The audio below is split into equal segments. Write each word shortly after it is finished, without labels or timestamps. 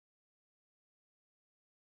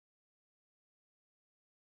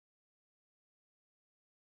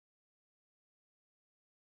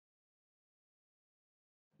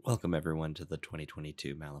Welcome everyone to the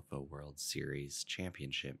 2022 Malifaux World Series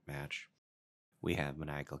Championship match. We have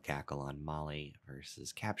Maniacal Cackle on Molly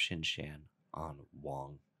versus CapShinChan on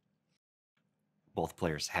Wong. Both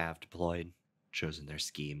players have deployed, chosen their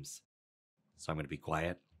schemes, so I'm going to be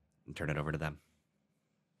quiet and turn it over to them.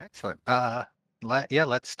 Excellent.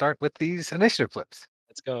 Let's start with these initiative flips.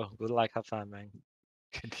 Let's go. Good luck. Have fun, man.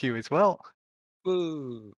 Can you as well?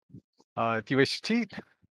 Woo! Do you wish to cheat?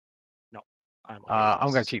 No, I'm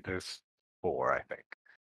I'm going to this. cheat this 4, I think.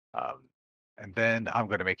 And then I'm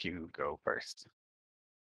going to make you go first.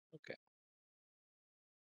 Okay.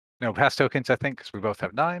 No pass tokens, I think, because we both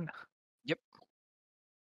have 9. Yep.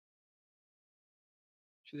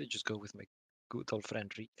 Should I just go with my good old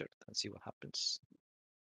friend Richard and see what happens?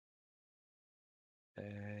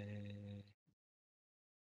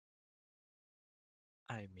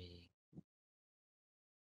 I mean,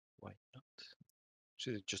 why not?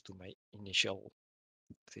 Should I just do my initial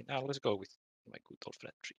thing? Now let's go with my good old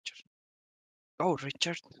friend Richard. Oh,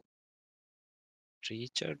 Richard.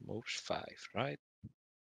 Richard moves 5, right?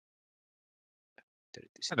 There it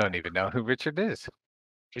is. I don't even know who Richard is.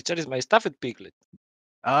 Richard is my Stafford Piglet.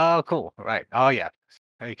 Oh, cool. Right. Oh, yeah.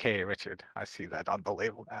 AKA Richard. I see that on the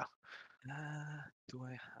label now. Do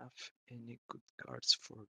I have any good cards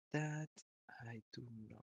for that? I do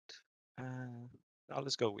not. Now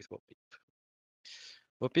let's go with Bo Peep.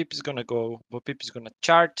 Bo Peep is gonna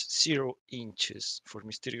charge 0 inches for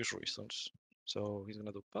mysterious reasons. So he's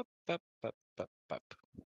gonna do pop, pop, pop, pop, pop.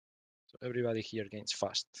 So everybody here gains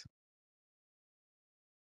fast.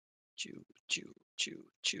 Chew, chew, chew,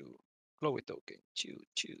 chew. Glowy token. Chew,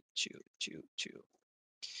 chew, chew, chew, chew.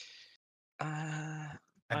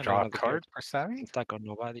 And draw a card for Sammy? Attack on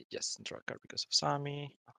nobody. Yes, draw a card because of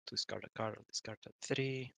Sammy. I'll discard a card. I'll discard at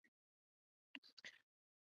 3.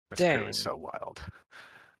 This crew is so wild.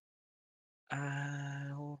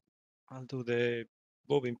 I'll do the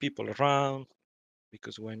moving people around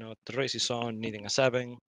because why not? The race is on, needing a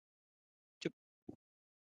 7. Yep.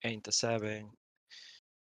 Ain't a 7.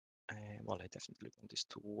 Well, I definitely want this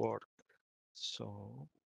to work. So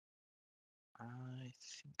I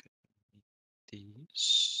think I need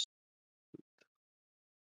this.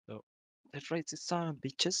 So the race is on,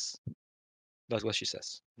 bitches. That's what she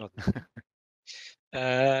says. Not.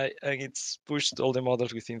 And it's pushed all the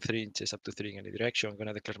models within 3 inches up to 3 in any direction. I'm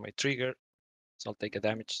gonna declare my trigger. So I'll take a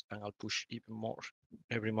damage and I'll push even more.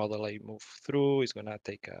 Every model I move through is gonna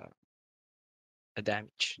take a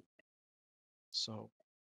damage. So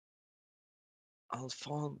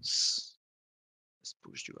Alphonse, let's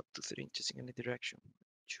push you up to 3 inches in any direction.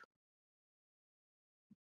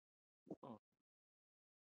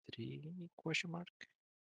 3 question mark?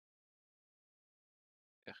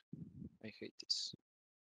 Yeah, I hate this.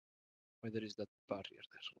 Why there is that barrier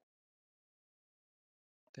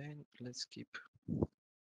there? Then let's keep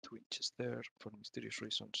 2 inches there for mysterious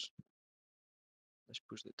reasons. Let's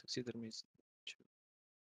push the taxidermies. 2,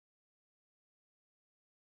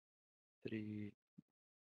 3.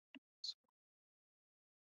 So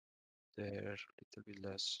there, a little bit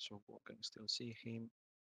less, so Wong can still see him.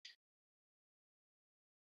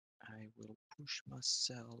 I will push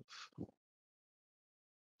myself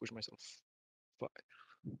 5.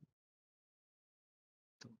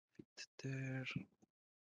 Don't fit there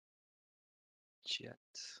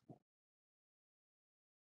yet.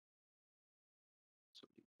 So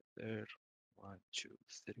there, 1, 2,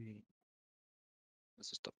 3.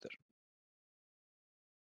 Let's stop there.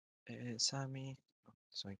 Sammy,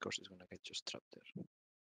 so of course is gonna get just trapped there.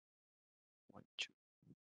 1, 2.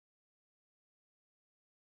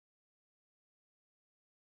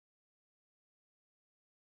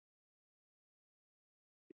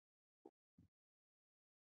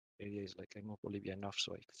 The idea is like I move Olivia enough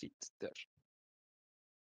so I fit there.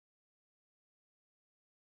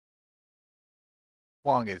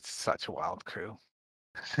 Wong is such a wild crew.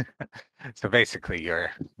 So basically,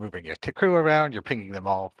 you're moving your crew around, you're pinging them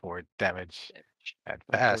all for damage and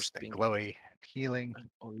fast and glowy and healing. And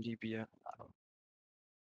Olivia.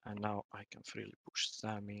 And now I can freely push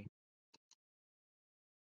Sammy.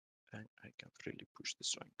 And I can freely push the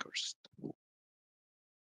Swine Cursed.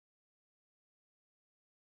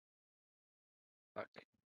 Back.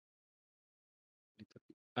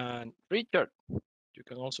 And Richard, you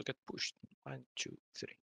can also get pushed. 1, 2,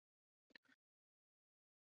 3.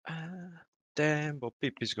 Then Bo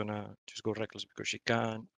Peep is gonna just go reckless because she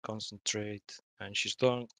can concentrate, and she's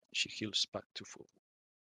done. She heals back to full.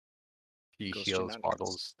 He Goes heals shenanigans.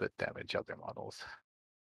 models that damage other models.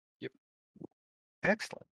 Yep.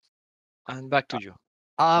 Excellent. And back to you.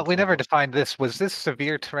 We never defined this. Was this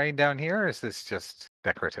severe terrain down here, or is this just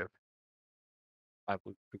decorative? I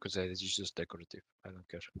would, because it's just decorative. I don't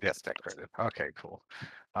care. Yes, decorative. Okay, cool.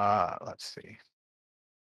 Let's see.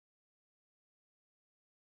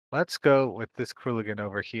 Let's go with this Crooligan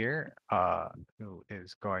over here, who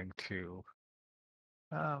is going to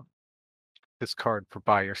discard for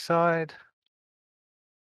by your side.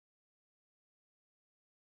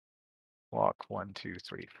 Walk 1, 2,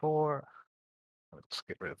 3, 4. Let's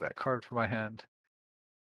get rid of that card from my hand.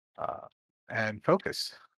 And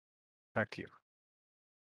focus. Back to you.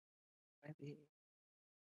 Maybe.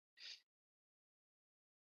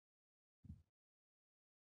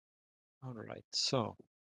 All right, so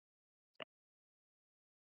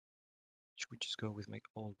should we just go with my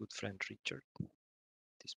old good friend Richard at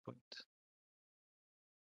this point?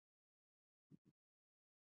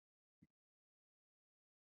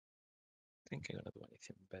 I think I'm gonna do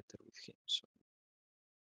anything better with him. So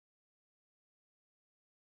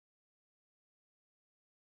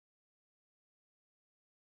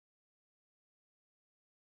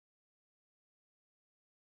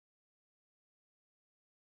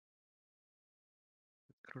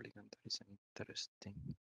Crooligan, that is an interesting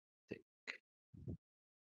take.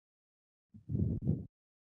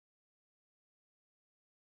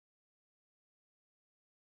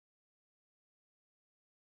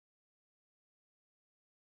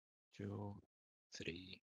 Two,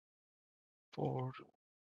 three, 4,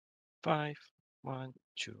 5. 1,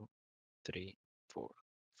 2, 3, 4,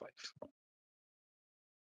 5.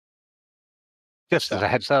 Just as a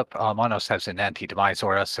heads up, Manos has an anti-demise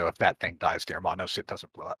aura, so if that thing dies near Manos, it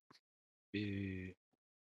doesn't blow up.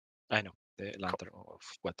 I know, the lantern of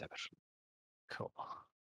whatever. Cool.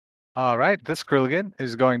 All right, this Crooligan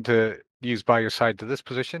is going to use by your side to this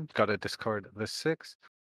position. Got to discard this 6.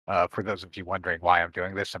 For those of you wondering why I'm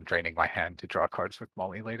doing this, I'm draining my hand to draw cards with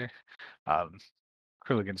Molly later.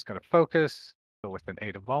 Crooligan's going to focus, go with an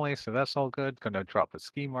 8 of Molly, so that's all good. Going to drop a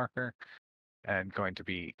ski marker and going to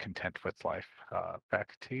be content with life.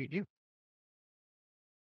 Back to you.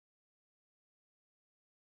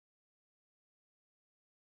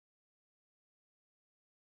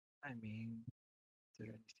 I mean, is there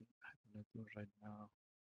anything I'm gonna do right now?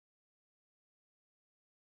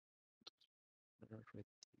 Pretty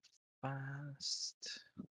fast.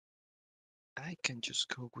 I can just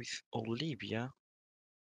go with Olivia,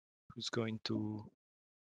 who's going to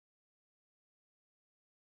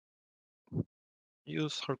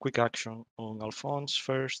use her quick action on Alphonse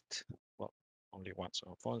first. Well, only once. So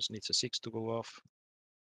Alphonse needs a 6 to go off.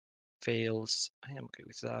 Fails. I am okay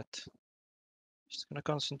with that. She's gonna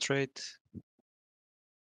concentrate.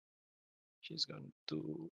 She's going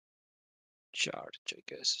to charge, I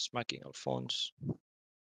guess, smacking Alphonse.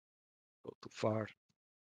 Go too far.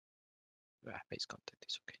 Base contact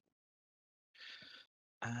is okay.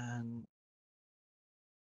 And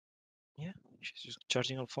yeah, she's just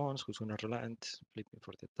charging Alphonse, who's gonna relent, flipping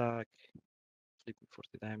for the attack, flipping for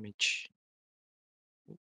the damage.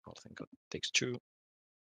 Oh, thank God, takes 2.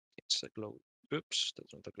 It's a glow. Oops,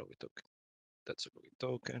 that's not a glowy token. That's a glowy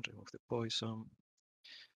token. Remove the poison.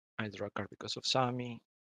 I draw a card because of Sammy,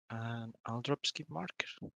 and I'll drop skip marker.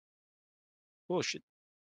 Oh shit!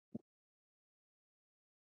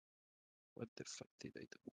 What the fuck did I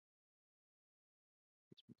do?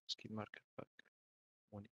 Skip marker back.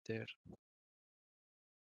 Want it there.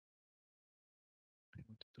 I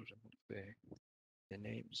wanted to remove the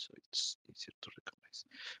name so it's easier to recognize.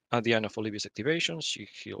 At the end of Olivia's activation, she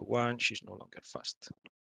healed 1. She's no longer fast.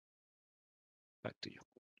 Back to you.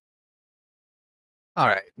 All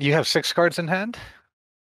right, you have 6 cards in hand.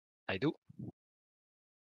 I do.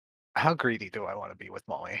 How greedy do I want to be with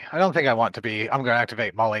Molly? I don't think I want to be. I'm going to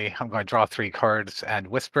activate Molly. I'm going to draw 3 cards and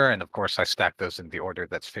Whisper, and of course I stack those in the order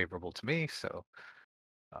that's favorable to me. So,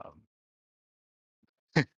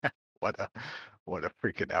 what a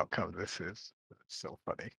freaking outcome this is. It's so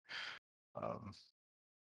funny.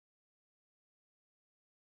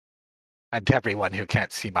 And to everyone who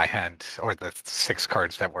can't see my hand or the 6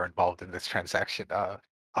 cards that were involved in this transaction,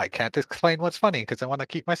 I can't explain what's funny because I want to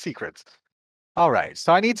keep my secrets. All right,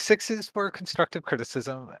 so I need 6s for constructive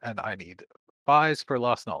criticism, and I need 5s for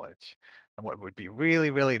lost knowledge. And what would be really,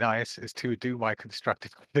 really nice is to do my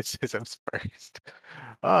constructive criticisms first.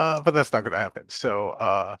 But that's not going to happen.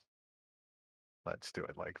 So let's do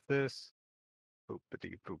it like this.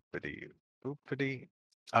 Boopity, boopity, boopity.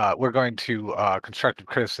 We're going to constructive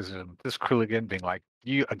criticism. This Crooligan being like,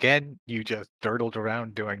 you just dirtled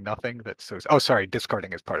around doing nothing. That's so. Oh, sorry,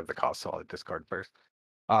 discarding is part of the cost, so I'll discard first.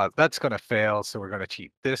 That's going to fail, so we're going to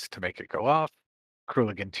cheat this to make it go off.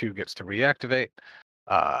 Crooligan 2 gets to reactivate.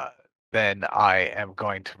 Then I am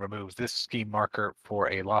going to remove this scheme marker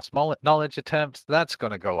for a lost knowledge attempt. That's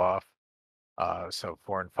going to go off. So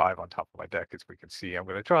 4 and 5 on top of my deck, as we can see. I'm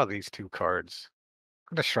going to draw these 2 cards.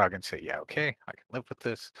 I'm going to shrug and say, yeah, okay, I can live with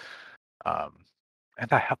this.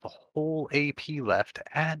 And I have a whole AP left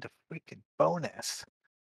and a freaking bonus.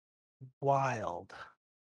 Wild.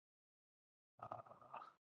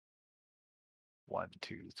 1,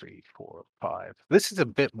 2, 3, 4, 5. This is a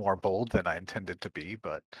bit more bold than I intended to be,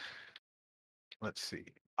 but let's see.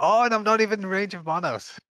 Oh, and I'm not even in range of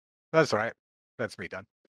Manos. That's right. That's me done.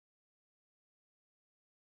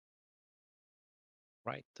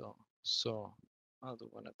 Right, though. So, how do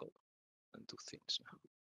I want to go and do things now?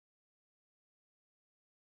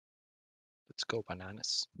 Let's go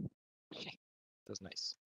bananas. That's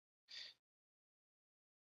nice.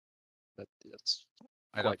 That's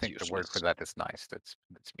I don't quite think the word for useless. that is nice. That's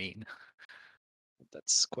mean.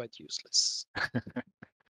 That's quite useless.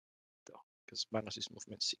 Though, because Manos is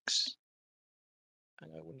movement 6.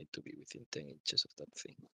 And I will need to be within 10 inches of that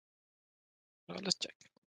thing. Well, let's check.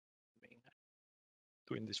 I mean,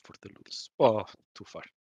 doing this for the lulz. Oh, too far.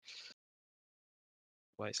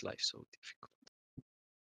 Why is life so difficult?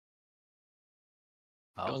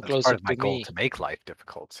 Well, Come that's part closer of my to goal me. to make life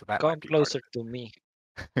difficult, so that Come might be part closer of to me.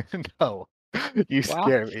 it. No, you Why?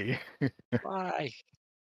 scare me. Why?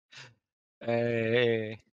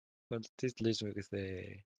 Well, this leaves me with the.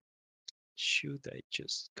 Should I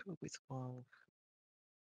just go with one?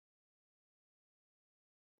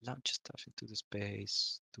 Launch stuff into the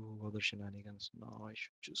space, do other shenanigans. No, I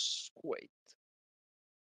should just wait.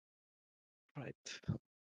 Right.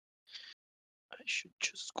 I should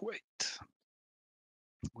just wait.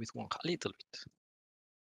 With one a little bit.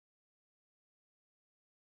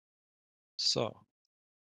 So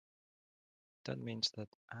that means that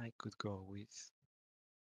I could go with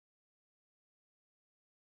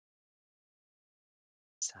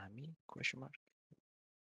Sammy? Question mark.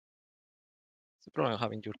 It's the problem of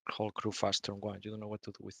having your whole crew fast turn 1. You don't know what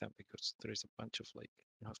to do with them because there is a bunch of like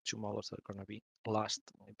you have 2 models that are gonna be last.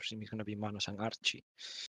 I presume it's gonna be Manos and Archie.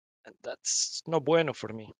 And that's no bueno for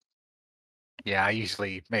me. Yeah, I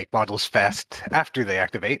usually make models fast after they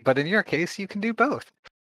activate, but in your case, you can do both.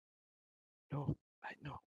 No, I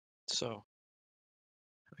know. So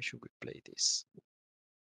how should we play this?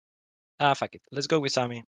 Fuck it. Let's go with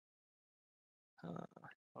Sammy. Or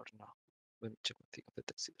no. Let me check one thing of the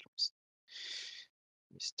taxidermist.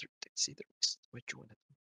 Mr. Taxidermist, what you wanna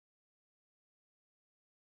do?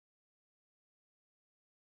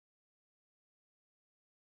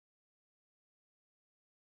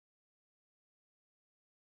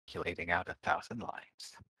 Calculating out 1,000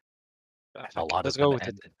 lines. A Fuck it. lot Let's of go them with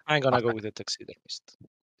it. end. I'm gonna go with the taxidermist.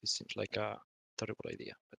 This seems like a terrible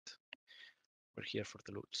idea, but we're here for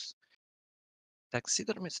the lulz.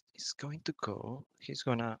 Taxidermist is going to go. He's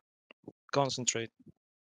gonna concentrate.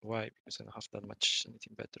 Why? Because I don't have that much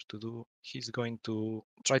anything better to do. He's going to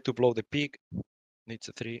try to blow the pig. Needs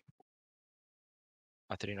a 3.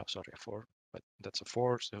 A 3, no, sorry, a 4. But that's a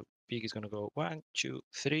 4. So pig is gonna go 1, 2,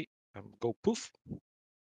 3, and go poof.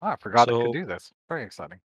 Oh, I forgot I So could do this. Very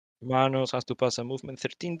exciting. Manos has to pass a movement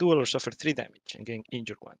 13 duel or suffer 3 damage and gain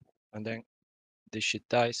injured 1. And then this shit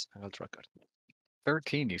dies and I'll draw a card.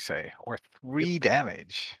 13, you say, or 3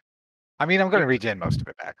 damage. I mean, I'm going to regen most of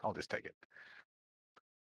it back. I'll just take it.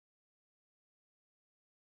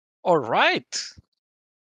 All right.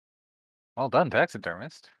 Well done,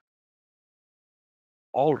 taxidermist.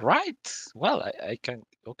 All right. Well, I can.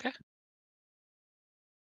 Okay.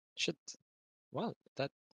 Shit. Well,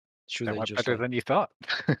 that should That I went just better like than you thought.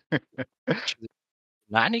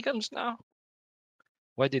 shenanigans now?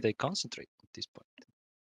 Why did I concentrate at this point?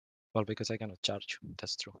 Well, because I cannot charge you.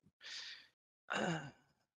 That's true. I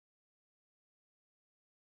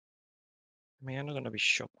mean, I'm not gonna be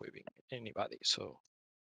shockwaving anybody, so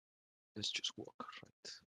let's just walk.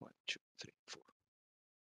 Right. 1, 2, 3, 4.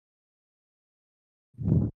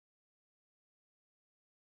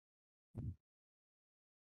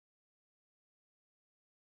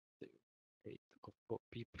 8 of Bo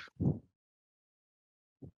Peep.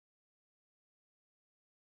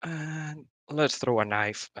 And let's throw a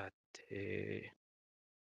knife at the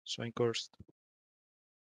Swankhurst.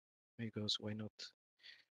 Because why not?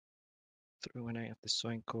 Throw a knife at the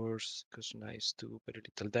Swankhurst, because knives do very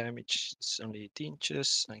little damage. It's only 8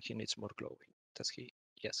 inches, and he needs more glowing. Does he?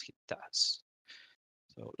 Yes, he does.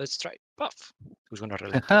 So let's try. Puff. Who's gonna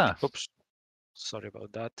relent on me? Oops. Sorry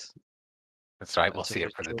about that. That's right. We'll That's a see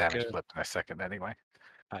it great for the damage joker. flip in a second anyway.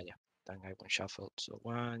 Yeah. Then I won't shuffle. So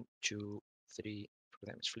 1, 2, 3 for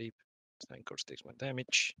damage flip. Swankhurst takes 1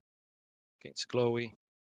 damage. Gains glowy.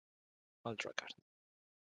 I'll draw a card.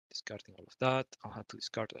 Discarding all of that. I'll have to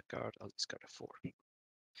discard a card. I'll discard a 4.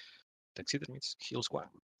 Taxidermist heals 1.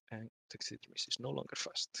 And Taxidermist is no longer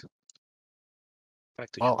fast.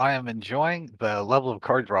 Back to Well, I am enjoying the level of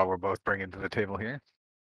card draw we're both bringing to the table here.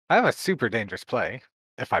 I have a super dangerous play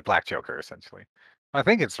if I black Joker, essentially. I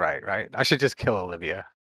think it's right? I should just kill Olivia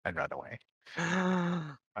and run away. you.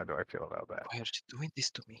 How do I feel about that? Why are you doing this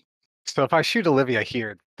to me? So if I shoot Olivia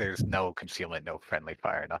here, there's no concealment, no friendly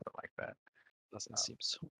fire, nothing like that. Doesn't seem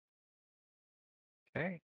so.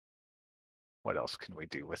 Okay. What else can we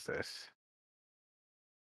do with this?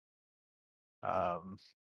 And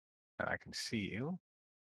I can see you.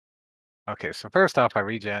 Okay, so first off, I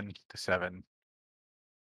regen to 7.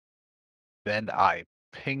 Then I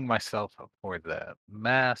ping myself up for the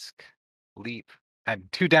mask, leap, and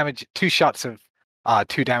 2 damage. 2 shots of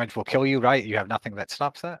 2 damage will kill you, right? You have nothing that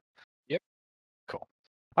stops that? Yep. Cool.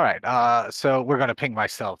 All right, so we're gonna ping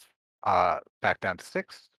myself back down to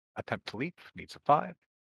 6. Attempt to leap, needs a 5.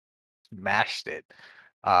 Mashed it.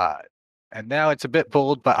 And now it's a bit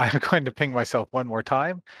bold, but I'm going to ping myself one more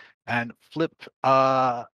time and flip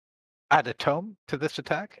add a tome to this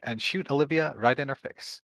attack and shoot Olivia right in her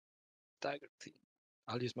face. Dagger thing.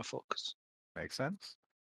 I'll use my focus. Makes sense.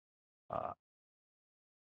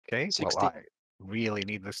 Okay, 60. well, I really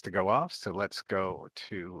need this to go off, so let's go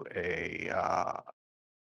to a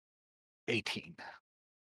 18.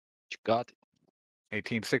 You got it.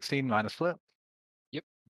 18, 16 minus flip. Yep.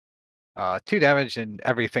 2 damage and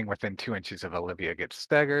everything within 2 inches of Olivia gets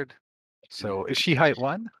staggered. So is she height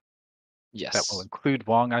 1? Yes. That will include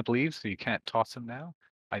Wong, I believe, so you can't toss him now.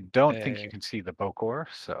 I don't think you can see the Bokor,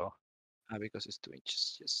 so. Because it's 2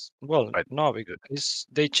 inches, yes. Well, But- no, because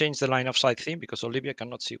they changed the line of sight thing because Olivia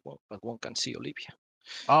cannot see Wong, but Wong can see Olivia.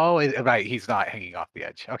 Oh, right, he's not hanging off the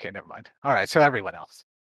edge. Okay, never mind. All right, so everyone else.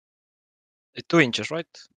 2 inches, right?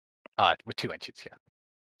 With 2 inches, yeah.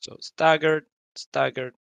 So staggered,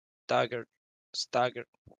 staggered, staggered, staggered.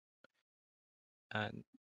 And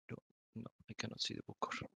no, I cannot see the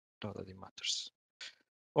Bokor. Not that it matters.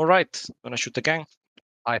 All right, gonna shoot again.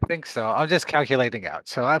 I think so. I'm just calculating out.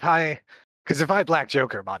 So because if I black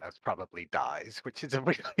Joker, Manos probably dies, which is a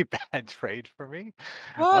really bad trade for me.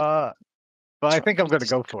 What? But I think I'm What's gonna this?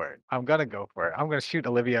 go for it. I'm gonna go for it. I'm gonna shoot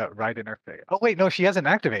Olivia right in her face. Oh wait, no, she hasn't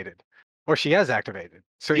activated, or she has activated.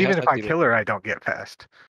 So She even has if I kill her, I don't get past.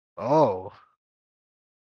 Oh,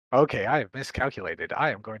 okay. I have miscalculated.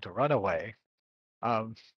 I am going to run away.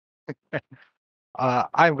 I'm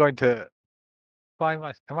going to find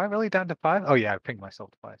my. Am I really down to 5? Oh yeah, I pinged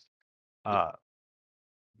myself twice.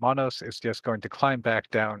 Manos is just going to climb back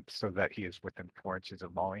down so that he is within 4 inches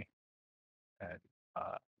of Molly. And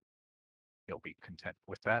he'll be content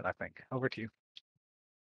with that, I think. Over to you.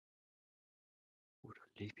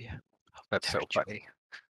 Olivia. That's so funny.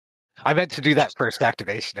 I meant to do that first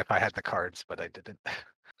activation if I had the cards, but I didn't.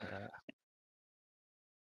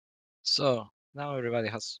 So now everybody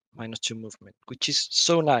has -2 movement, which is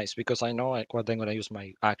so nice because I know what I'm gonna use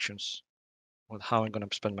my actions, or how I'm gonna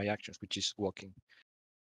spend my actions, which is walking.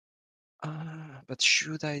 But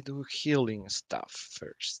should I do healing stuff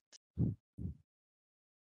first?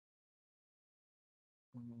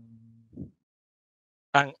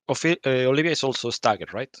 And Olivia is also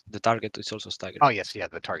staggered, right? The target is also staggered. Oh yes, yeah,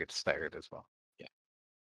 the target's staggered as well. Yeah.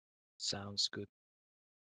 Sounds good.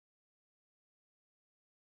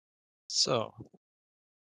 So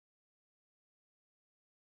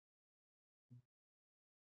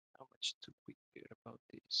how much do we care about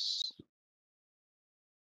this?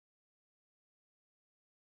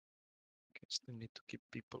 Okay, still need to keep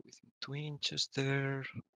people within 2 inches there.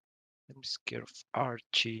 Let me scare of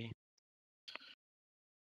Archie.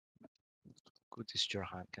 Good is your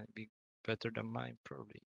hand? Can it be better than mine?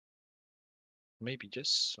 Probably. Maybe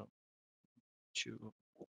just some 2,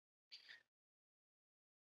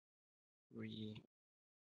 3,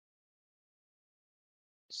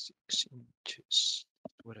 6 inches.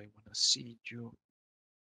 What I wanna see you.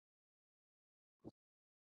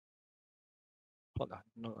 Hold on,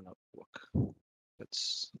 no, work.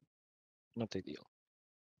 That's not ideal.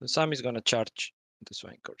 The Sam is gonna charge the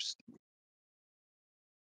Swine Course.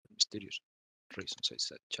 Mysterious reasons I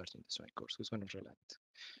said charging the Swine Course. Who's gonna relent?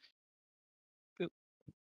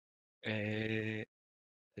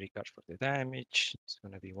 3 cards for the damage. It's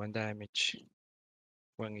gonna be 1 damage,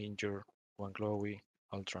 1 injure, 1 glowy.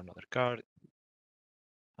 I'll draw another card.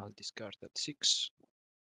 I'll discard that 6.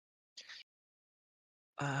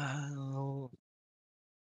 I'll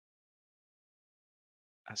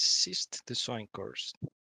assist the Swine Course.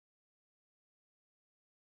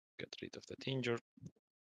 Get rid of that injure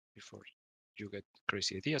before you get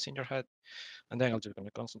crazy ideas in your head. And then I'm just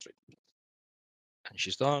gonna concentrate. And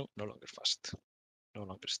she's done, no longer fast. No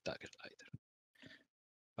longer staggered either.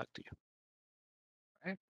 Back to you.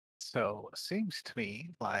 Right. So it seems to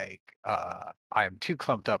me like I am too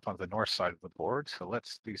clumped up on the north side of the board. So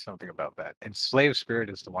let's do something about that. Enslaved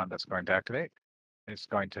Spirit is the one that's going to activate. It's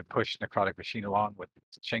going to push Necrotic Machine along with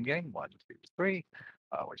Chingay, 1, 2, 3,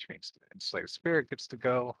 which means the Enslaved Spirit gets to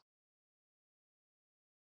go.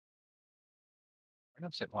 Where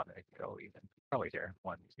does it want to go even? Probably here.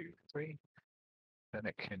 1, 2, 3. Then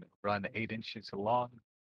it can run 8 inches along.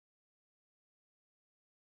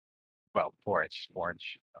 Well, 4 inch, 4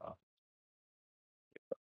 inch.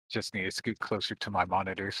 Just need to scoot closer to my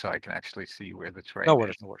monitor so I can actually see where the terrain No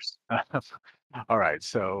worries, is. no worries. All right,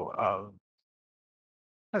 so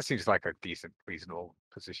that seems like a decent, reasonable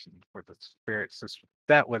position for the spirits. So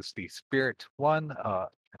that was the spirit one.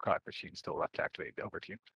 Necrotic Machine still left to activate. Over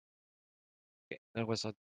to you. Okay, that was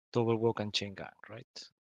a double walk and chain gang,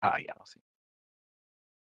 right? Yeah.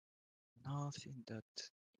 Nothing that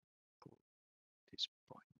for this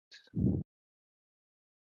point.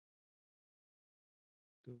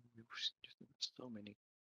 Just so many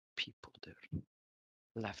people there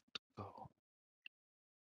left to go.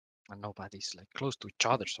 And nobody's like close to each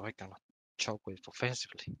other, so I cannot choke with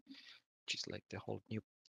offensively. Which is like the whole new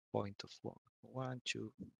point of Wong. 1,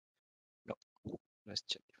 2. No. Let's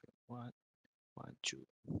check if 1, 1, 2.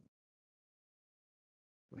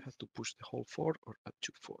 We have to push the whole 4 or up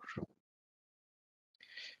to 4.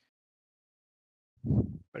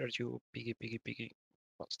 Where are you, piggy, piggy, piggy?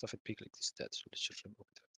 Well, stuff it pig like this dead, so let's just remove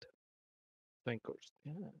that. Fine course.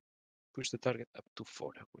 Yeah. Push the target up to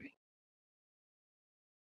 4 away.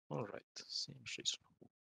 Alright, seems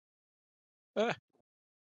reasonable.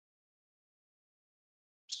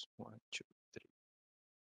 1, 2, 3.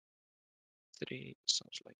 3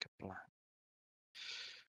 sounds like a plan.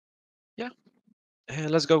 Yeah.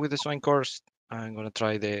 Let's go with the swine course. I'm gonna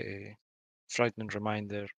try the frightening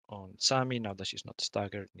reminder on Sammy now that she's not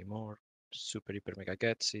staggered anymore. Super hyper mega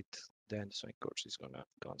gets it. Then the swine course is gonna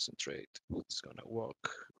concentrate. It's gonna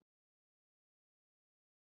walk.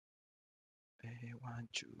 1,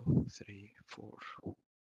 2, 3, 4.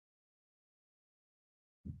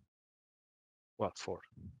 Well, 4.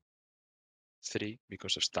 3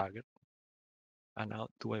 because of staggered. And now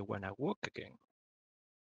do I wanna walk again?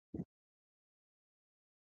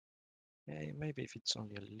 Maybe if it's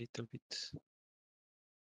only a little bit.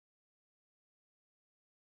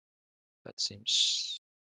 That seems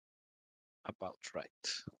about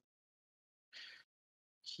right.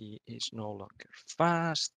 He is no longer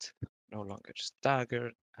fast, no longer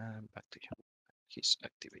staggered, and back to you. He's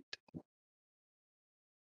activated.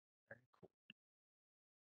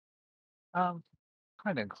 Kind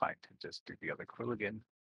of inclined to just do the other Crooligan.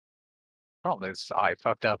 Problem is, I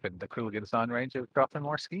fucked up and the Crooligan's on range of dropping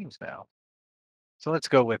more schemes now. So let's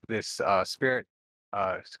go with this spirit.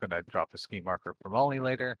 It's going to drop a scheme marker for Molly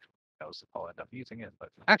later. Knows if I'll end up using it, but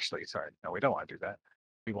actually, sorry, no, we don't want to do that.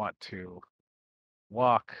 We want to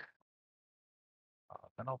walk.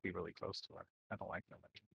 Then I'll be really close to her. I don't like them.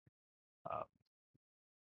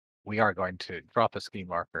 We are going to drop a scheme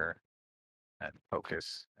marker and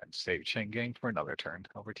focus and save chain gang for another turn.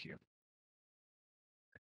 Over to you.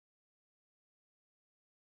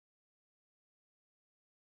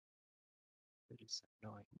 It is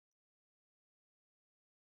annoying.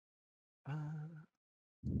 I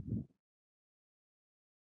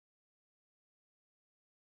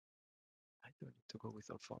don't need to go with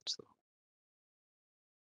Alphonse though.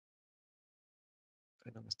 I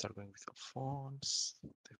don't start going with Alphonse.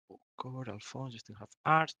 The Bokor, Alphonse, you still have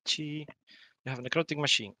Archie. You have Necrotic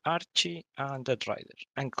Machine, Archie, and Dead Rider,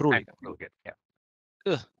 and Crooligan. Crooligan, yeah.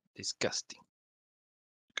 Ugh, disgusting.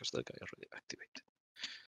 Because that guy already activated.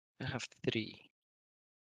 I have 3.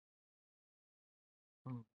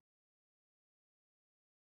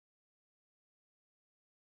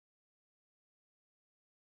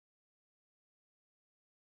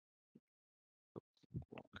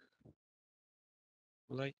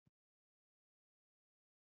 Like,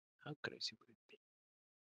 how crazy would it be?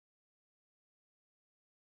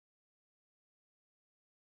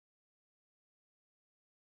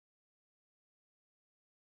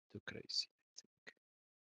 Too crazy, I think.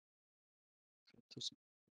 Just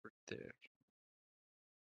over there.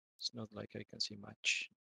 It's not like I can see much.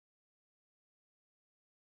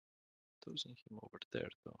 Tossing him over there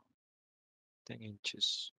though. 10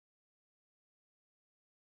 inches.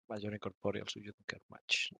 But you're incorporeal, so you don't get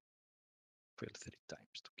much. Fail 3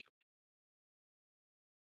 times to kill.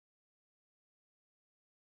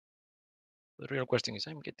 The real question is,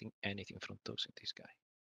 I'm getting anything from tossing this guy?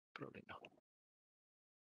 Probably not.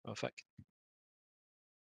 Oh, fuck.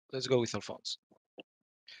 Let's go with Alphonse.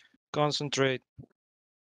 Concentrate.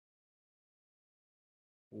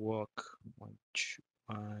 Walk. 1, 2.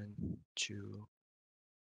 1, 2,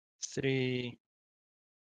 3.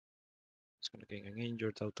 It's gonna get an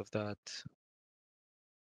injured out of that.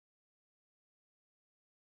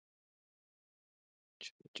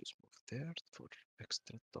 Should we just move there for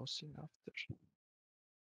extra tossing after?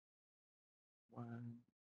 1.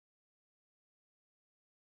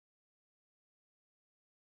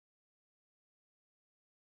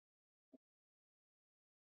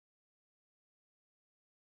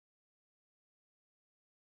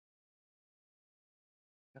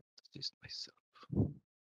 Got this myself.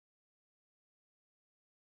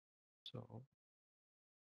 So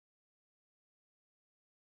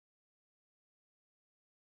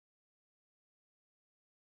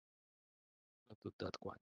I'll do that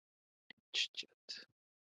one. Jet.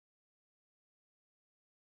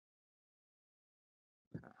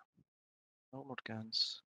 No more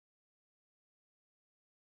guns.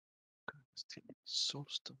 Still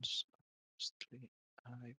soulstones. Mostly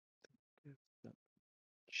I give them.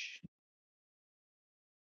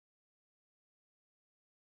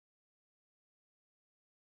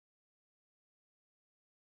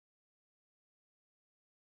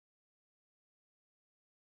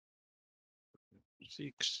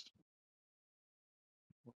 6.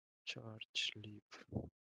 Charge, leave.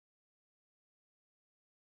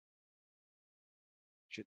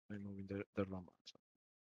 Shit, I'm moving the Rama.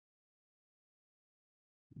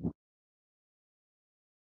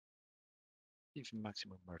 If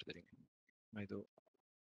maximum murdering. I do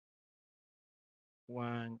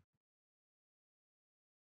 1.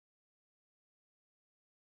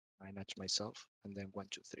 I nudge myself, and then 1,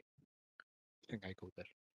 2, 3. And I go there.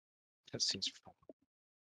 That seems fun.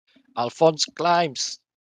 Alphonse climbs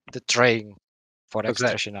the train for Was extra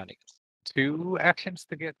that shenanigans. 2 actions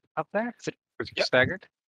to get up there? Three. Because you're Yep. staggered?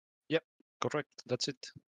 Yep, correct. That's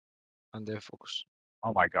it. And their focus.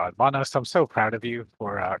 Oh my god, Manos, I'm so proud of you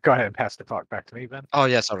for go ahead and pass the clock back to me, Ben. Oh,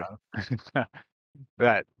 yeah, sorry.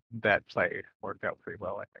 That play worked out pretty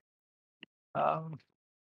well, I think.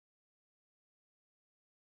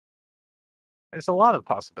 There's a lot of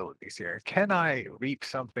possibilities here. Can I reap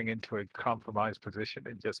something into a compromised position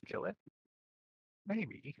and just kill it?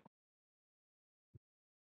 Maybe.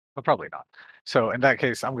 But probably not. So in that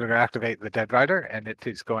case, I'm going to activate the Dead Rider, and it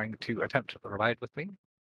is going to attempt to ride with me.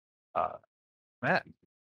 Man,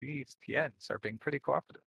 these TNs are being pretty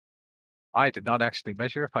cooperative. I did not actually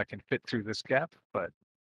measure if I can fit through this gap, but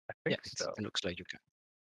I think so. It looks like you can.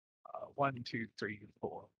 1, 2, 3,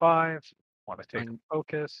 4, 5. Want to take And-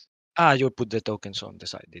 focus. You put the tokens on the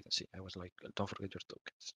side, didn't see. I was like, don't forget your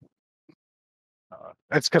tokens.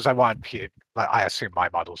 That's because I want. I assume my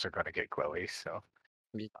models are going to get glowy, so.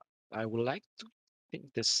 I would like to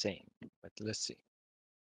think the same, but let's see.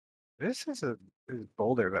 This is a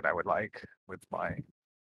boulder that I would like with my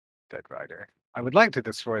Dead Rider. I would like to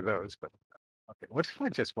destroy those, but okay. What if I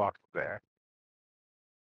just walked there?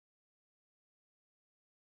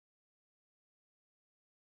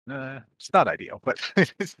 It's not ideal, but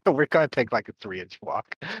so we're gonna take like a 3-inch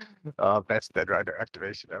walk. Best Dead Rider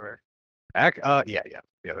activation ever. Yeah,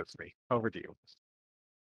 that's me. Over to you.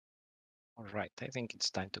 All right, I think it's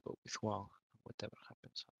time to go with Wong. Whatever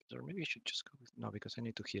happens, happens. Or maybe I should just go with no, because I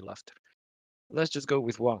need to heal after. Let's just go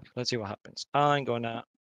with Wong. Let's see what happens. I'm gonna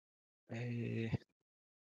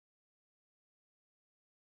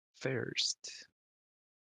first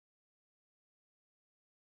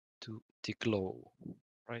do the glow.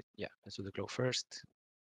 Right? Yeah, let's do the glow first.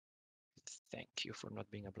 Thank you for not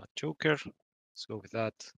being a black joker. Let's go with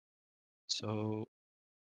that. So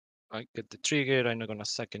I get the trigger. I'm not gonna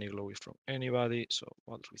sack any glowy from anybody. So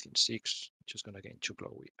while within 6, just gonna gain 2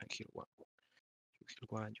 glowy and heal 1. You heal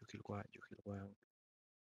 1, you heal 1, you heal 1,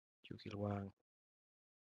 you heal 1.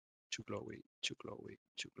 2 glowy, 2 glowy,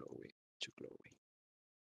 2 glowy, 2 glowy,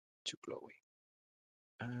 2 glowy.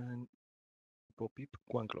 And pop beep,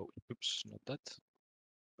 1 glowy. Oops, not that,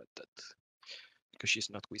 but that. Because she's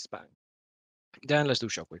not with bang. Then let's do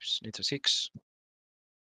shockwaves. Needs a 6.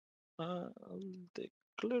 I'll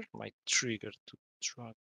declare my trigger to draw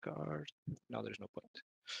a card. No, there's no point.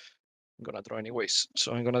 I'm gonna draw anyways.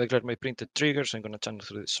 So I'm gonna declare my printed triggers. I'm gonna channel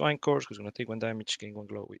through the swine course, who's gonna take 1 damage, gain 1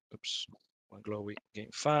 glowy. Oops. 1 glowy, gain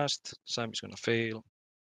fast. Sam is gonna fail.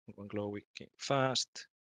 1 glowy, gain fast.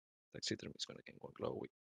 Taxidermy is gonna gain 1 glowy,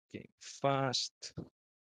 gain fast.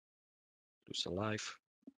 Lose a life.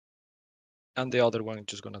 And the other one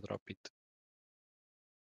just gonna drop it.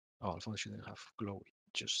 Oh, Alphonse shouldn't have glowy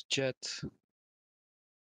just yet.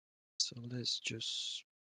 So let's just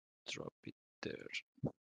drop it there.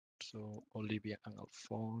 So Olivia and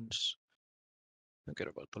Alphonse. Don't care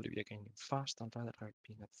about Olivia gaining fast. I'd rather her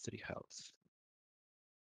being at 3 health.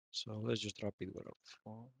 So let's just drop it where our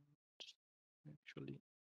phones actually.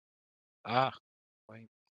 Why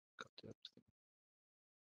got that thing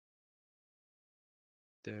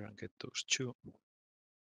there and get those two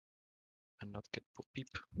and not get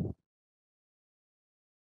Peep.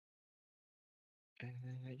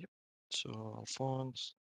 Yep. So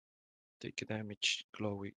Alphonse take a damage,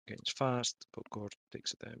 Chloe gains fast, Bokor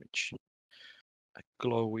takes a damage,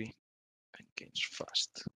 Chloe and gains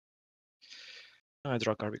fast. I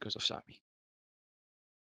draw a card because of Sammy.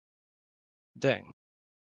 Then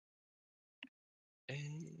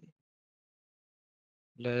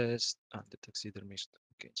let's the taxidermist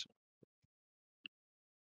gains.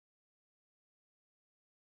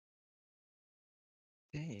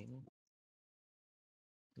 Then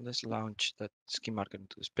let's launch that skin marker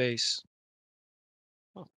into the space.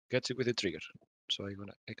 Oh, gets it with a trigger. So I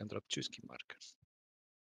can drop 2 skin markers.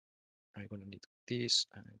 I'm gonna need this,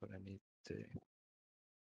 and I'm gonna need the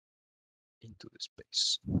into the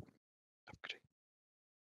space upgrade.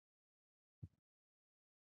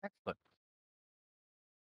 Excellent.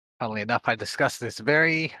 Funnily enough, I discussed this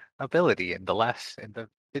very ability in the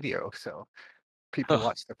video. So people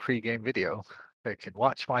watch the pre-game video. They can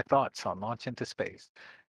watch my thoughts on launch into space.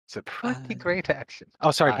 It's a pretty great action. Oh,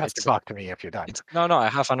 sorry, pass the clock to me if you're done. No, I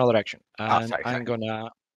have another action, and sorry. I'm gonna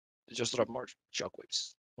just drop more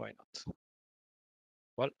shockwaves. Why not?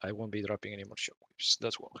 Well, I won't be dropping any more shockwaves.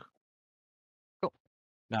 That's Wong. Cool.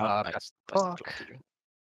 Now I pass the pass the clock. clock to you.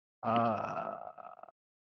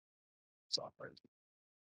 Software.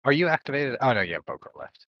 Are you activated? Oh no, you have Bokor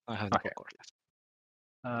left. I have the Okay. Bokor left.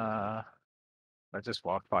 I just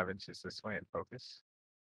walk 5 inches this way and focus.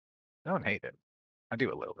 I don't hate it. I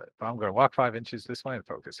do a little bit, but I'm going to walk 5 inches this way and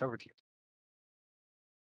focus. Over to you.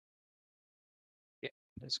 Yeah,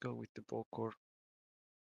 let's go with the Bokor.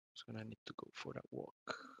 So I need to go for a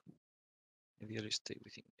walk. Ideally stay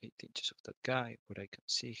within 8 inches of that guy, but I can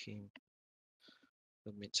see him.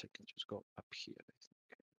 That means I can just go up here, I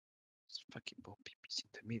think. This fucking Bo Peep is in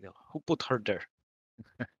the middle. Who put her there?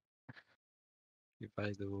 If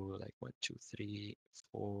I do like 1, 2, 3,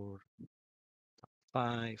 4,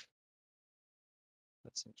 5,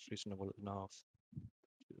 that seems reasonable enough.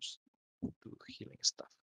 Just do healing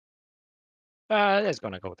stuff. It's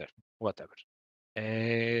gonna go there. Whatever.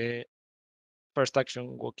 First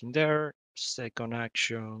action, walking there. Second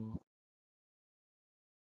action,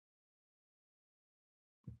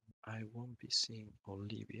 I won't be seeing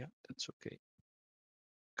Olivia. That's okay,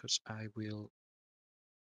 because I will.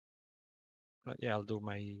 Yeah, I'll do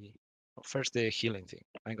my first the healing thing.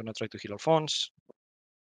 I'm gonna try to heal Alphonse.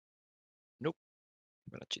 Nope.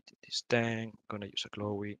 I'm gonna cheat in this tank. Gonna use a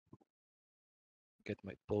Chloe. Get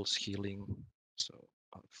my pulse healing. So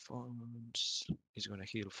Alphonse is gonna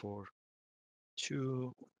heal for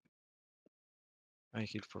 2. I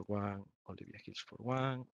heal for 1. Olivia heals for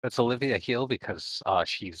 1. That's Olivia heal because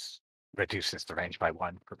she's reduces the range by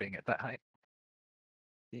 1 for being at that height.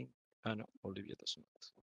 No, Olivia does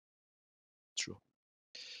not. True.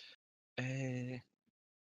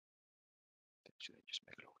 Should I just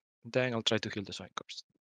make Chloe? Then I'll try to heal the Swine Curse.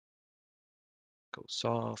 Goes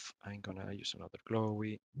off. I'm gonna use another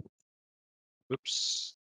Chloe.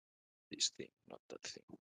 Oops. This thing, not that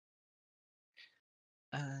thing.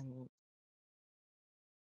 And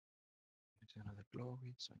another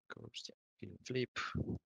Chloe. Swine Curse. Yeah. Heal flip.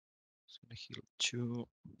 It's gonna heal 2.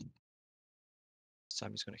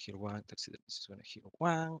 Sam is gonna heal 1. Taxidermist is gonna heal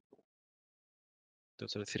 1.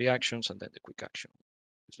 Those are the 3 actions, and then the quick action.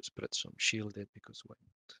 Just spread some shielded because why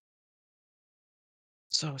not?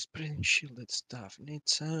 So spreading shielded stuff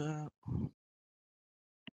needs could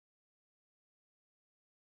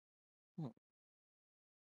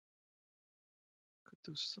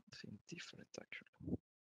do something different actually.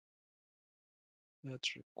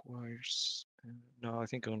 That requires no, I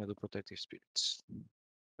think I'm gonna do protective spirits.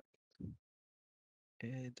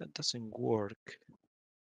 That doesn't work.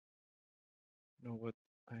 You know what?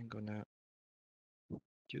 I'm gonna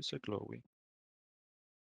use a Chloe.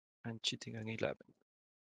 I'm cheating an 11.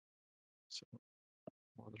 So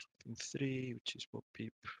model in 3, which is Bo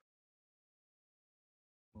Peep,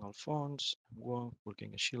 Alphonse, and Wong,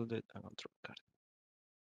 working a shielded, and I'll draw a card.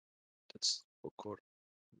 That's Bokor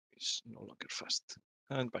is no longer fast.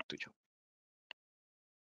 And back to you.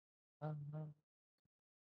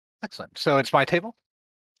 Excellent. So it's my table?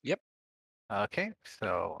 Yep. Okay,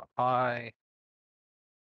 so I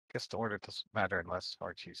guess the order doesn't matter unless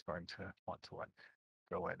Archie's going to want to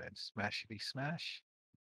go in and smash.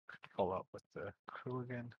 Pull up with the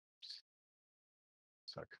Crooligan.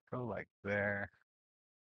 So I could go like there.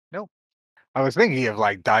 Nope. I was thinking of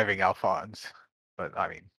like diving Alphonse, but I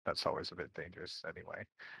mean, that's always a bit dangerous anyway.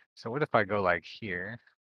 So what if I go like here?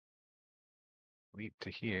 Leap to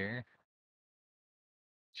here.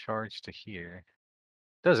 Charge to here.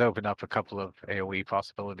 Does open up a couple of AoE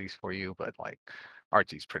possibilities for you, but like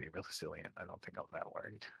Archie's pretty resilient. I don't think I'm that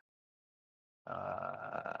worried.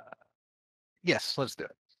 Yes, let's do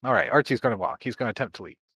it. All right, Archie's going to walk. He's going to attempt to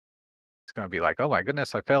leap. He's going to be like, oh my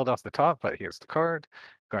goodness, I failed off the top, but here's the card.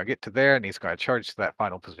 Going to get to there, and he's going to charge to that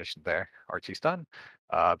final position there. Archie's done.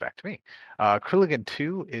 Back to me. Crooligan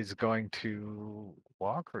 2 is going to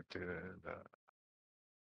walk or do the...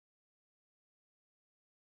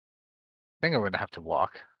 I think I'm going to have to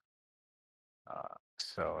walk.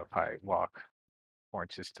 So if I walk 4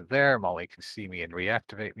 inches to there, Molly can see me and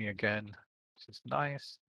reactivate me again, which is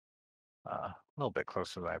nice. A little bit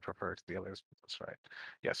closer than I prefer to the others, but that's right.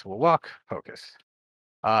 Yeah, so we'll walk, focus.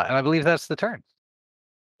 And I believe that's the turn.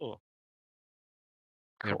 Oh.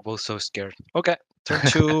 We're both so scared. Okay, turn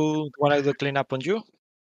 2. Want to do the cleanup on you?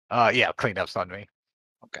 Yeah, cleanup's on me.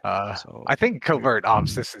 Okay. So I think Covert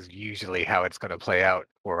Ops, this is usually how it's going to play out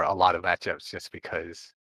for a lot of matchups, just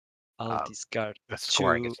because I'll discard the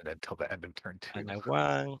scoring 2 isn't until the end of turn 2. and I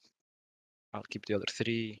won. I'll keep the other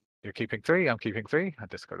 3. You're keeping 3, I'm keeping 3. I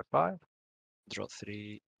discard a 5. Draw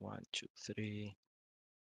 3. 1, 2, 3.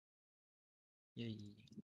 Yay.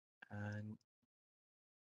 And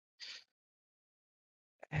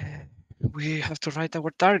we have to write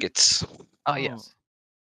our targets. Oh, yes.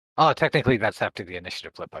 Oh, technically that's after the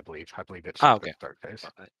initiative flip, I believe. I believe it's okay. third phase.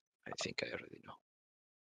 I think I already know.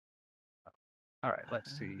 All right,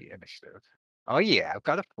 let's see initiative. Oh yeah, I've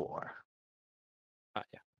got a 4.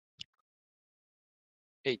 Yeah.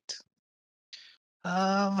 8.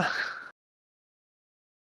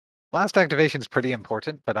 Last activation is pretty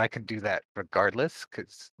important, but I can do that regardless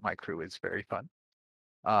because my crew is very fun.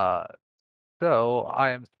 So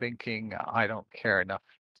I am thinking I don't care enough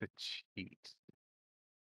to cheat.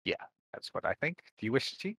 Yeah, that's what I think. Do you wish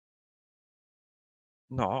to cheat?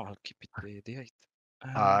 No, I'll keep it the 8.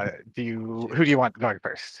 Who do you want going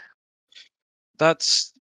first?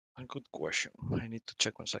 That's a good question. I need to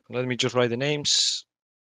check 1 second. Let me just write the names.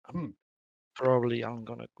 Probably I'm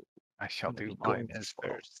gonna go. I shall do mine as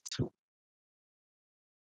well. First.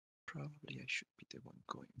 Probably I should be the one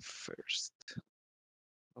going first.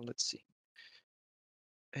 Well, let's see.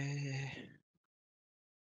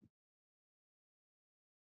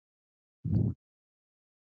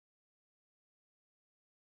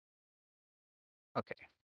 Okay.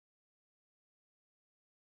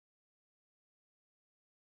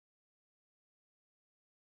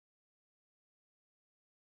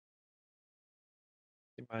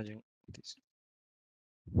 Imagine this.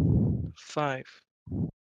 5.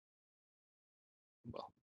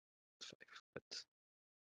 Well, 5, but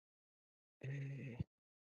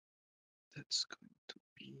that's going to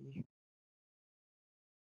be.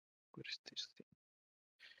 What is this thing?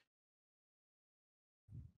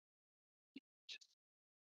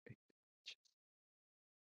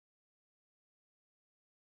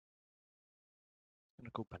 I'm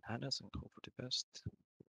gonna go bananas and hope for the best.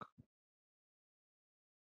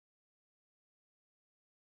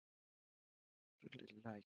 Really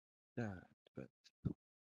like that, but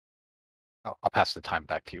I'll pass the time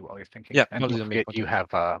back to you while you're thinking. yeah, and don't forget you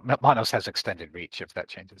have Manos has extended reach if that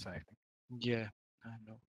changes anything. Yeah, I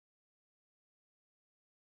know.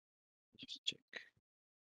 Just check.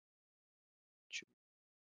 2,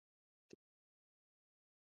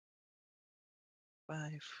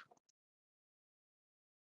 5.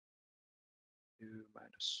 2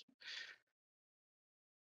 minus.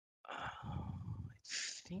 I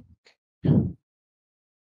think.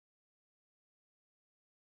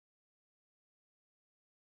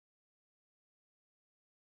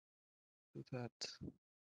 Do that.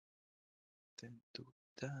 Then do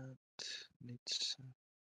that. Needs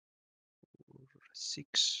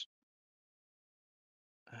 6.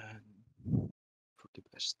 And for the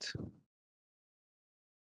best.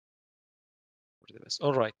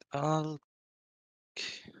 All right,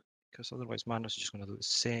 because otherwise Manos is just gonna do the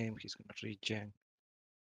same. He's gonna regen.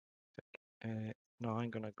 No, I'm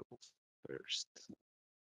gonna go first.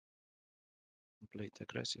 Play it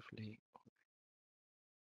aggressively.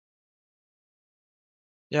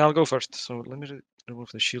 Yeah, I'll go first. So let me remove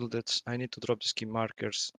the shielded. I need to drop the scheme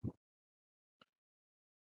markers.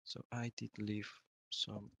 So I did leave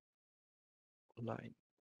some line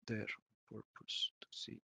there on purpose to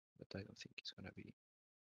see, but I don't think it's gonna be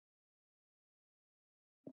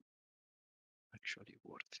actually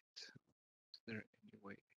worth it. Is there any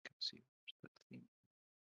way I can see that thing?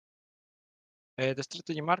 The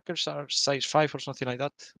strategy markers are size 5 or something like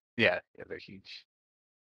that. Yeah, they're huge.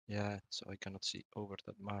 Yeah, so I cannot see over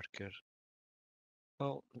that marker.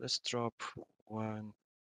 Well, let's drop one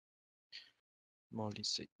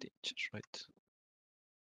Molly's 8 inches, right?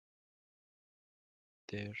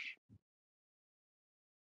 There.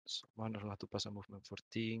 So Manos will have to pass a movement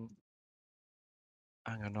 14.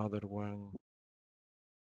 And another one,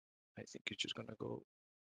 I think it's just gonna go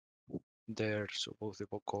there. So both the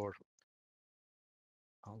Bokor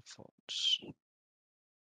Alphonse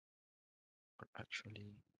are actually,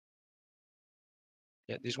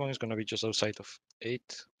 yeah, this one is gonna be just outside of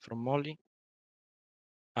 8 from Molly.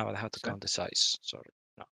 Ah, but I have to count the size. Sorry,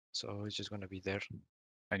 no. So it's just gonna be there.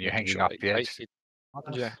 And you're Making hanging sure off the I edge. hit,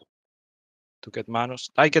 yeah, to get Manos.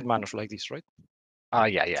 I get Manos like this, right?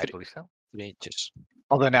 Yeah, I 3 believe so. inches.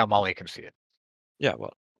 Although now Molly can see it. Yeah,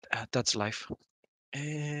 well, that's life.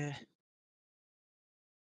 And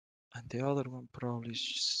the other one probably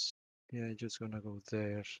is, yeah, just gonna go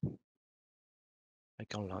there. I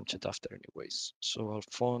can launch it after anyways. So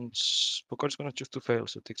Alphonse, Pokor's gonna choose to fail,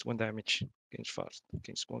 so it takes 1 damage against fast,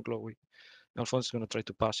 against 1 glowy. Alphonse is gonna try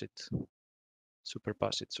to pass it, super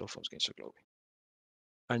pass it, so Alphonse gains a glowy.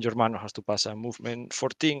 And your Mano has to pass a movement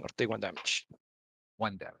 14 or take 1 damage.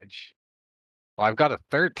 1 damage. Well, I've got a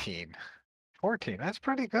 13. 14, that's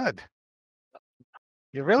pretty good.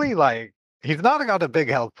 You really like, he's not got a big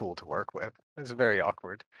health pool to work with. It's very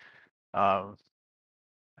awkward.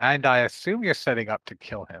 And I assume you're setting up to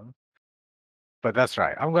kill him. But that's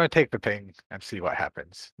right. I'm going to take the ping and see what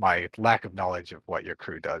happens. My lack of knowledge of what your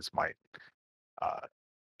crew does might.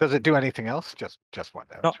 Does it do anything else? Just 1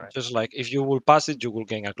 damage, No, right? just like if you will pass it, you will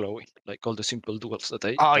gain a glowy, like all the simple duels that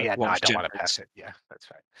I. Oh that yeah, no, I Wong don't want to generates. pass it. Yeah, that's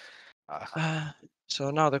right. So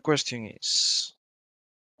now the question is,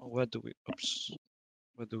 what do we? Oops,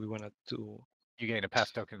 what do we want to do? You gain a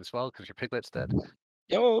pass token as well because your piglet's dead.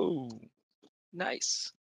 Yo,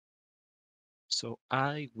 nice. So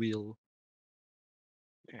I will.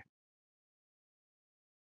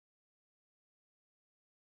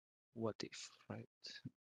 What if, right?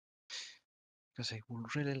 Because I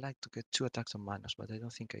would really like to get 2 attacks on Manos, but I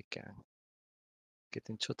don't think I can.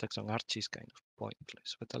 Getting 2 attacks on Archie is kind of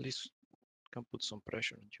pointless, but at least can put some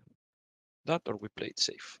pressure on you. That or we play it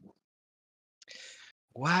safe.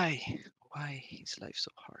 Why? Why is life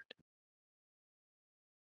so hard?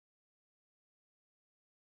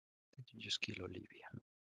 Did you just kill Olivia?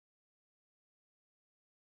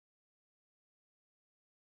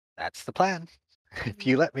 That's the plan. If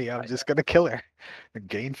you let me, I'm just gonna kill her and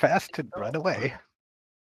gain fast and run away.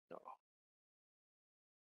 No.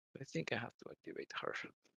 I think I have to activate her.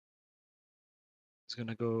 It's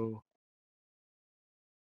gonna go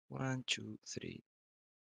 1, 2, 3.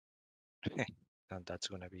 And that's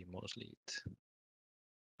gonna be mostly it.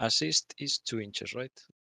 Assist is 2 inches, right?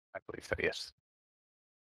 I believe so, yes.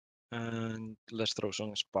 And let's throw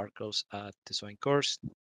some sparkles at the swine course.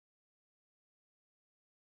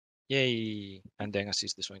 Yay! And then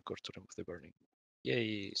assist the swine course to remove the burning.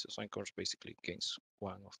 Yay! So swine course basically gains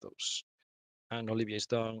 1 of those. And Olivia is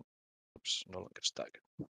down. Oops, no longer staggered.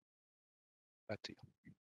 Back to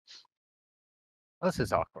you. This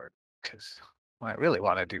is awkward because what I really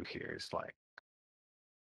want to do here is like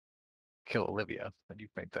kill Olivia, and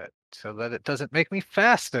you've made that so that it doesn't make me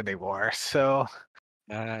fast anymore. So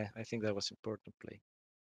I think that was important play.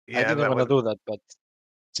 yeah, I didn't want to do that, but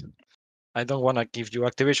I don't want to give you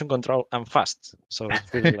activation control and fast. So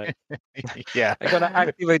it's really like yeah. I'm gonna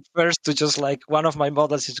activate first to just like one of my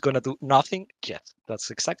models is gonna do nothing. Yes, that's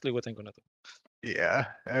exactly what I'm gonna do. Yeah,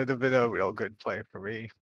 it would have been a real good play for me.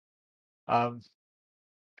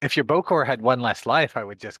 If your Bokor had 1 less life, I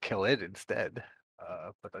would just kill it instead.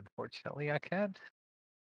 But unfortunately, I can't.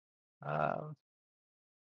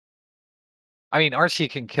 I mean, Archie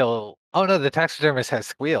can kill. Oh no, the taxidermist has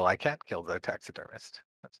squeal. I can't kill the taxidermist.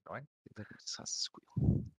 That's annoying.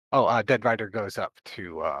 Oh, Dead Rider goes up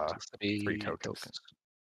to 3 tokens.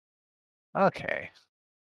 Okay.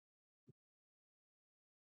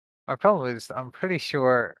 My problem is I'm pretty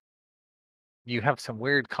sure you have some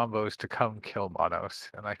weird combos to come kill Manos,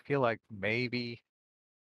 and I feel like maybe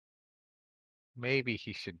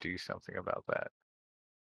he should do something about that.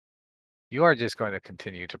 You are just going to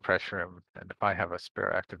continue to pressure him, and if I have a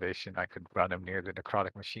spare activation, I could run him near the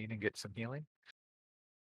Necrotic Machine and get some healing.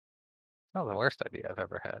 Not the worst idea I've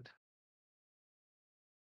ever had.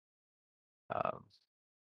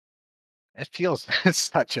 It feels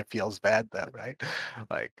such a feels bad though, right?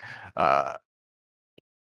 Like,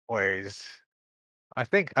 whereas I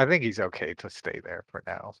think he's okay to stay there for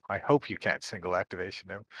now. I hope you can't single activation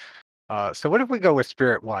him. So what if we go with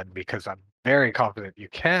Spirit 1? Because I'm very confident you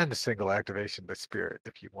can single activation the Spirit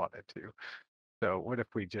if you wanted to. So what if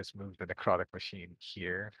we just move the Necrotic Machine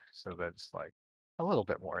here so that's like a little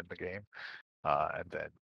bit more in the game? And then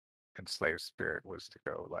Enslaved Spirit was to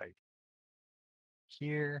go like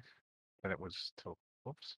here. Then it was to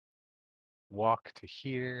walk to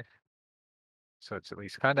here. So it's at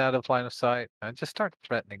least kind of out of line of sight. And just start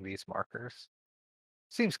threatening these markers.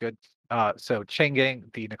 Seems good. So chain gang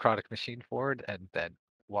the Necrotic Machine forward and then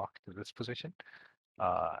walk to this position.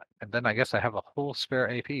 And then I guess I have a whole spare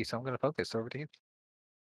AP, so I'm going to focus over to you.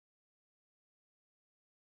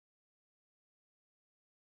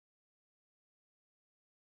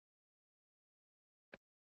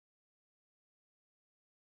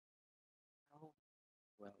 Oh,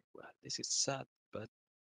 well, this is sad, but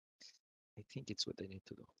I think it's what they need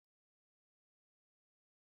to do.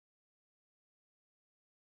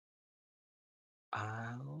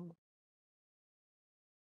 I'll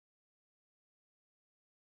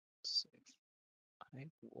see if I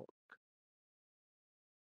walk.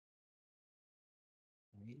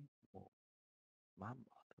 My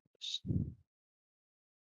mother's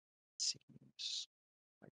seems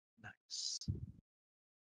quite nice.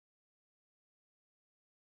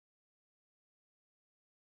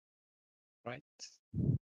 Right?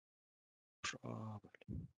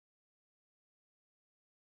 Probably.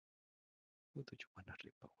 Who do you want to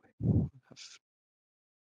rip away? We have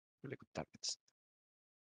really good targets.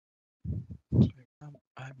 So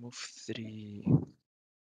I move 3.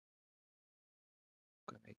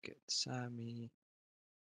 Gonna get Sammy.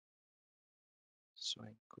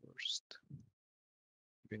 Swine Cursed.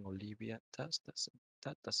 Even Olivia.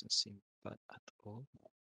 That doesn't seem bad at all.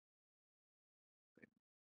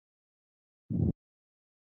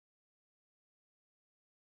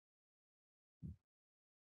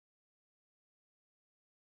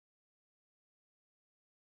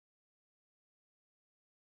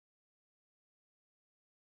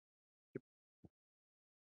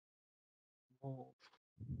 Move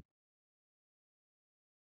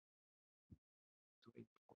to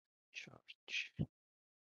import charge.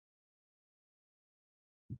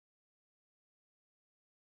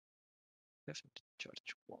 Definitely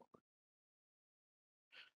charge Wong.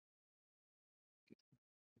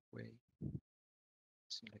 Way.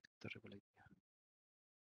 Seems like a terrible idea.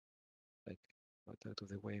 Like, out of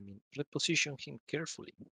the way, I mean, reposition him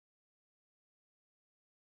carefully.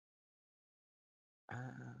 I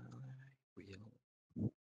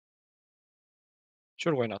will.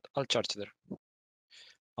 Sure, why not? I'll charge there.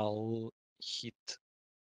 I'll hit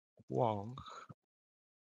Wong.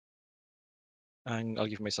 And I'll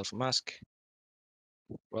give myself a mask.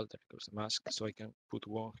 Well, there goes the mask, so I can put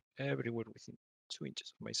Wong everywhere within 2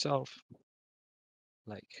 inches of myself.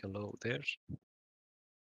 Like, hello there.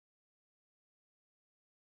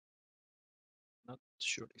 Not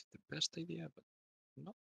sure if the best idea, but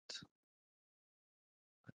not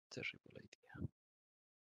a terrible idea.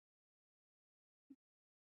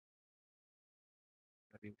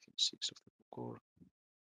 Maybe within 6 of the Bokor.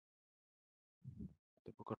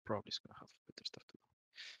 The Bokor probably is gonna have better stuff to do.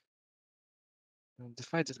 And the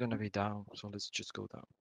fight is gonna be down, so let's just go down.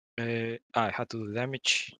 I had to do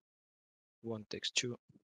damage. 1 takes 2.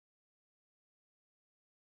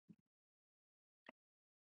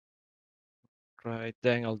 Right,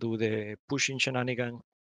 then I'll do the pushing shenanigan.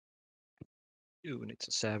 It's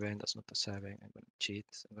a 7, that's not a 7. I'm gonna cheat.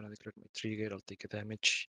 I'm gonna declare my trigger, I'll take a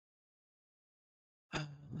damage.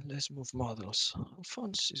 Let's move models.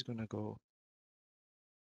 Alphonse is gonna go.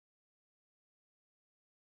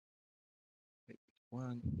 Wait,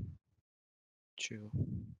 1, 2,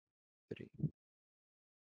 3.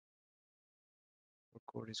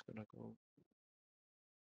 Record is gonna go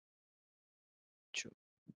 2.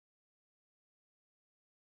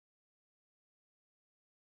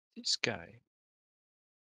 This guy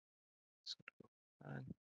is gonna go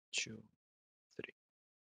 1, 2, 3.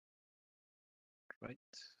 Right.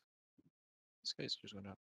 This guy's just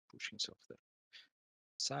gonna push himself there.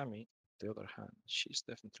 Sammy, the other hand, she's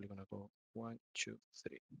definitely gonna go 1, 2,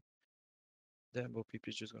 3. Then Bo Peep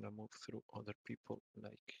is just gonna move through other people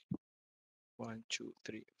like 1, 2,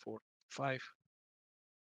 3, 4, 5.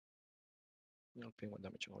 I'll pay 1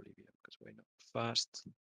 damage on Olivia because why not?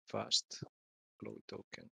 Fast, glowy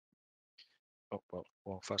token. Oh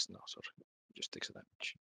well, fast now, sorry. Just takes a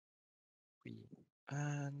damage.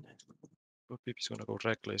 And Bo Peep is gonna go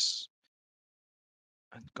reckless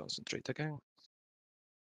and concentrate again.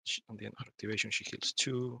 On the end of her activation, she heals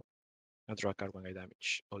 2. I draw a card when I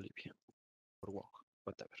damage Olivia or Wong,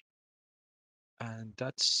 whatever. And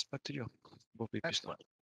that's back to you. Bo Peep is done.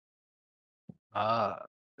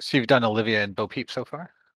 So you've done Olivia and Bo Peep so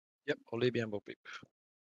far? Yep, Olivia and Bo Peep.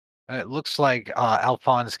 It looks like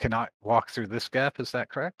Alphonse cannot walk through this gap. Is that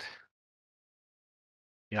correct?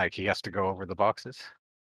 Like he has to go over the boxes.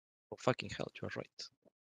 Oh, fucking hell, you're right.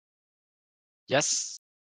 Yes.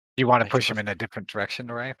 Do you want to Thank you push for- him in a different direction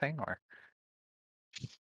or anything? Or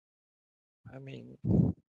I mean,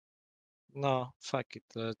 no, fuck it.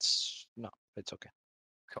 No, it's okay.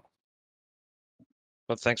 cool.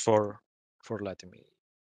 But thanks for letting me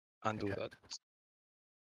undo Yeah. that.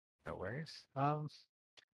 No worries.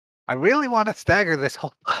 I really want to stagger this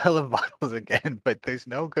whole pile of bottles again, but there's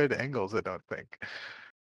no good angles, I don't think.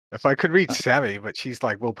 If I could reach Sammy, but she's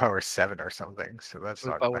like willpower 7 or something, so that's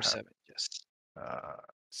not gonna Willpower happen. 7, yes.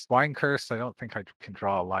 Swine Curse, I don't think I can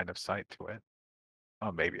draw a line of sight to it.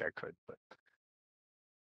 Oh, maybe I could, but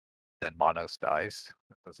then Manos dies.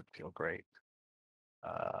 That doesn't feel great. Do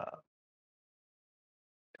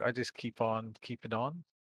I just keep on keeping on?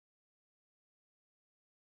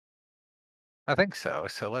 I think so.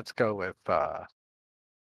 So let's go with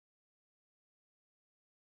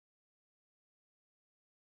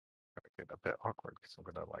get a bit awkward because I'm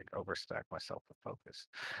gonna like overstack myself with focus.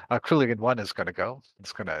 Crooligan 1 is gonna go.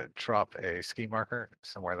 It's gonna drop a ski marker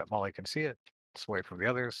somewhere that Molly can see it. It's away from the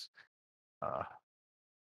others.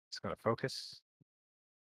 It's gonna focus.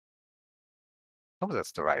 Oh,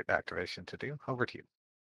 that's the right activation to do. Over to you.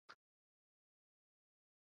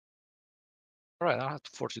 All right, I'll have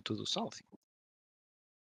to force you to do something.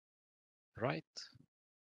 Right.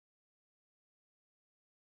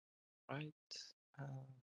 Right.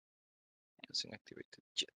 Using activated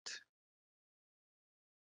jet.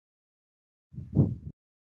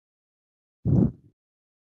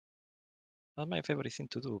 Not my favorite thing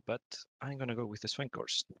to do, but I'm gonna go with the swing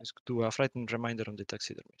course. Let's do a frightened reminder on the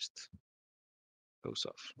taxidermist. Goes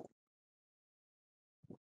off.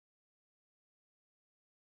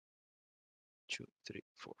 Two, three,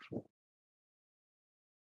 four.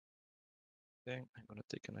 Then I'm gonna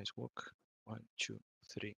take a nice walk. 1, 2,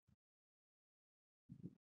 3.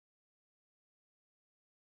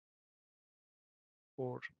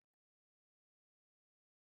 4.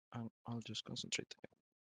 And I'll just concentrate again.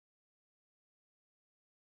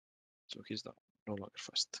 So he's done. No longer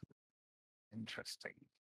fast. Interesting.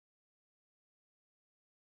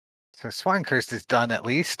 So Swine Curse is done at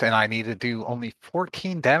least, and I need to do only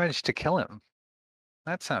 14 damage to kill him.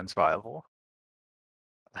 That sounds viable.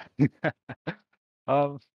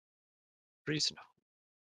 Reasonable.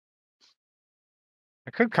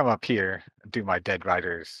 I could come up here and do my Dead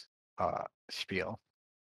Riders spiel.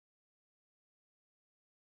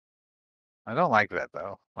 I don't like that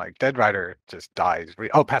though. Like Dead Rider just dies.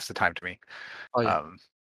 Oh, pass the time to me. Oh yeah.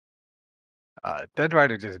 Dead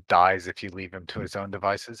Rider just dies if you leave him to his own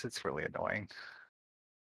devices. It's really annoying.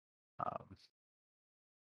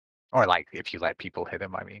 Or like if you let people hit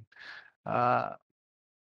him, I mean. And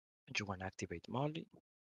you wanna activate Molly?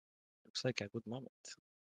 Looks like a good moment.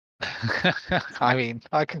 I mean,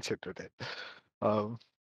 I considered it.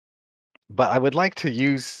 But I would like to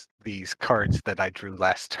use these cards that I drew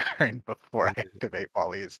last turn before I activate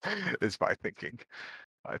Molly is my thinking.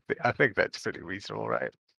 I think that's pretty reasonable,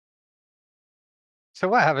 right? So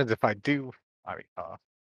what happens if I do? I mean, that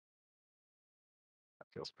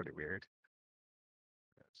feels pretty weird.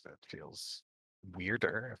 That feels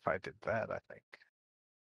weirder if I did that, I think.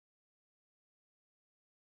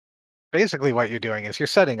 Basically what you're doing is you're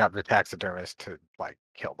setting up the taxidermist to like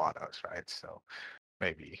kill Manos, right? So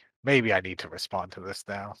maybe I need to respond to this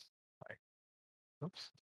now. Like,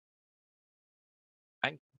 oops.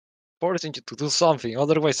 I'm forcing you to do something.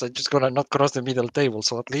 Otherwise, I'm just gonna not cross the middle table.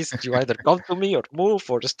 So at least you either come to me or move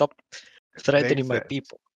or stop threatening my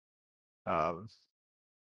people.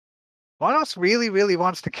 Manos really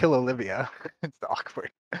wants to kill Olivia. It's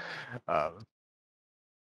awkward.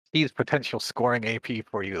 He's potential scoring AP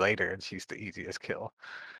for you later, and she's the easiest kill.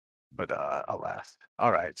 But alas.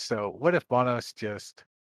 All right. So what if Manos just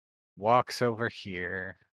walks over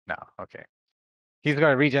here? No. Okay. He's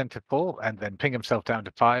going to regen to full and then ping himself down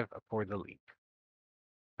to 5 for the leap.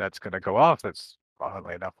 That's going to go off. That's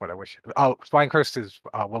oddly enough what I wish. Oh, Spine Curse is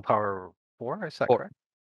willpower 4. Is that 4. correct?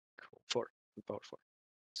 Cool. 4. Willpower 4.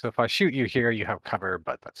 So if I shoot you here, you have cover,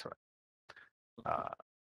 but that's all right.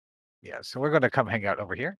 Yeah, so we're going to come hang out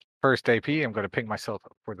over here. First AP, I'm going to ping myself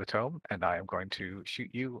for the tome, and I am going to shoot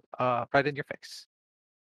you right in your face.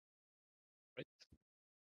 Right.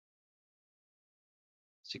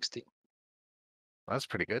 16. That's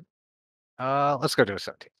pretty good. Let's go to a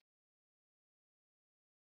 17.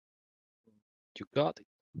 You got it.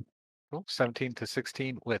 Cool. 17 to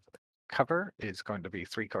 16 with cover is going to be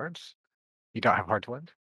 3 cards. You don't have hard to win.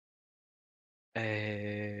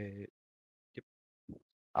 Yep.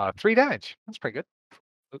 3 damage. That's pretty good.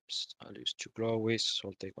 Oops. I'll use 2 glowies, so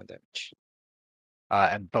I'll take 1 damage.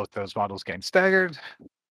 And both those models gain staggered.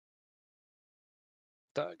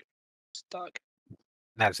 Dagger. Stuck.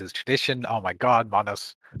 That's his tradition. Oh my god,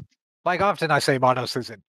 Manos. Like often I say Manos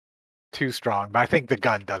isn't too strong, but I think the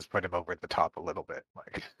gun does put him over the top a little bit.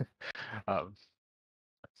 Like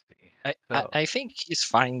let's see. I think he's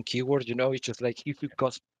fine keyword, you know, it's just like if you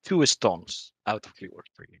cost 2 stones out of keyword.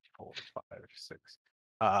 3, 4, 5, 6.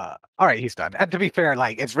 All right, he's done. And to be fair,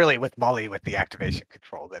 like it's really with Molly with the activation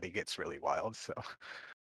control that he gets really wild. So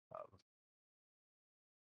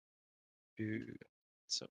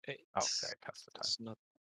So 8. oh, sorry, pass the time.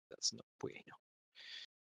 That's not bueno.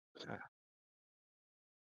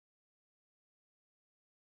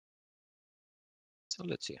 So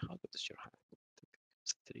let's see, how good is your hand?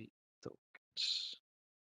 3 tokens.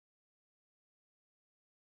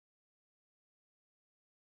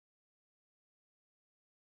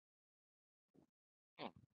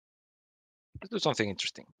 Let's do something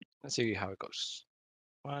interesting. Let's see how it goes.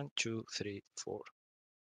 1, 2, 3, 4,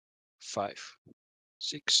 5,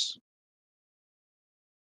 6.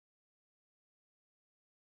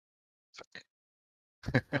 Fuck.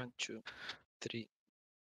 1, 2, 3.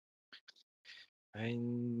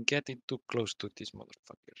 I'm getting too close to this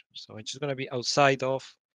motherfucker. So it's just gonna be outside of,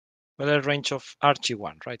 well, a range of Archie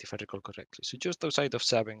 1, right? If I recall correctly. So just outside of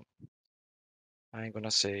 7. I'm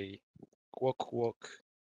gonna say, walk,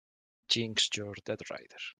 jinx your Dead Rider.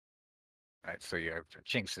 Right, so your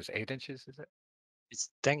Jinx is 8 inches, is it? It's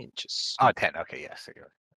 10 inches. Oh, 10. Okay, yes. So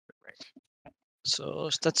you're range. So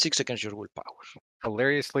stat 6 against your willpower.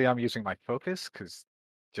 Hilariously, I'm using my focus because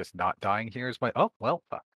just not dying here is my. Oh well,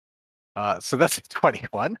 fuck. So that's a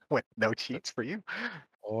 21 with no cheats for you.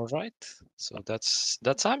 All right. So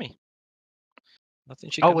that's Amy. Nothing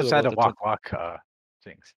she Oh, can was do that about a the walk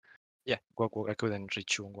Jinx? Yeah, walk. I couldn't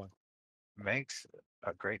reach you on 1. Makes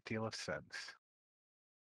a great deal of sense.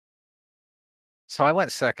 So I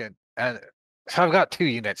went second, and so I've got 2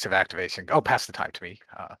 units of activation. Oh, pass the time to me.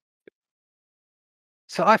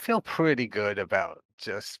 So I feel pretty good about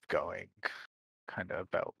just going kind of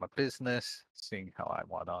about my business, seeing how I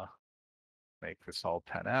want to make this all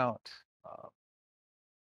pan out.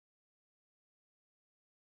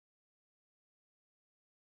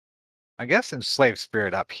 I guess Enslaved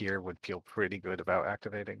Spirit up here would feel pretty good about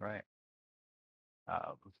activating, right?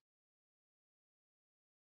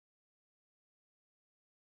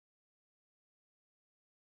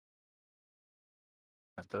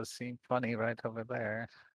 That does seem funny right over there.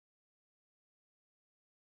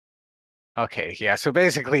 Okay, yeah, so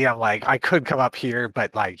basically I'm like, I could come up here,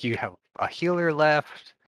 but like you have a healer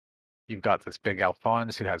left. You've got this big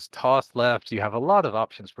Alphonse who has toss left. You have a lot of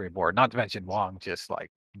options for your board, not to mention Wong just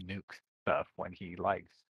like nuke stuff when he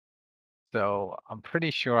likes. So I'm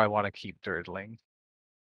pretty sure I want to keep Dirtling.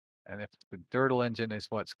 And if the Dirtle engine is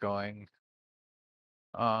what's going,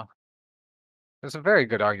 there's a very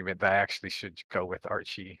good argument that I actually should go with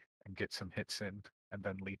Archie and get some hits in and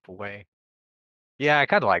then leap away. Yeah, I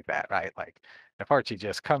kind of like that, right? Like if Archie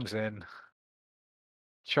just comes in,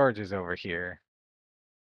 charges over here,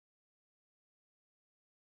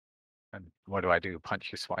 and what do?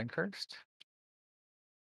 Punch your Swine Cursed?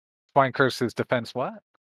 Swine Curse is defense what?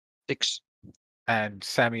 6. And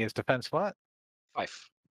Sammy is defense what? 5.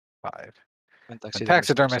 5. And Taxidermist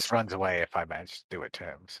Taxidermist runs away if I manage to do it to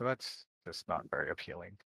him. So that's just not very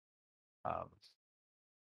appealing.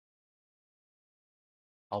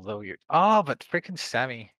 Although you're but freaking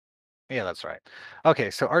Sammy. Yeah, that's right. Okay,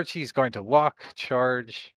 so Archie's going to walk,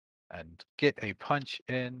 charge, and get a punch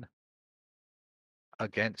in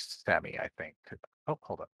against Sammy, I think. Oh,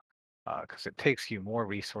 hold up. Because it takes you more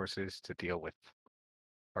resources to deal with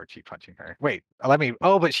Archie punching her. Wait, let me.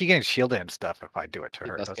 Oh, but she gains shielded and stuff if I do it to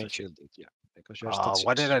her. It does Doesn't gain she? shielded, yeah. Because you're stat 6.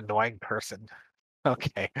 What an annoying person.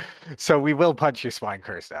 Okay, so we will punch your Swine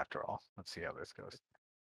Curse after all. Let's see how this goes.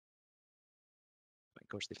 Swine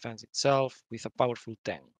Curse defends itself with a powerful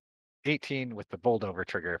 10. 18 with the bowled over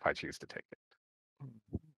trigger if I choose to take it.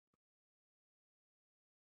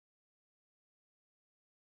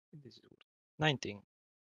 This is 19.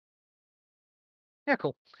 Yeah,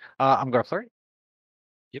 cool. I'm going to flurry.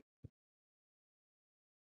 Yep.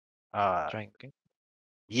 Trying again.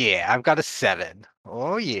 Yeah, I've got a 7.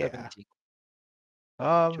 Oh yeah. 17.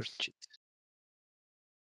 I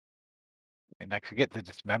mean, I could get the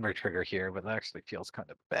dismember trigger here, but that actually feels kind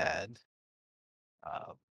of bad.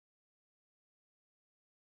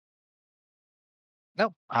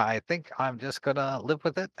 Nope, I think I'm just gonna live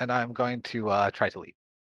with it, and I'm going to try to leap.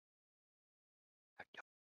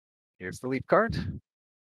 Here's the leap card.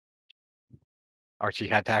 Archie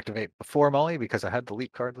had to activate before Molly because I had the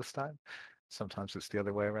leap card this time. Sometimes it's the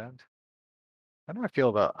other way around. How do I feel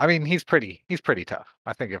about? I mean, he's pretty tough.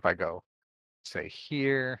 I think if I go, say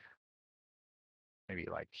here, Maybe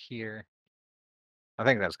like here. I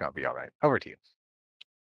think that's gonna be all right. Over to you.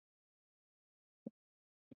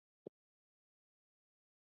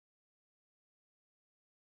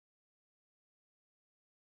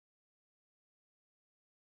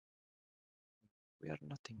 We are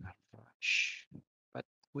not in a rush, but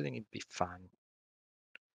wouldn't it be fun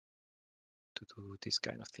to do these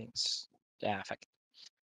kind of things? Yeah, fuck it.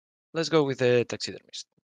 Let's go with the taxidermist.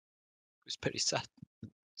 It's very sad.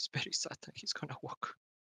 It's very sad that he's gonna walk.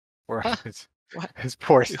 Or Ah, what? his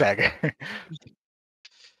poor stagger.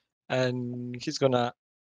 And he's gonna.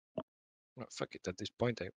 No, fuck it. At this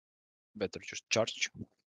point, I better just charge.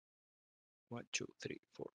 1, 2, 3,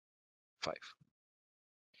 4, 5.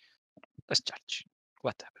 Let's charge.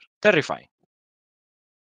 Whatever. Terrifying.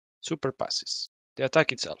 Super passes. The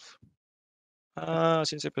attack itself.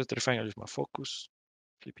 Since I press terrifying, I lose my focus.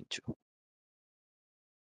 Flipping 2.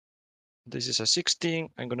 This is a 16.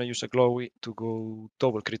 I'm gonna use a glowy to go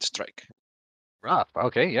double crit strike. Rough.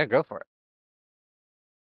 Okay, yeah, go for it.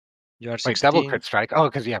 You are Wait, double 16. crit strike. Oh,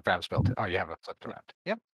 because you have Rams built. Oh, you have it flipped around.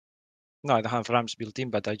 Yep. No, I don't have rams built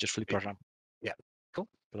in, but I just flip a ram. Yeah. Cool.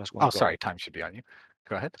 Plus 1 Oh, glowy. sorry. Time should be on you.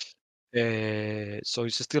 Go ahead. So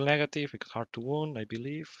it's still negative because hard to wound, I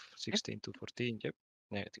believe. 16 to 14. Yep.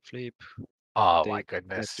 Negative flip. Oh my Take that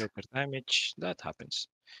goodness. Joker damage. That happens.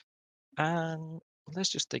 And let's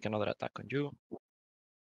just take another attack on you.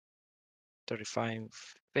 Terrifying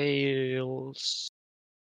fails.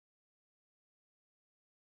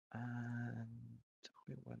 And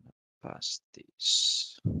we wanna pass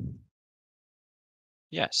this.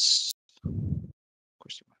 Yes.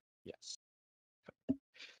 Question mark. Yes.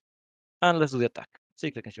 And let's do the attack.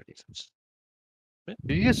 6 against your defense.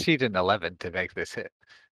 You just need an 11 to make this hit.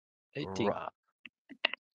 18. Rough.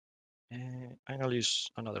 I'm gonna use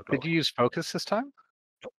another Did glow. you use focus this time?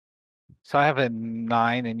 Nope. So I have a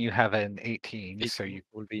 9 and you have an 18. So 18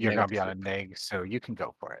 will be you're gonna be negative on a flip. neg, so you can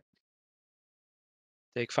go for it.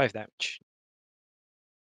 Take 5 damage.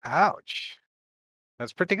 Ouch.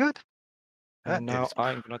 That's pretty good. And That now is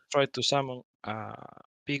I'm gonna try to summon a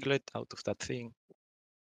piglet out of that thing.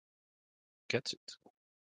 Gets it.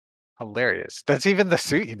 hilarious. That's even the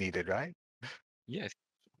suit you needed, right? Yeah.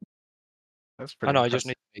 That's Oh pretty no, I just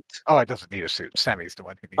impressive. need 8. Oh, it doesn't need a suit. Sammy's the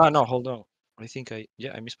one who needs Oh a no, suit. hold on. I think I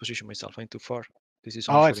mispositioned myself. I'm too far. This is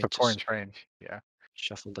Oh, only 4 it's the inches. 4-inch range. Yeah.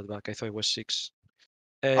 Shuffle that back. I thought it was 6.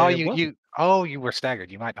 Oh, Well, you were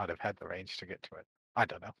staggered. You might not have had the range to get to it. I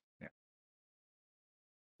don't know. Yeah.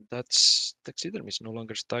 that's taxidermy is no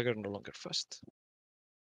longer staggered, no longer fast.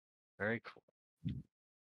 Very cool.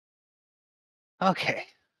 Okay.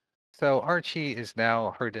 So Archie is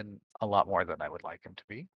now hurting a lot more than I would like him to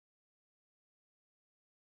be.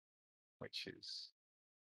 Which is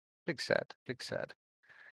big sad, big sad.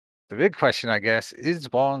 The big question, I guess,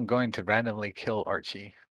 is Wong going to randomly kill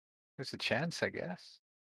Archie? There's a chance, I guess.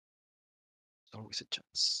 There's always a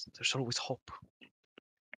chance. There's always hope.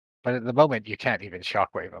 But at the moment, you can't even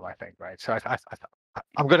shockwave him, I think, right? So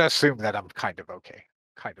I'm going to assume that I'm kind of okay.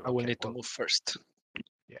 Kind of I will okay. need to move first.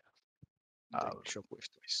 Yeah. Then shockwave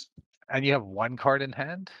twice. And you have 1 card in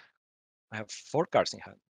hand? I have 4 cards in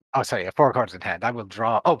hand. Oh, sorry, 4 cards in hand. I will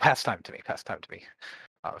draw. Oh, pass time to me. Pass time to me.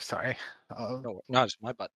 Oh, sorry. No, it's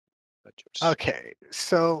my bad. Yours. Okay,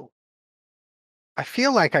 so I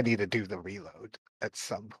feel like I need to do the reload at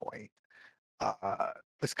some point.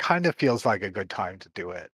 This kind of feels like a good time to do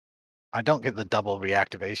it. I don't get the double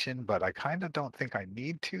reactivation, but I kind of don't think I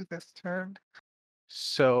need to this turn.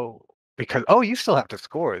 So, because, oh, you still have to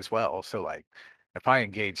score as well. So, like, if I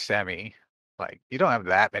engage Sammy, like, you don't have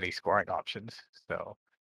that many scoring options. So,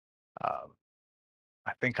 I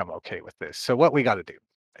think I'm okay with this. So, what we got to do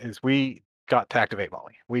is we got to activate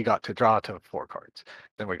Molly. We got to draw to 4 cards.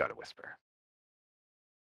 Then we got to whisper.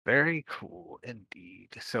 Very cool indeed.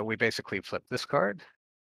 So we basically flip this card.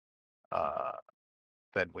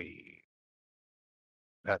 Then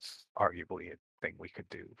that's arguably a thing we could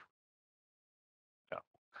do. No.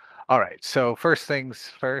 All right. So first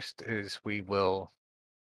things first is we will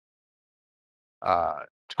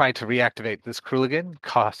try to reactivate this Crooligan.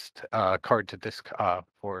 Cost card to disc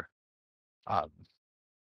for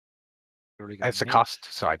as a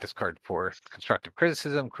cost. So I discard for constructive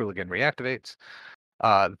criticism. Crooligan reactivates.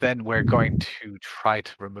 Then we're going to try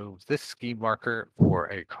to remove this scheme marker for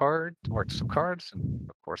a card or some cards. And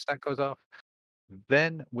of course, that goes off.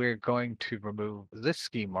 Then we're going to remove this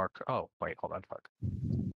scheme marker. Oh, wait, hold on. Fuck.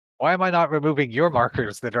 Why am I not removing your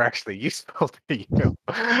markers that are actually useful to you?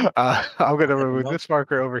 I'm going to remove this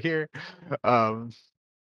marker over here. And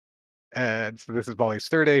so this is Molly's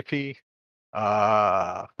 3rd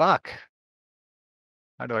AP. Fuck.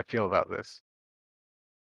 How do I feel about this?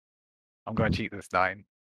 I'm going to cheat this 9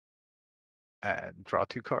 and draw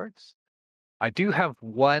 2 cards. I do have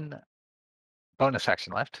 1 bonus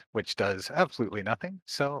action left, which does absolutely nothing.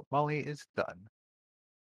 So Molly is done.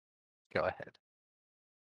 Go ahead.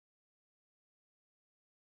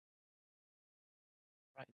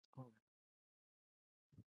 Right. Oh.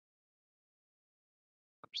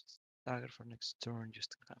 Dagger for next turn.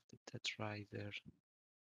 Just have the Death Rider.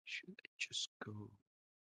 Should I just go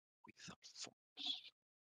with Alphonse?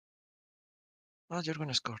 Well, you're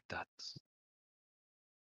gonna score that.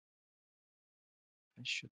 I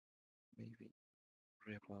should maybe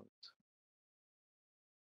worry about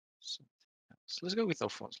something else. Let's go with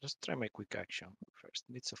Alphonse. Let's try my quick action first.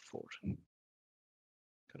 It's a 4.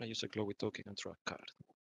 Gonna use a glowy token and draw a card.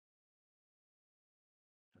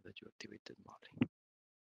 Now that you activated Molly.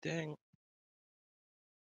 Then I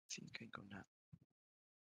think I'm gonna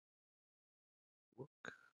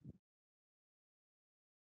work.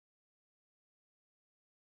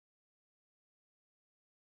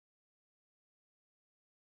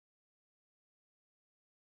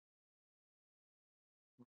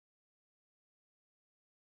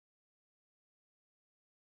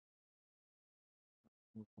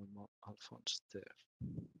 Move one more Alphonse there.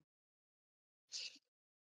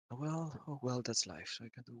 Oh well, that's life. So I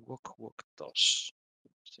can do walk, toss.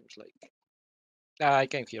 Seems like I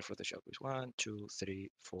came here for the shockwave. 1, 2,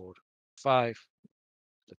 3, 4, 5.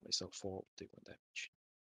 Let myself fall, take 1 damage.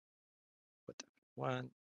 Whatever.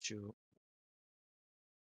 1, 2,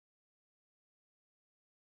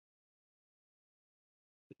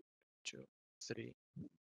 2, 3,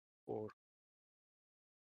 4.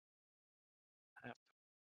 Half.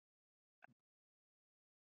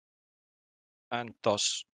 And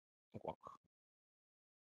toss Wong.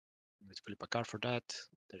 Let's flip a card for that.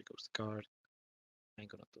 There goes the card. I'm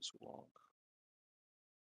gonna toss Wong.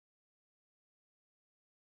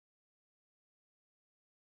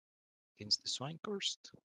 Against the Swine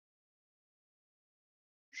Cursed?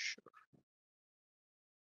 Sure.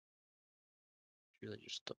 Should I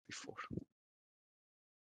just stop before?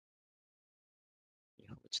 You know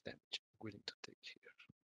how much damage I'm willing to take here.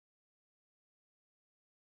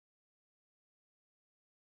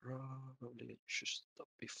 Probably I should stop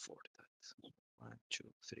before that. 1, 2,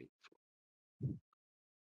 3, 4.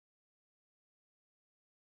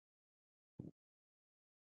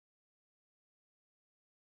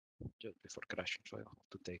 Just before crashing, so I have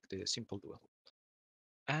to take the simple duel.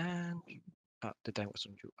 And the time was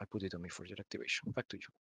on you. I put it on me for your activation. Back to you.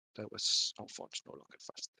 That was Alphonse, no longer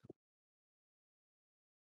fast.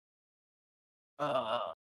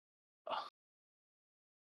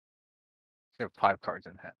 You have 5 cards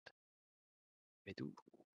in hand. I do.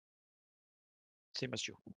 Same as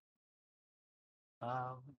you.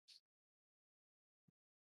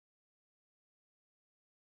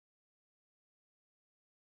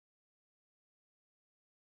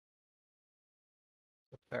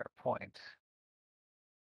 Fair point.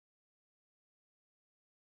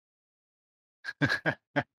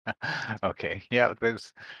 Okay, yeah,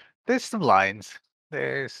 there's some lines.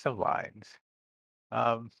 There's some lines.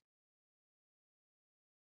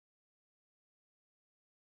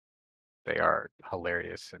 They are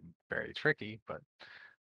hilarious and very tricky, but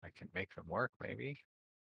I can make them work maybe.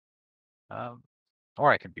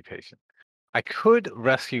 Or I can be patient. I could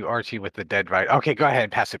rescue Archie with the Dead Rider. Okay, go ahead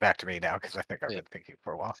and pass it back to me now because I think I've been thinking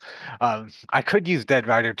for a while. I could use Dead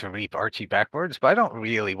Rider to reap Archie backwards, but I don't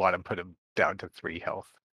really want to put him down to 3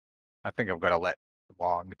 health. I think I'm gonna let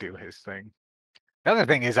Wong do his thing. The other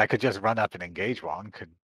thing is I could just run up and engage Wong.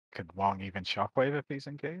 Could Wong even shockwave if he's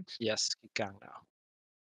engaged? Yes, he can now.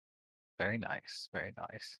 Very nice, very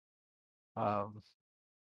nice.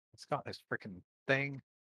 It's got this freaking thing.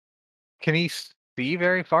 Can he see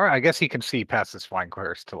very far? I guess he can see past the Swine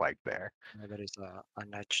Curse to like there. There is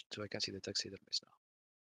an edge, so I can see the taxidermist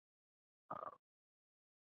now.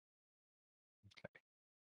 Okay.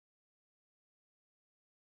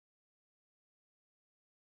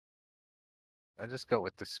 I just go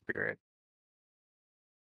with the spirit.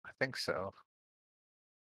 I think so.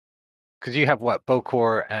 Because you have what,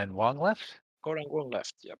 Bokor and Wong left? Core and Wong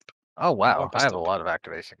left, yep. Oh wow, Wong I have passed a up. lot of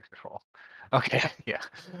activation control. Okay, yeah.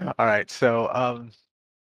 All right, so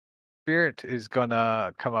Spirit is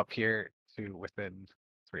gonna come up here to within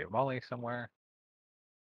 3 of Molly somewhere.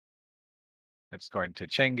 It's going to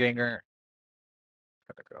Chainganger.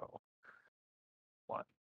 Gonna go 1.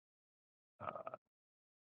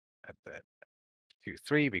 And then 2,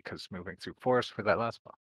 3 because moving through forest for that last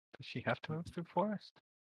one. Does she have to move through forest?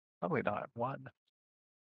 Probably not. 1,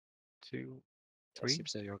 2, 3.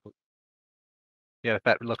 Seems that you're good. Yeah,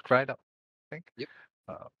 that looked right up, I think. Yep.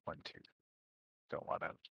 1, 2. Don't want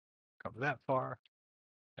to come that far.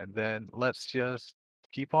 And then let's just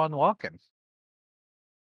keep on walking.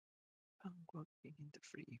 I'm walking in the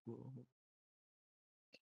free world.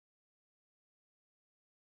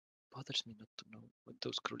 Bothers me not to know what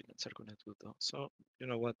those Crooligans are gonna do though. So you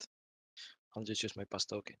know what? I'll just use my pass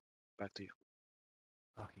token. Back to you.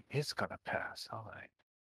 Oh, he is gonna pass. All right.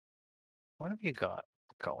 What have you got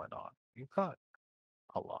going on? You've got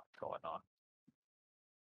a lot going on.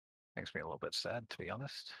 Makes me a little bit sad, to be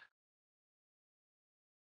honest.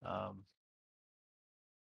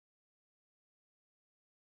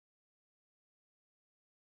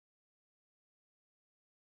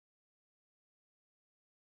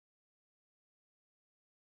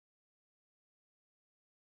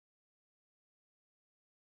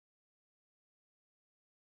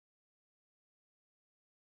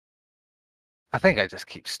 I think I just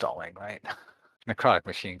keep stalling, right? Necrotic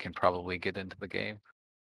Machine can probably get into the game.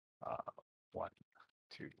 1,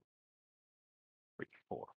 2, 3,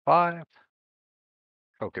 4, 5.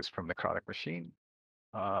 Focus from Necrotic Machine.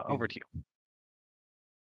 Over to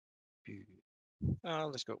you.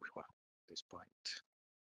 Let's go with one at this point.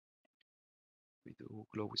 We do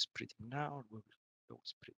glow spreading now. We'll glow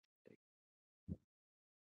spreading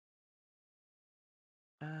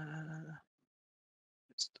later.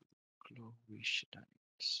 Let's do glowy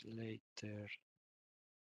shenanigans later.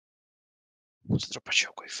 Let's drop a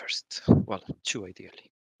shockwave first. Well, 2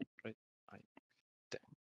 ideally, right?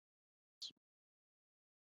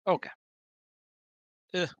 Okay.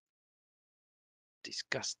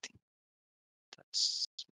 Disgusting. That makes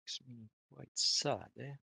me quite sad,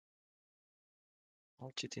 eh?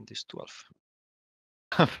 I'll cheat in this 12.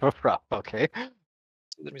 Okay.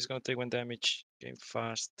 So that means gonna take 1 damage, game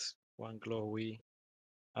fast, 1 glowy,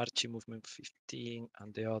 Archie movement 15,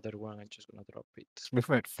 and the other one I'm just gonna drop it. It's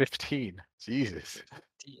movement 15. Jesus.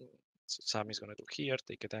 15. So Sammy's gonna do here,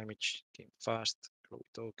 take a damage, game fast, glowy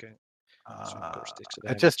token. So of course takes a It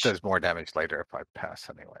damage. just does more damage later if I pass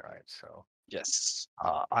anyway, right? So yes.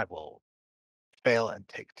 I will fail and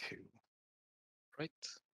take 2. Right.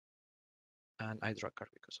 And I draw a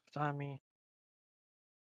card because of Sammy.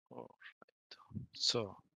 All right.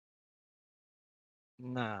 So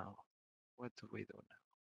now, what do we do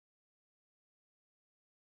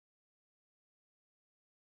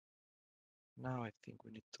now? Now I think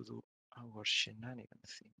we need to do our shenanigan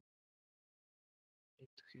thing. Need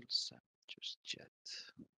to heal Sam just yet.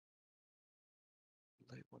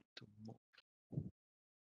 I want to move.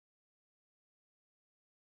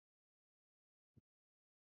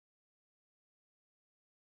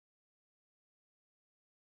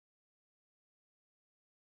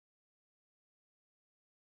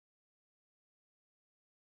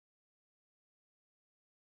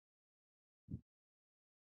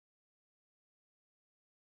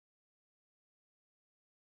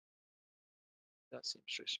 That seems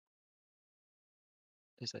reasonable.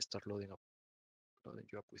 At least I start loading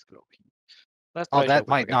you up with glowy. Let's Oh, try that shockwave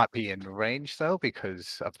might again. not be in range though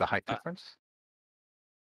because of the height difference.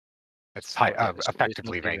 It's Oh, yeah, it's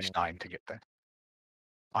effectively not range even. 9 to get there.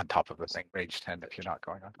 On top of the thing, range 10 if you're not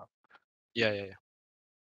going on top. Yeah.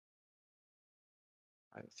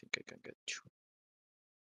 I don't think I can get you.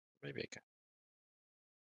 Maybe I can.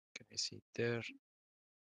 Can I see it there?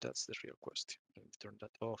 That's the real question. Let me turn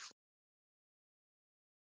that off.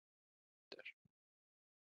 There.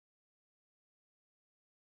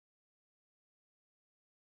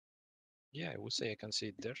 Yeah, I would say I can see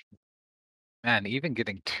it there. Man, even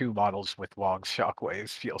getting 2 models with Wong's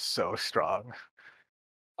shockwaves feels so strong. That's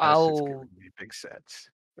just I'll giving me big sets.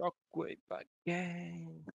 shockwave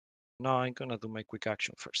again. No, I'm gonna do my quick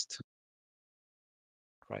action first.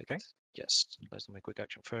 Right. Okay. Yes, let's do my quick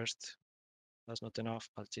action first. That's not enough.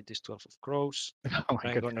 I'll take this 12 of crows. Oh my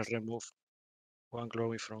I'm goodness. gonna remove 1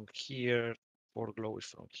 glowy from here, 4 glowy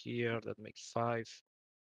from here. That makes 5.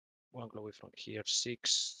 1 glowy from here,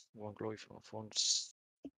 6. 1 glowy from phones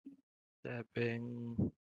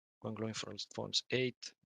 7. 1 glowy from phones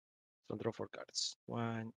 8. So draw 4 cards.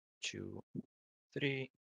 1, 2,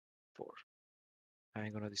 3, 4.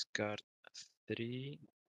 I'm gonna discard 3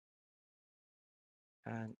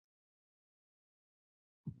 and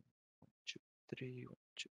 1, 2, 3, 1,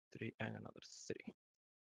 2, 3, and another 3.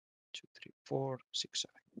 2, 3, 4, 6,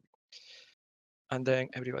 7. And then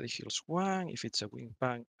everybody heals 1 if it's a wing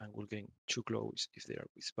bank, and will gain 2 glows if they are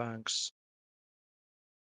with banks.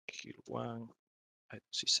 Heal 1. I don't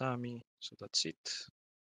see Sammy, so that's it.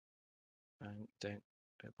 And then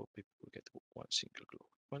people will get 1 single glow.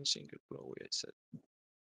 1 single glow, I said.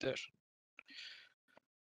 There.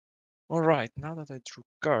 All right, now that I drew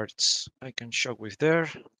cards, I can shockwave there,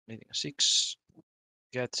 needing a 6.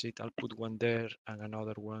 Gets it. I'll put 1 there and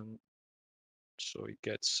another one So it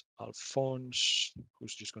gets Alphonse,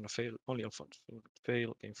 who's just gonna fail. Only Alphonse. So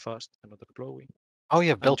fail, gain fast, another glowy. Oh, you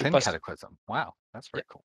have And you built-in pass- Cataclysm. Wow, that's very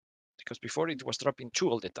cool. Because before it was dropping 2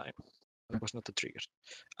 all the time. It was not a trigger.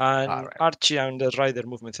 And Alright. Archie and the Rider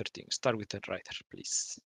movement 13. Start with the Rider,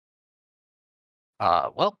 please.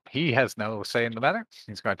 Well, he has no say in the matter.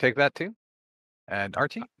 He's going to take that too. And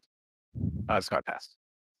Archie, it's going to pass.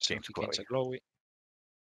 So Gains he gains a glowy.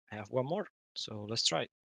 I have one more, so let's try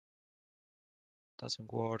it.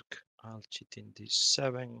 Doesn't work. I'll cheat in this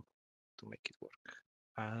 7 to make it work.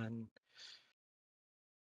 And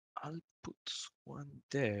I'll put one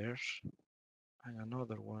there and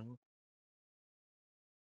another one.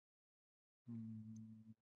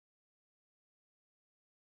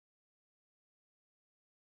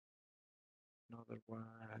 Another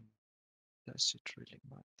one. Does it really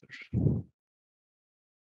matter?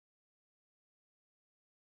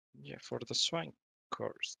 Yeah, for the Swank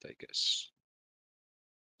course, I guess.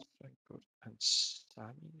 Swank course and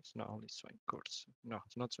Sammy. It's not only Swank course. No,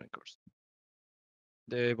 it's not Swank course.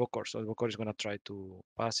 The Bokor. So the Bokor is gonna try to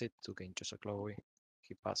pass it to gain just a glowy.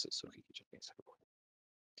 He passes, so he just gains a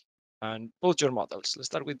glowy. And both your models. Let's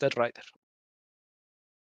start with that Rider.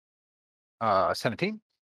 17.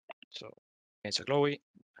 So gains a glowy.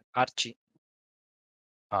 Archie.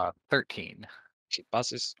 13. He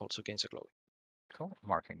passes, also gains a glowy. Cool.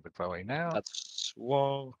 Marking the glowy now. That's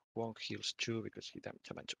Wong. Wong heals 2 because he damaged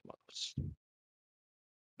a bunch of models.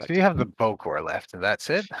 So you have the Bokor left, and that's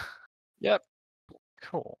it? Yep.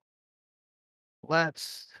 Cool.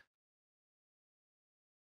 Let's...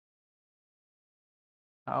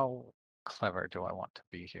 How clever do I want to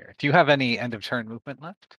be here? Do you have any end of turn movement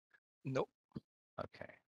left? Nope. Okay.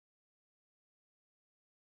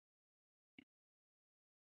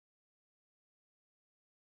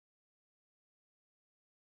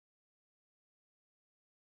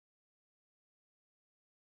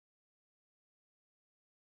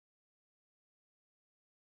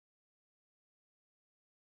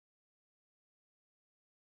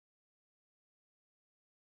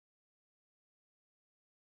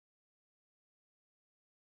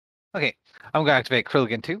 Okay, I'm going to activate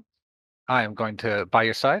Crooligan 2. I am going to by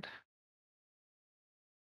your side.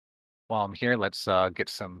 While I'm here, let's get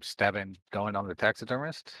some stabbing going on the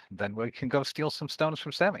taxidermist. Then we can go steal some stones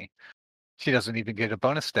from Sammy. She doesn't even get a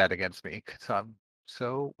bonus stat against me because I'm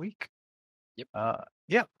so weak. Yep.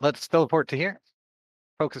 Yeah, let's teleport to here.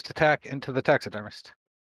 Focused attack into the taxidermist.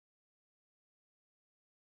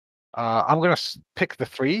 I'm going to pick the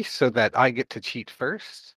 3 so that I get to cheat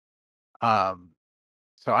first.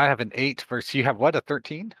 So I have an 8 versus you have what, a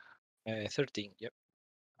 13? 13, yep.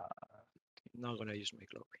 Not gonna use my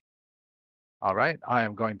glory. All right, I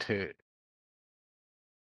am going to...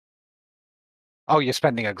 Oh, you're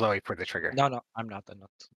spending a glowy for the trigger. No, I'm not.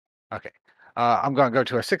 Okay. I'm going to go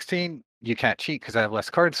to a 16. You can't cheat because I have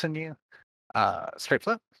less cards than you. Straight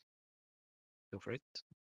flip. Go for it.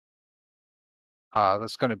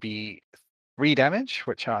 That's going to be 3 damage,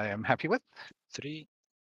 which I am happy with. 3.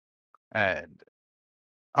 And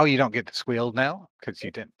oh, you don't get the squeal now because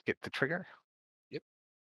you didn't get the trigger. Yep.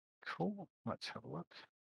 Cool. Let's have a look.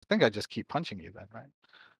 I think I just keep punching you then, right?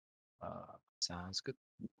 Sounds good.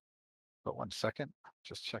 But 1 second.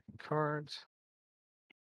 Just checking cards.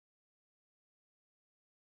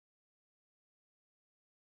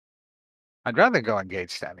 I'd rather go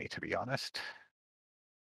engage Sammy, to be honest.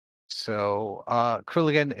 So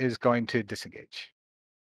Crooligan is going to disengage.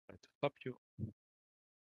 Try to stop you.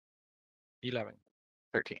 11.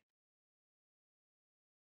 13.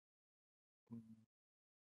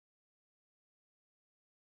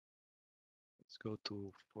 Let's go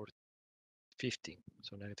to 15.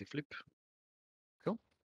 So negative flip. Cool.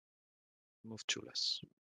 Move 2 less.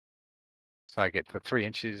 So I get the 3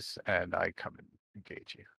 inches and I come and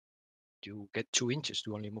engage you. You get 2 inches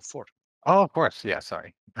to only move 4. Oh, of course. Yeah,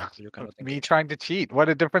 sorry. So you cannot Me engage. trying to cheat. What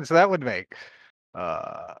a difference that would make.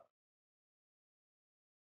 I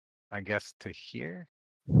guess to here.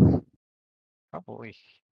 Probably.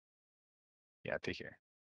 Yeah, to here.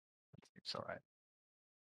 It's all right.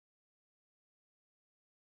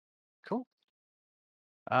 Cool.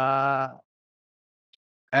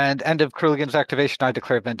 And end of Crooligan's activation, I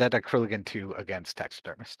declare Vendetta Crooligan 2 against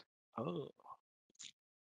Taxidermist. Oh.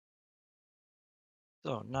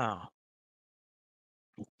 So now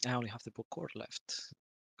I only have the Bokor left.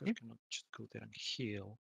 I cannot just go there and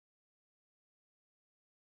heal.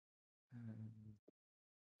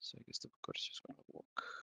 So I guess the Bokor is just gonna walk.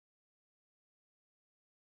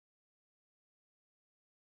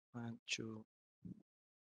 1, 2.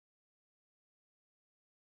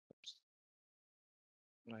 Oops.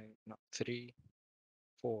 No, 3,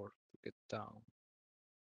 4 to get down.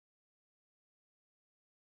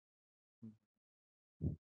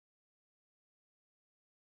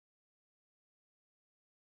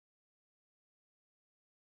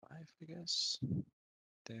 I guess.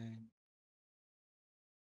 Then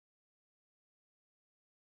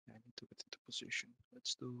I need to get into position.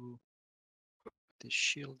 Let's do the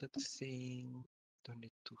shielded thing. Don't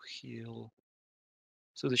need to heal.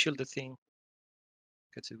 So the shielded thing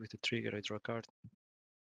gets it with the trigger. I draw a card.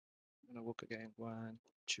 I'm gonna walk again. 1,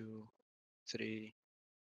 2, 3,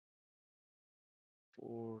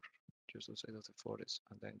 4. Just outside of the forest,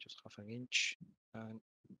 and then just half an inch, and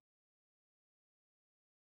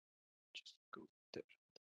just go there.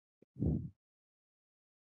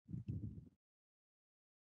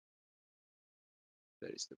 There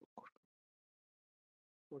is the book.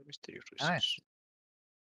 For mysterious reasons. Nice.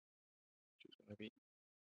 Just gonna be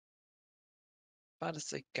bad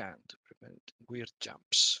as I can to prevent weird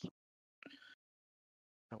jumps.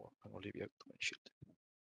 Oh, well, I'm gonna leave you out to my shield.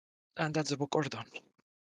 And that's the book order done.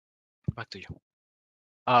 Back to you.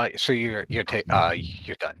 So you're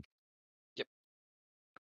done.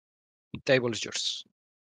 Table is yours.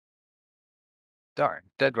 Darn,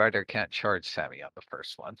 Dead Rider can't charge Sammy on the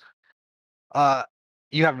first one.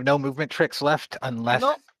 You have no movement tricks left unless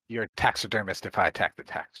No. you're taxidermist. If I attack the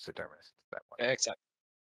taxidermist, that one. Exactly.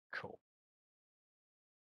 Cool.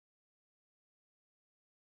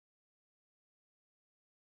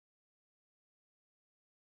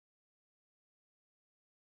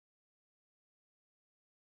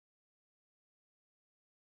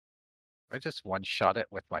 I just one-shot it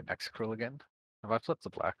with my next Crooligan. Have I flipped the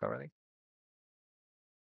black already?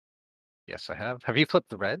 Yes, I have. Have you flipped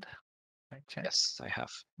the red? By chance? Yes, I have.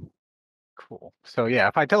 Cool. So yeah,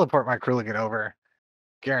 if I teleport my Crooligan over,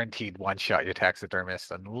 guaranteed one-shot your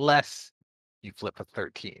taxidermist unless you flip a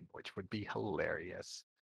 13, which would be hilarious.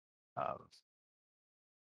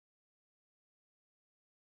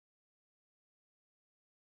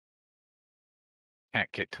 Can't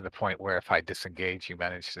get to the point where if I disengage, you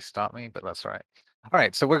manage to stop me, but that's all right. All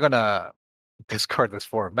right, so we're gonna discard this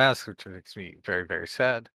 4 of masks, which makes me very, very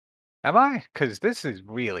sad. Am I? Because this is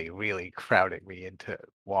really, really crowding me into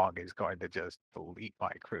Wong is going to just delete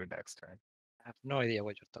my crew next turn. I have no idea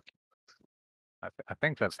what you're talking I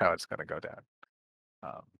think that's how it's going to go down.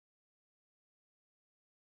 If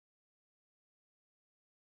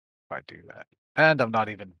I do that. And I'm not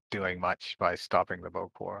even doing much by stopping the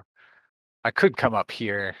Bokor. I could come up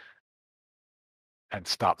here and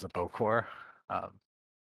stop the Bokor.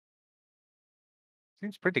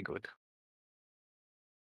 Seems pretty good.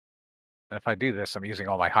 And if I do this, I'm using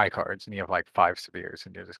all my high cards, and you have like 5 severes,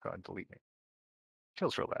 and you're just going to delete me.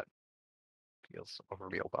 Feels real bad. Feels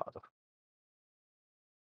real bad.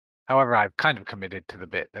 However, I've kind of committed to the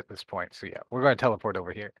bit at this point, so yeah, we're going to teleport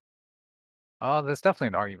over here. Oh, there's definitely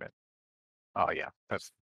an argument. Oh yeah,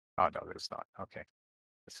 that's. Oh no, there's not. Okay,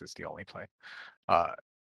 this is the only play.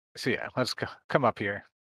 So yeah, let's come up here.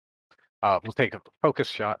 We'll take a focus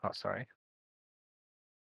shot. Oh, sorry.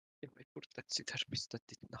 My poor taxidermist that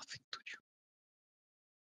did nothing to you.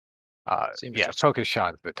 Yeah, focus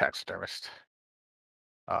shot the taxidermist.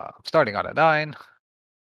 Starting on a 9.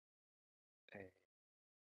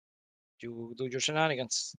 You do your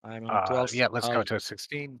shenanigans. I'm on 12. Yeah, let's go to a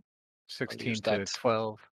 16. 16 to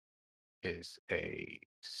 12 is a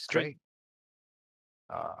straight.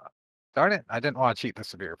 Darn it, I didn't want to cheat the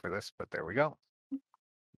severe for this, but there we go.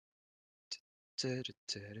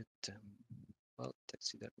 Well,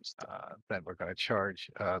 taxidermist. Then we're going to charge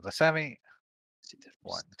the Sammy.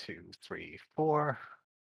 1, 2, 3, 4.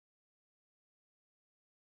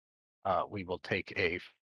 We will take a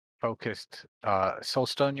focused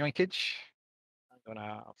soulstone yoinkage. I'm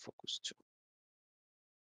gonna focus too.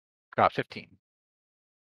 Got 15.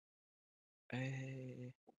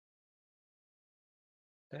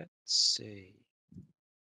 Let's see.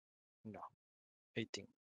 No, 18.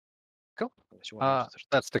 Cool.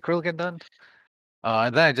 That's the Crooligan done.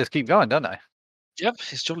 And then I just keep going, don't I? Yep,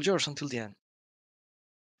 it's all yours until the end.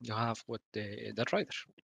 You have what that rider.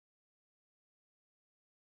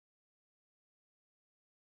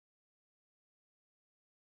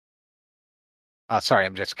 Sorry,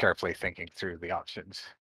 I'm just carefully thinking through the options.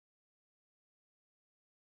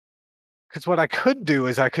 Because what I could do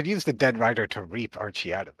is I could use the Dead Rider to reap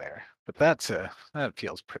Archie out of there, but that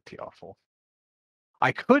feels pretty awful.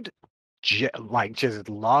 I could just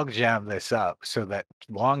log jam this up so that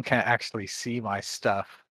Wong can't actually see my stuff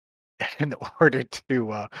in order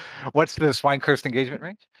to what's the swine cursed engagement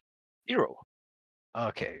range? 0.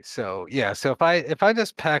 Okay, so yeah, so if I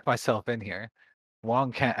just pack myself in here,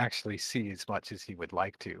 Wong can't actually see as much as he would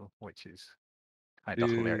like to, which is kind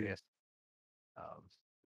of hilarious.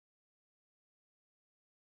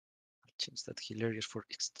 Change that hilarious for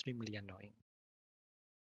extremely annoying.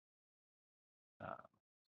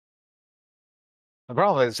 The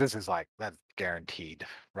problem is this is like that's guaranteed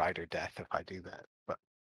rider death if I do that, but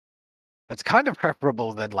that's kind of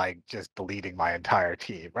preferable than like just deleting my entire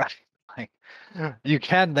team, right? Like you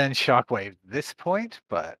can then shockwave this point,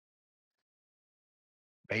 but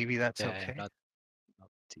maybe that's okay. Not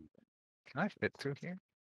even Can I fit through here?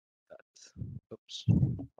 that. Oops.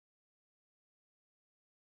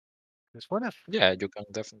 Because what if Yeah, you can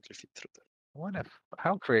definitely fit through there.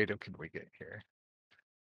 how creative can we get here?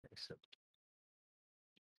 Okay, so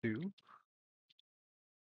 2,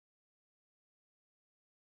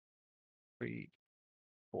 3,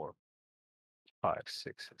 4, 5,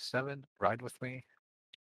 6, 7. Ride with me.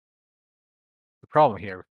 The problem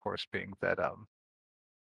here, of course, being that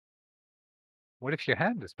what if your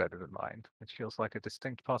hand is better than mine? It feels like a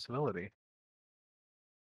distinct possibility.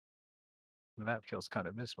 And that feels kind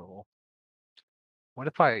of miserable. What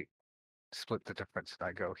if I split the difference and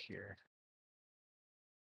I go here?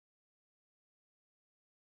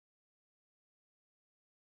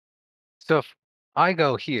 So if I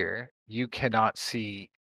go here, you cannot see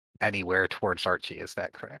anywhere towards Archie, is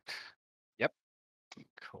that correct? Yep.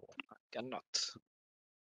 Cool. I cannot.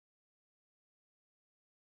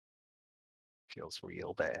 Feels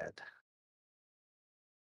real bad.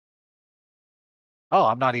 Oh,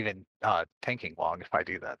 I'm not even tanking Wong if I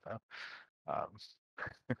do that though.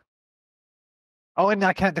 Oh, and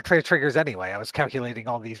I can't declare triggers anyway. I was calculating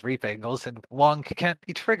all these reap angles, and Wong can't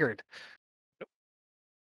be triggered.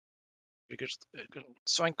 Triggers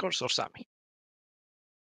Swankers or Sammy?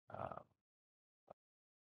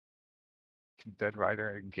 Can Dead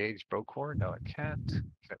Rider engage Bokor? No, it can't.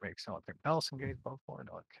 Can it make something else engage Bokor?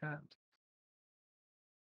 No, it can't.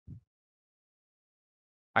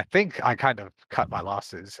 I think I kind of cut my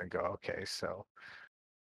losses and go, okay, so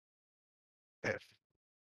if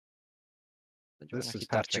this is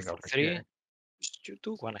happening over here. You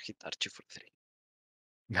do want to hit Archie for 3.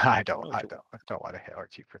 I don't want to hit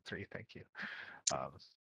Archie for 3, thank you. Oh,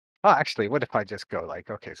 actually, what if I just go like,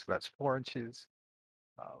 okay, so that's 4 inches.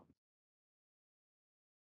 5,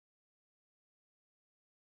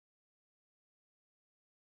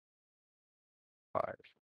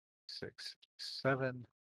 6, 7.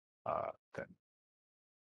 Then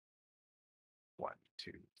 1,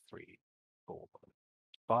 2, 3, 4,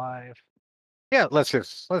 5. Yeah, let's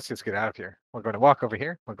just get out of here. We're going to walk over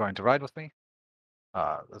here. We're going to ride with me.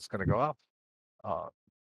 That's going to go up.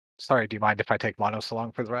 Sorry, do you mind if I take Manos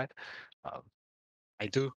along for the ride? I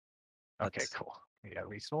do. Okay, cool. Yeah,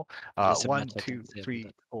 reasonable. Unless 1, 2,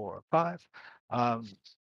 3, 4, 5.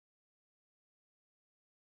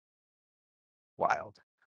 Wild.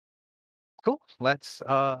 Cool. Let's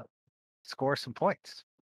score some points.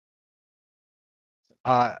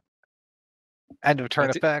 End of turn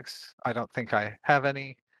effects. I don't think I have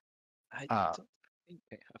any. I don't think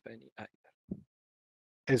I have any either.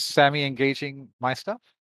 Is Sammy engaging my stuff?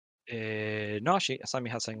 No, Sammy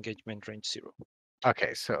has engagement range 0.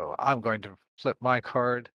 Okay, so I'm going to flip my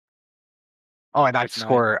card. Oh, and I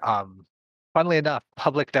score, funnily enough,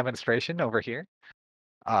 public demonstration over here.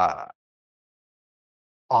 On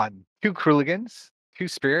 2 Crooligans, 2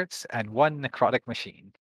 Spirits, and 1 Necrotic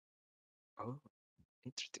Machine. Oh,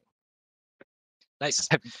 interesting. Nice.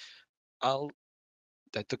 I'll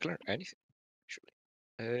declare anything,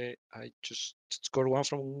 actually. I just scored 1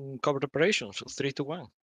 from Covert operations, so 3-1.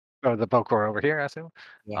 Oh, the Bokor over here, I assume?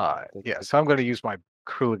 Yeah, so I'm going to use my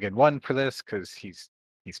Crooligan 1 for this because he's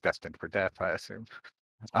destined for death, I assume.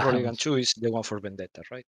 Crooligan 2 is the one for Vendetta,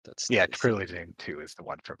 right? That's Crooligan 2 is the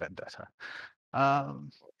one for Vendetta.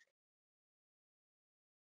 And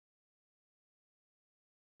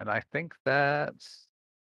I think that's...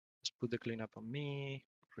 Let's put the cleanup on me.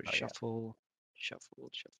 Reshuffle,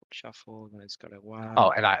 shuffle. Then it's got a 1.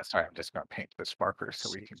 Oh, and I'm just going to paint the markers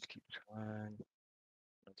so we can keep... 1.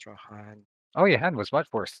 Draw hand. Oh, your hand was much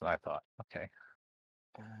worse than I thought. Okay.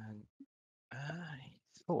 And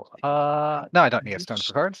cool. No, I don't need a stone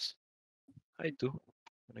for cards. I do.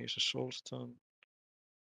 I'm gonna use a soul stone.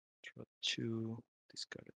 Draw 2.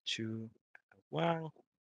 Discard a 2. 1.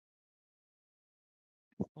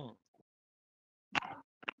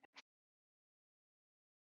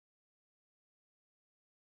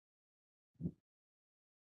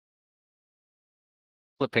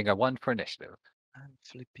 Flipping a 1 for initiative. I'm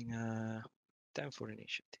flipping a 10 for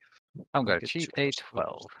initiative. I'm going to cheat a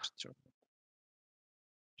 12. You're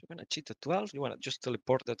going to cheat a 12? You want to just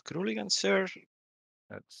teleport that Crooligan, sir?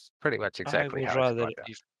 That's pretty much exactly how I would rather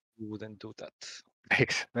if you wouldn't do that.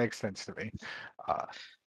 Makes sense to me.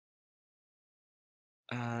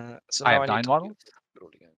 So I now have 9 models.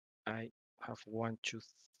 I have 1, 2,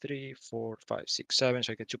 3, 4, 5, 6, 7.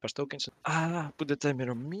 So I get 2 pass tokens. Put the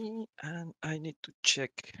timer on me, and I need to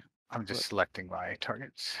check. I'm just selecting my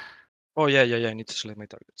targets. Oh yeah. I need to select my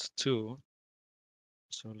targets too.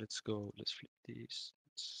 So let's go. Let's flip this.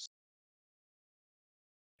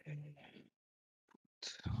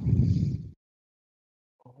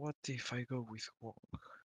 What if I go with Wong?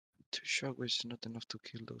 2 shockwaves is not enough to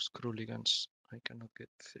kill those Crooligans. I cannot get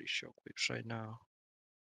 3 shockwaves right now.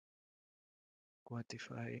 What if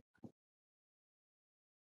I...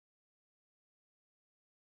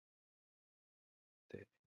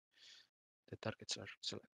 The targets are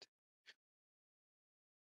selected.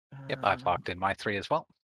 Yep, I've locked in my 3 as well.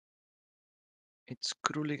 It's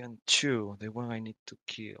Crooligan 2, the one I need to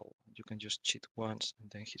kill. You can just cheat once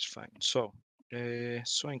and then he's fine. So,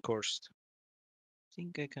 Swine Course. I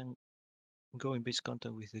think I can go in base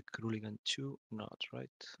contact with the Crooligan 2. Not, right?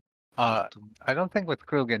 I don't think with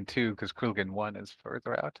Crooligan 2, because Crooligan 1 is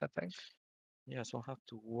further out, I think. Yeah, so I'll have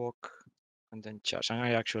to walk and then charge. And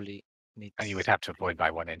I actually need... And you would have to avoid my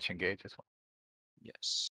 1-inch engage as well.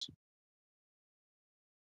 Yes.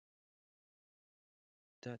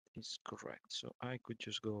 That is correct. So I could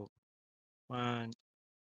just go 1,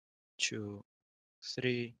 2,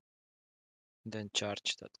 3, then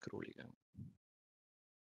charge that Crooligan.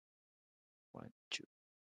 1, 2.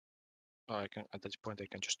 Oh, I can at that point I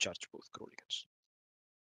can just charge both Crooligans.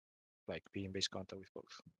 Like be in base contact with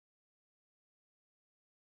both.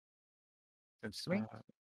 Seems to me.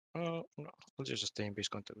 No, I'll just stay in base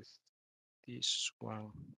contact with this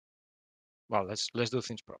one. Well, let's do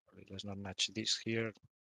things properly. Let's not match this here.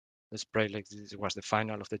 Let's pray like this was the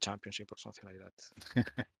final of the championship or something like that.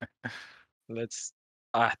 Let's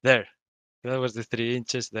there. That was the 3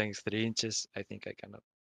 inches. Then it's 3 inches. I think I cannot.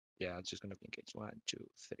 Yeah, I'm just gonna be engaged. 1, 2,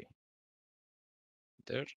 3.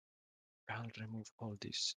 There. I'll remove all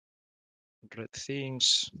these red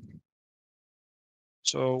things.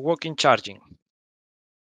 So walking charging.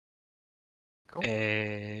 Cool.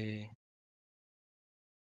 Yeah,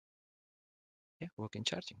 walking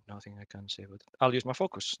charging. Nothing I can say about it. I'll use my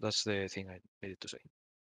focus. That's the thing I needed to say.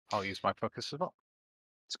 I'll use my focus as well.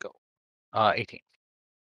 Let's go. 18.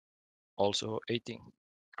 Also 18.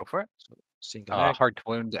 Go for it. So single egg, Hard to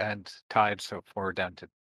wound and tied, so 4 down to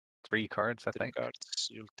 3 cards, I 3 think. cards.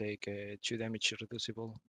 You'll take 2 damage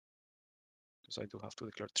reducible. Because I do have to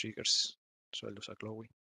declare triggers. So I lose a glowy.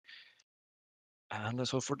 And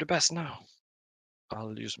let's hope for the best now.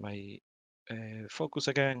 I'll use my focus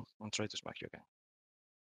again and try to smack you again.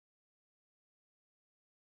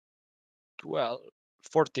 12,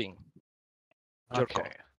 14. Your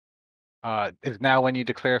call. Is now when you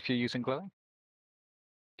declare if you're using glowing?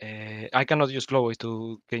 I cannot use glowy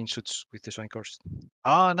to gain suits with the Swine Course.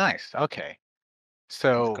 Oh, nice. Okay.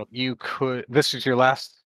 So you could. This is your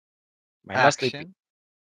last Last AP. action.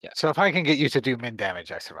 Yeah. So if I can get you to do min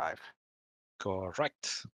damage, I survive.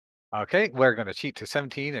 Correct. Okay, we're going to cheat to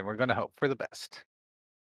 17 and we're going to hope for the best.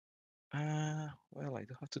 Well, I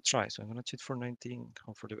do have to try, so I'm gonna cheat for 19,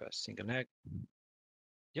 hope for the best. Single egg.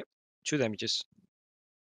 Yep, 2 damages.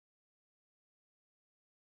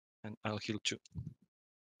 And I'll heal 2.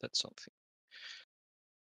 That's something.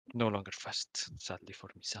 No longer fast, sadly for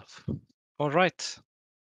myself. All right,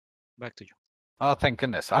 back to you. Oh, thank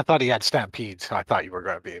goodness. I thought he had Stampede, so I thought you were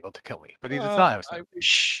going to be able to kill me. But he does not have Stampede.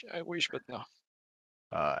 I wish, but no.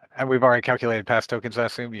 And we've already calculated past tokens, I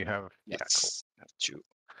assume you have? Yes, yeah, cool. I have 2.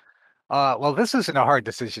 Well, this isn't a hard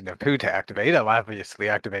decision of who to activate. I'm obviously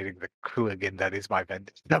activating the Crooligan that is my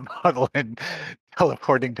Vendetta model and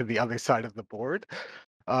teleporting to the other side of the board.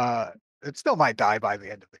 It still might die by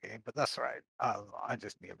the end of the game, but that's all right. I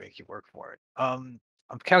just need to make you work for it. I'm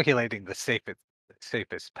calculating the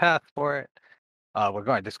safest path for it. We're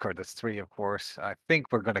going to discard this 3, of course. I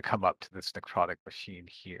think we're going to come up to this Necrotic Machine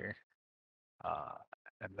here.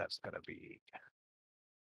 And that's going to be...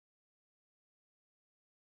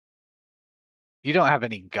 You don't have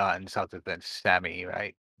any guns other than Sammy,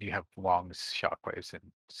 right? You have Wong's shockwaves and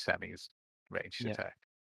Sammy's ranged attack.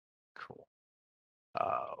 Cool.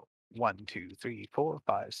 1, 2, 3, 4,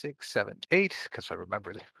 5, 6, 7, 8. Because I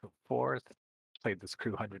remember the 4th. Played this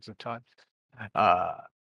crew hundreds of times.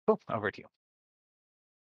 Cool. Over to you.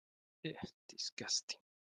 Yeah, disgusting.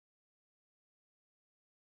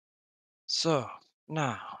 So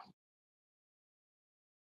now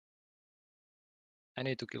I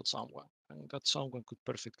need to kill someone, and that someone could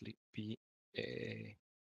perfectly be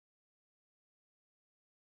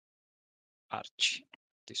Archie at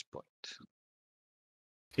this point.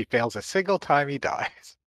 He fails a single time, he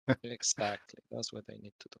dies. Exactly, that's what I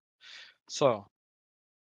need to do. So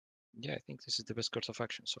yeah, I think this is the best course of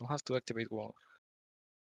action. So I'll have to activate Wong.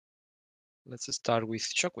 Let's start with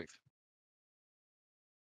Shockwave.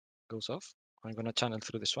 Goes off. I'm gonna channel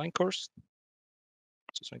through the Swine Course.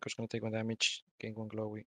 So Swine Course gonna take 1 damage, gain 1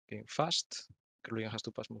 glowy, gain fast. Crooligan has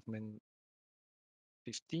to pass movement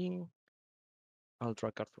 15. I'll draw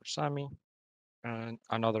a card for Sammy. And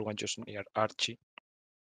another one just near Archie.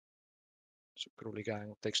 So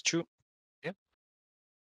Crooligan takes 2. Yep.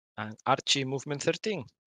 And Archie movement 13.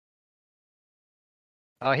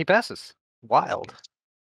 He passes. Wild.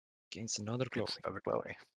 Gains another glowy. Gets another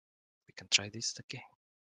glowy. We can try this again.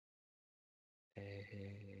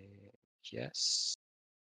 Yes.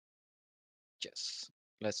 Yes.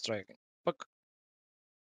 Let's try again. Fuck.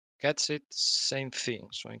 Gets it. Same thing.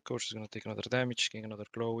 So in course is gonna take another damage, gain another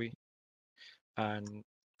glowy. And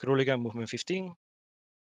Crooligan movement 15.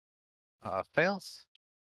 Fails.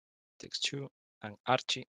 Takes 2. And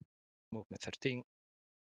Archie movement 13.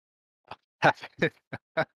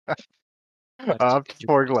 Archie,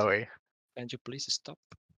 4 glowy. Can you please stop?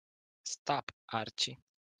 Stop, Archie.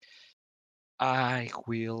 I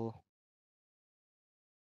will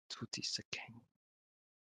do this again.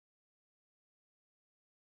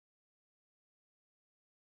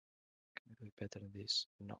 Can I do it better than this?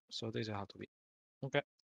 No. So this is how to be. Okay.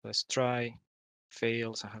 Let's try.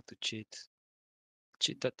 Fails. I have to cheat.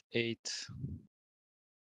 Cheat at 8.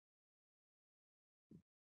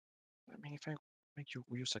 I mean, if I make you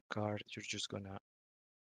use a card, you're just gonna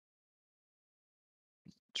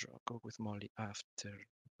go with Molly after,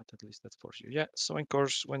 but at least that forces you. Yeah, so in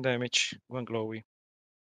course, 1 damage, 1 glowy,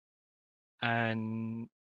 and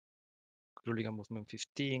Crooligan movement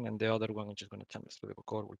 15, and the other one I'm just gonna channel through the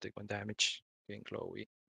core, will take 1 damage, gain glowy,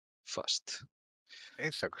 fast.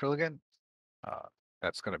 Okay, so Crooligan.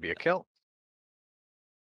 That's going to be a kill.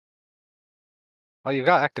 Well, you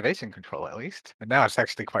got activation control at least, and now it's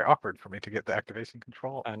actually quite awkward for me to get the activation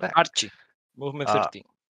control And back. Archie, movement 13.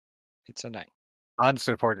 It's a 9.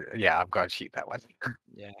 Unsupported. Yeah, I'm going to cheat that one.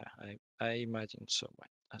 Yeah, I imagine so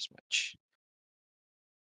much as much.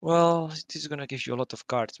 Well, this is gonna give you a lot of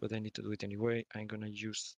cards, but I need to do it anyway. I'm gonna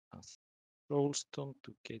use a Rollstone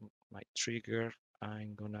to get my trigger.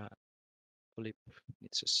 I'm gonna flip.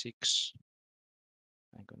 It's a 6.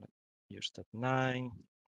 I'm gonna use that 9.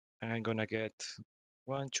 And I'm gonna get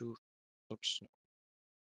 1, 2. Oops, no.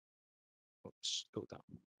 Oops, go down.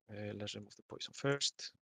 Let's remove the poison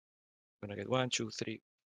first. I'm gonna get 1, 2, 3,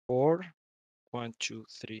 4. 1, 2,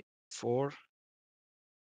 3, 4.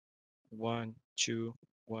 1, 2,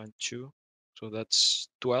 1, 2. So that's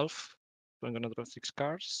 12. So I'm gonna draw 6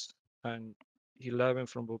 cards. And 11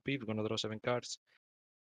 from Bo Peep. We're gonna draw 7 cards.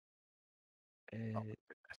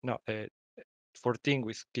 No, 14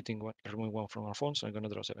 with removing 1 from our phone. So I'm gonna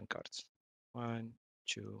draw 7 cards. 1,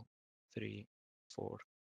 2, 3, 4,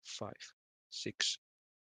 5, 6,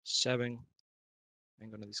 7. I'm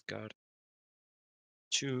gonna discard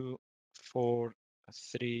 2, 4, a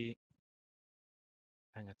 3,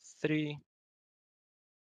 and a 3.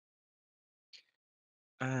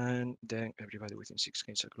 And then everybody within 6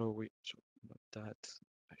 gains a glowy. So not that.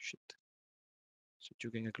 I should. So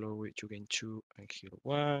you gain a glowy, you gain 2 and heal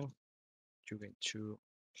 1. You gain 2,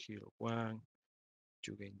 heal 1.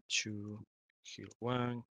 You gain 2, heal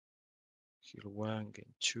 1. Heal 1,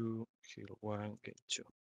 gain 2, heal 1, gain 2.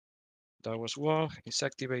 That was 1. It's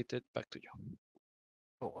activated. Back to you.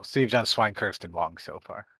 Cool. So you've done Swine Cursed and Wong so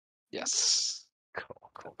far. Yes.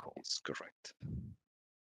 Cool. It's correct.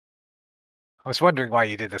 I was wondering why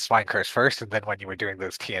you did the Swine Curse first, and then when you were doing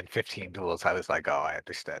those TN15 duels, I was like, oh, I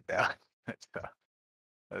understand now.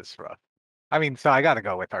 That's rough. I mean, so I got to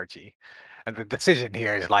go with Archie. And the decision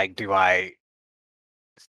here is like, do I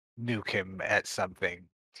nuke him at something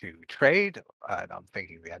to trade? And I'm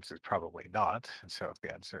thinking the answer is probably not. And so if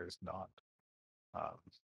the answer is not,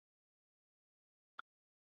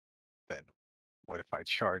 then what if I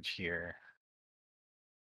charge here?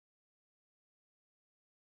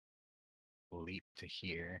 Leap to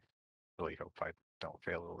here. Really hope I don't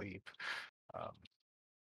fail the leap.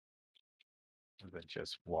 And then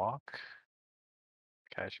just walk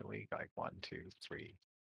casually, like 1, 2, 3,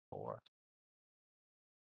 4.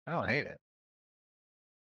 I don't hate it.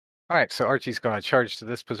 All right, so Archie's going to charge to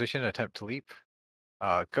this position, attempt to leap.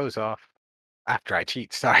 Goes off after I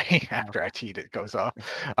cheat. Sorry, after I cheat, it goes off,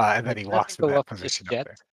 and then he walks to that position up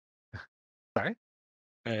there. Sorry.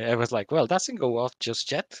 I was like, well, doesn't go off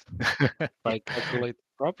just yet. I calculate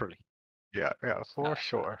properly. Yeah, for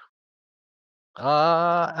sure.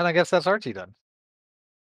 And I guess that's Archie done.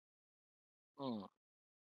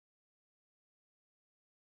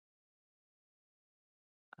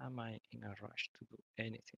 Am I in a rush to do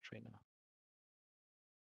anything right now?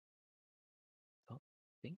 Don't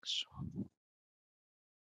think so.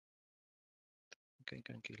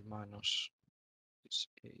 I can kill Manos. This is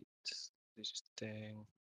 8. This is 10.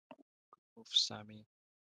 Move Sammy.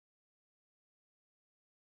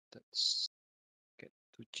 Let's get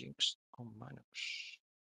 2 jinx on Manos.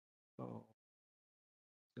 Oh.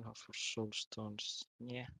 You have 4 soul stones.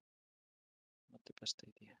 Yeah. Not the best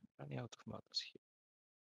idea. Running out of Manos here.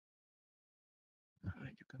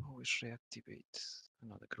 You can always reactivate.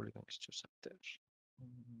 No, the Crooligan is just up there.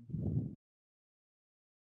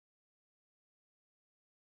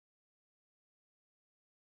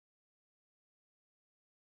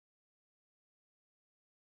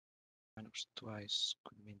 Manos twice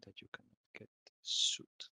could mean that you cannot get the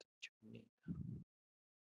suit that you need.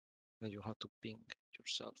 Then you have to ping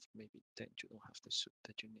yourself. Maybe then you don't have the suit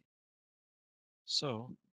that you need.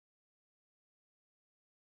 So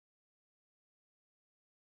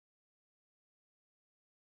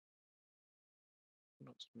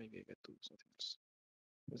not maybe I get to do something else.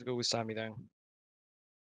 Let's go with Sammy then.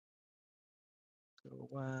 So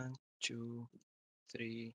 1, 2,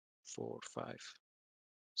 3, 4, 5,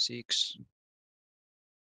 6.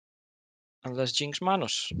 Unless Jinx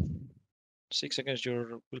Manos. 6 against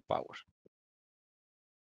your willpower.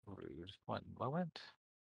 Rude. 1 moment.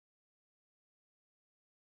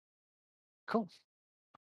 Cool.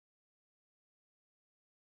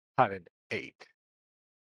 108.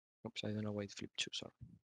 Oops, I don't know why it flipped 2, sorry.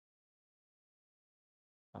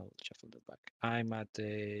 I'll shuffle that back. I'm at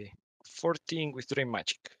a 14 with Dream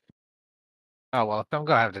Magic. Oh, well, if I'm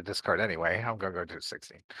going to have to discard anyway, I'm going to go to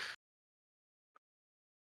 16.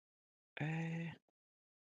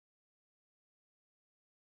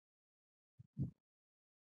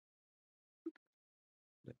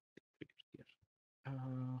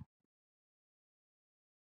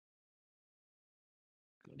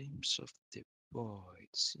 Glimpse of the Void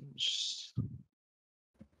seems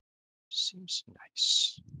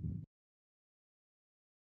nice.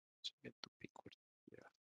 So I get to pick what, yeah,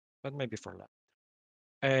 but maybe for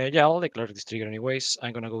that. Yeah, I'll declare this trigger anyways.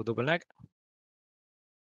 I'm gonna go double leg.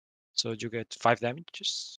 So you get 5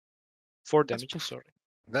 damages. 4 damages, sorry.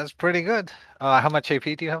 That's pretty good. How much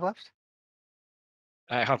AP do you have left?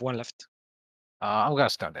 I have 1 left. I'm going to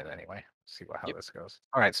stun it anyway. See how Yep. this goes.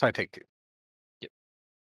 All right, so I take 2. Yep.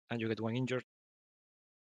 And you get 1 injured.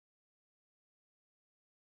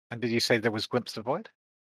 And did you say there was Glimpse of Void?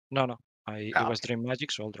 No. It was Okay. Dream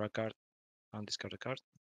Magic, so I'll draw a card and discard a card.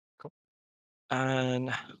 Cool.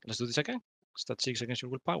 And let's do this again. Stat 6 against your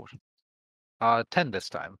willpower. 10 this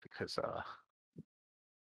time because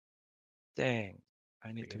Dang.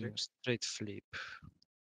 I need to do injured. a straight flip.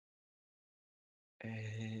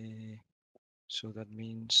 So that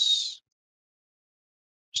means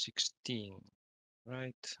 16,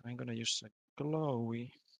 right? I'm gonna use a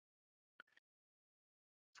glowy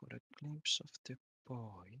for a glimpse of the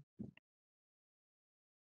boy.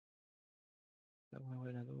 What am I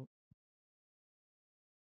gonna do?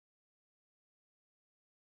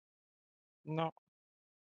 No,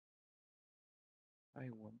 I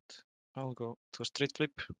won't. I'll go to a straight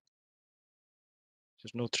flip.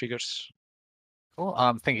 There's no triggers. Cool.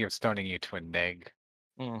 I'm thinking of stoning you to a neg.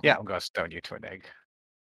 Yeah, I'm going to stone you to a neg.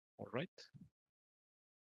 All right.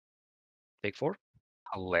 Take 4.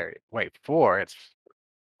 Hilarious. Wait, 4? It's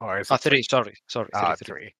or is it 3? Sorry.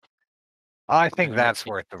 3. I think I'm that's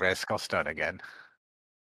lucky. worth the risk. I'll stun again.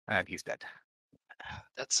 And he's dead.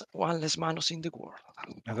 That's 1 less Manos in the world.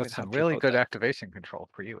 And I'm that's some happy really about good that. activation control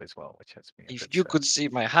for you as well, which has been a If bit you sad. could see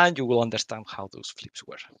my hand, you will understand how those flips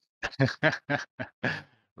were.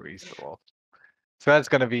 Reasonable. So that's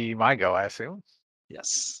going to be my go, I assume.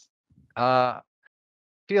 Yes.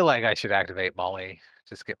 Feel like I should activate Molly.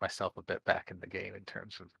 Just get myself a bit back in the game in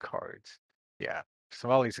terms of cards. Yeah. So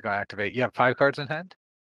Molly's going to activate. You have 5 cards in hand?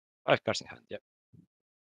 5 cards in hand, yep.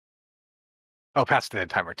 Oh, pass the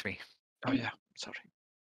timer to me. Oh yeah, sorry.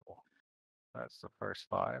 Cool. That's the first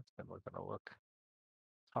 5. Then we're going to look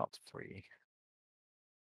top 3.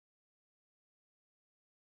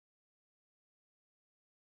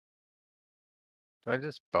 Do I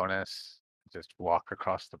just bonus, just walk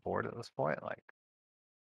across the board at this point? Like,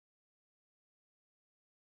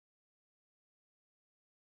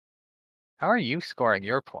 how are you scoring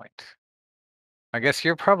your point? I guess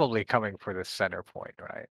you're probably coming for the center point,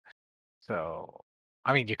 right? So,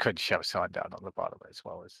 I mean, you could shove someone down on the bottom as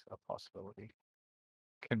well as a possibility.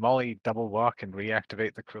 Can Molly double walk and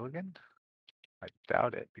reactivate the Crooligan? I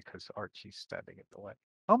doubt it because Archie's standing in the way.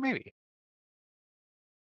 Oh, maybe.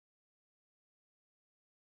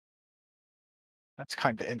 That's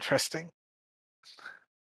kind of interesting.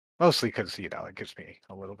 Mostly because, it gives me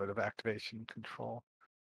a little bit of activation control.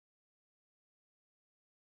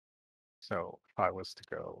 So if I was to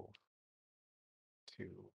go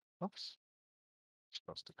to, oops,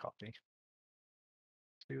 supposed to copy.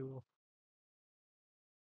 2,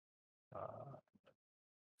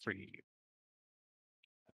 3,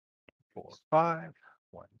 4, 5.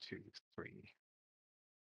 1, 2, 3.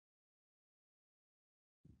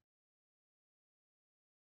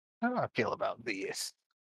 How do I feel about these?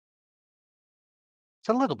 It's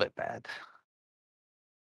a little bit bad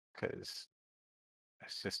because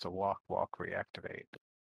it's just a walk, reactivate.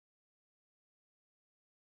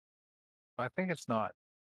 I think it's not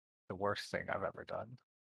the worst thing I've ever done.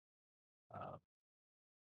 I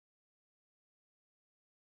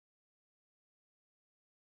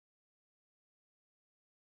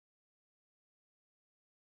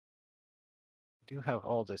do have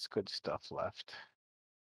all this good stuff left.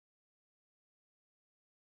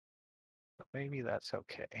 But maybe that's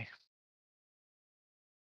okay.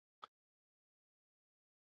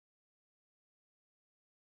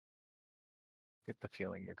 Get the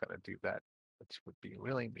feeling you're going to do that, which would be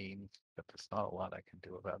really mean, but there's not a lot I can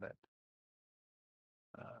do about it.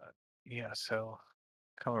 Yeah, so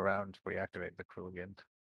come around, reactivate the Crooligan.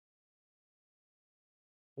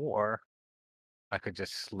 Or I could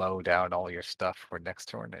just slow down all your stuff for next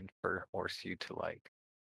turn and force you to like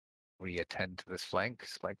reattend to this flank.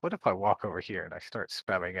 Like, what if I walk over here and I start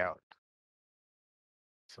spamming out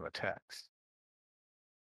some attacks?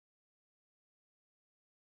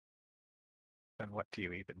 Then what do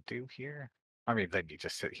you even do here? I mean, then you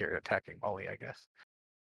just sit here attacking Molly, I guess.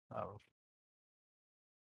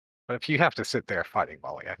 But if you have to sit there fighting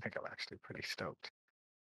Molly, I think I'm actually pretty stoked.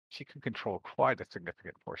 She can control quite a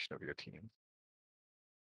significant portion of your team.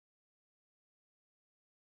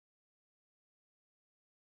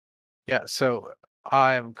 Yeah, so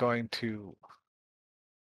I'm going to,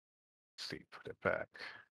 let's see, put it back.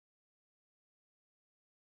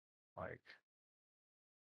 Like,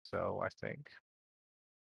 so I think.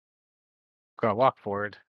 I'm gonna walk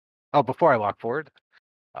forward. Oh, before I walk forward,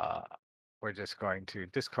 we're just going to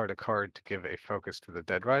discard a card to give a focus to the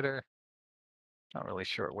Dead Rider. Not really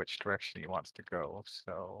sure which direction he wants to go,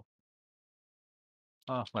 so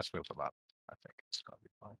let's move him up. I think it's gonna be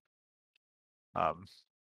fine.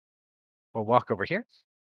 We'll walk over here,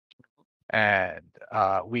 and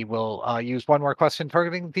we will use one more question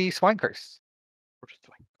targeting the Swine Curse.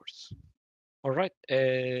 Swine Curse. All right.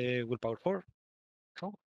 Willpower 4.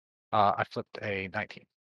 Cool. I flipped a 19.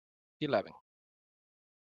 11.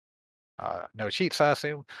 No cheats, I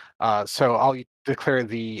assume. So I'll declare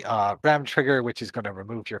the ram trigger, which is going to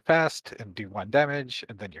remove your fast and do 1 damage,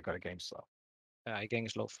 and then you're going to gain slow. I gain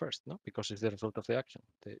slow first, no? Because it's the result of the action.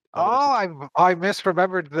 Oh, I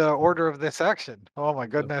misremembered the order of this action. Oh my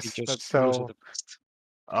goodness, that's so.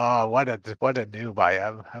 Oh, what a noob I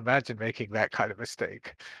am! Imagine making that kind of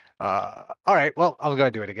mistake. All right, well, I'm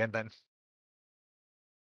going to do it again then.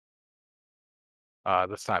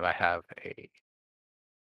 This time I have a.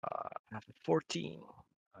 I have a 14.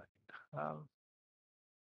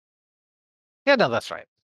 Yeah, no, that's right.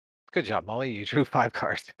 Good job, Molly. You drew 5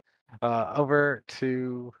 cards. Over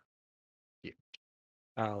to you.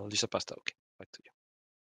 I'll use a pasta. Okay, back to you.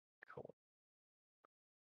 Cool.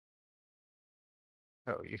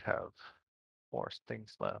 So you have 4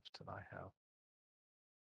 things left, and I have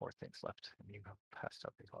 4 things left, and you have passed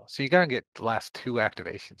up as well. So you're gonna get the last 2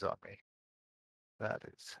 activations on me. That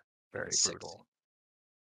is very brutal.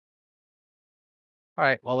 All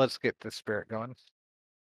right, well, let's get the spirit going.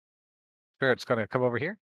 Spirit's gonna come over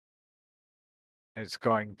here. It's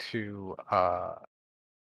going to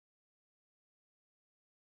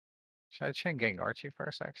should I chain gang Archie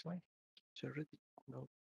first, actually? So already know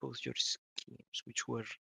both your schemes, which were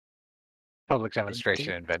Public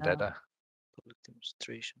demonstration and Vendetta. Public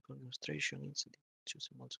demonstration, incident, choose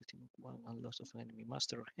a monster within 1 and loss of an enemy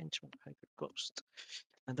master or henchman, hyper ghost.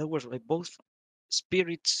 And that was like both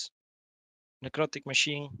spirits, Necrotic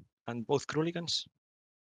Machine, and both Crooligans.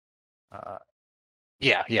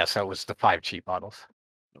 Yeah, so it was the 5 cheap models.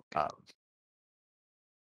 Okay.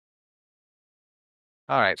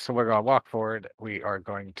 All right, so we're gonna walk forward. We are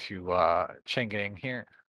going to chain gang here.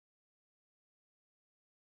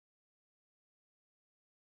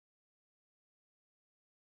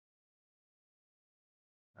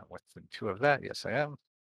 Within 2 of that, yes, I am.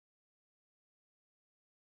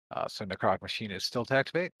 So Necrotic Machine is still to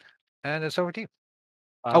activate, and it's over to you.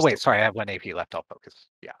 Oh wait, sorry, I have 1 AP left. I'll focus.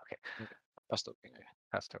 Yeah, okay. Passed open.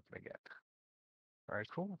 Passed open again. All right,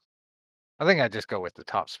 cool. I think I just go with the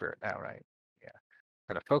top spirit now, right? Yeah.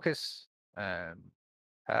 Gotta focus and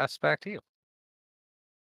pass back to you.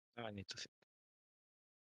 I need to think.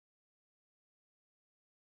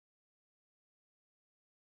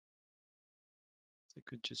 I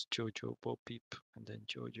could just Jojo Bo Peep and then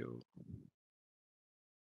Jojo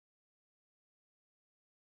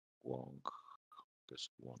Wong. Because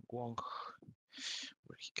Wong,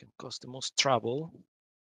 where he can cause the most trouble.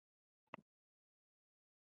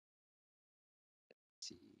 Let's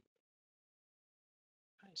see.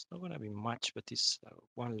 It's not gonna be much, but it's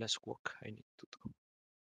one less work I need to do.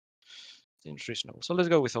 Seems reasonable. So let's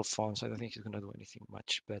go with Alphonse. I don't think he's gonna do anything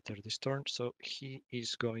much better this turn. So he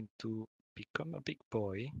is going to become a big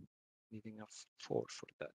boy, needing a 4 for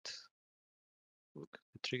that. Look,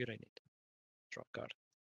 the trigger I need. Draw a card.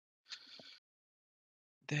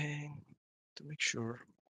 Then, to make sure,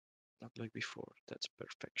 not like before, that's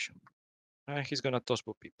perfection. And he's gonna toss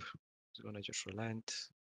Bo Peep. He's gonna just relent.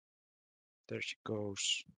 There she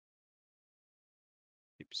goes.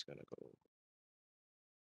 Peep's gonna go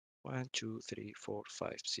 1, 2, 3, 4,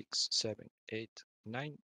 5, 6, 7, 8,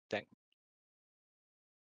 9, 10.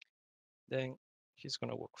 Then he's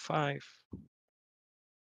gonna walk 5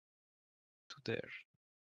 to there.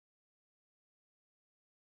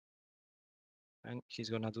 And he's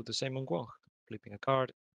gonna do the same on Wong, flipping a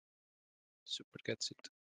card. Super gets it.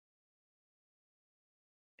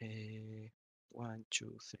 1,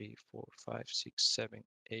 2, 3, 4, 5, 6, 7,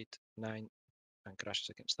 8, 9, and crashes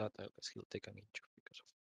against that. I guess he'll take an injury because of.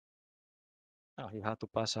 Oh, he had to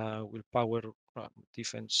pass a willpower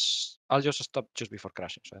defense. I'll just stop just before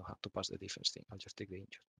crashing, so I don't have to pass the defense thing. I'll just take the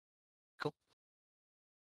injury. Cool.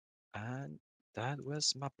 And that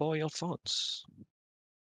was my boy Alphonse.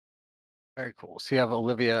 Very cool. So you have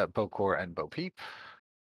Olivia, Bocor, and Bo Peep.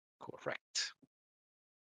 Correct.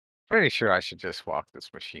 Pretty sure I should just walk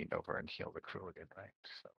this machine over and heal the Crooligan, right?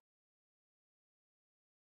 So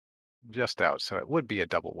just out, so it would be a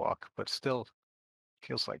double walk, but still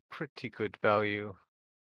feels like pretty good value.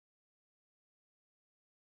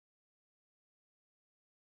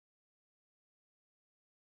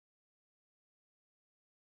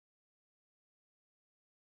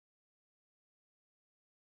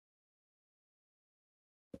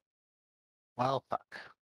 Well, fuck.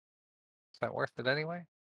 Is that worth it anyway?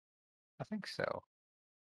 I think so.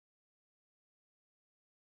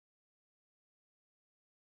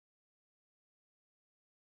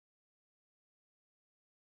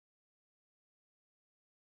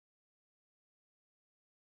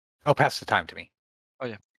 Oh, pass the time to me. Oh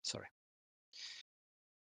yeah, sorry.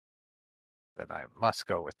 Then I must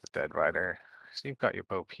go with the Dead Rider. So you've got your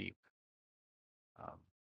Bo Peep.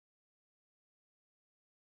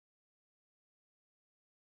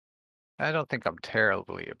 I don't think I'm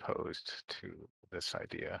terribly opposed to this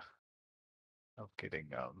idea of getting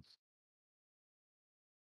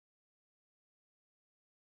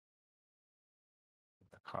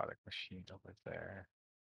Necrotic Machine over there.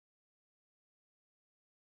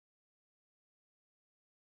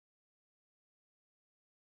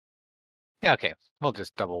 Yeah, okay. We'll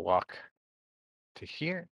just double walk to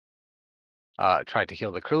here. Tried to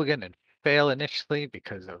heal the Crooligan and fail initially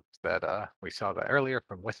because of that. We saw that earlier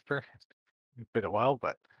from Whisper. It's been a while,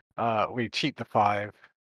 but we cheat the 5.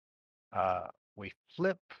 We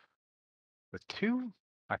flip the 2.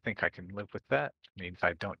 I think I can live with that. Means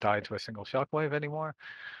I don't die to a single shockwave anymore.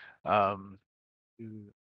 And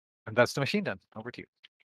that's the machine done. Over to you.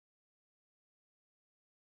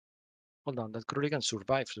 Hold on, that Crooligan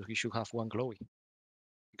survived, so he should have 1 glowy.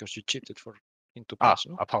 Because you cheated for into plus,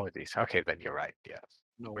 no? Apologies. Okay, then you're right. Yeah.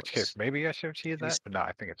 No In which worries. case, maybe I should have cheated that, but no,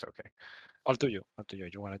 I think it's okay. I'll do you. I'll do you.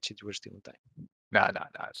 You wanna cheat, we're still in time. No,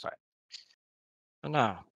 it's fine. And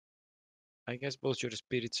now, I guess both your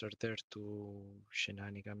spirits are there to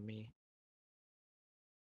shenanigan me.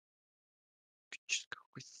 Just go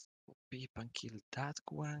with Peep and kill that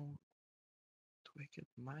one. Do I get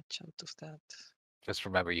much out of that? Just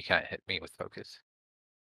remember, you can't hit me with focus.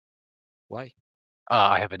 Why?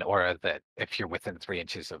 I have an aura that if you're within 3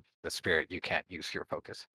 inches of the spirit, you can't use your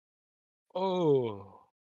focus. Oh,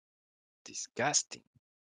 disgusting.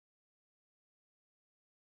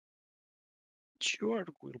 Your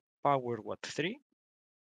willpower, what, 3?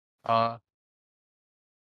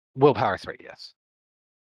 Willpower 3, yes.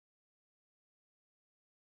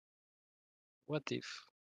 What if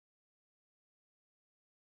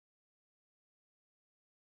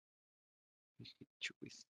we hit you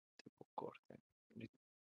with the Bokor? Then you need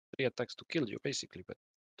 3 attacks to kill you, basically, but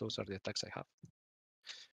those are the attacks I have.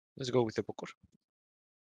 Let's go with the Bokor.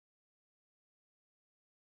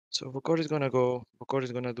 So Bokor is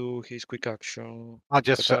gonna do his quick action. I'll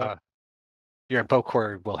just your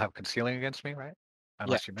Bocor will have concealing against me, right?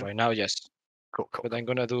 Unless you know. Right now, yes. Cool. But I'm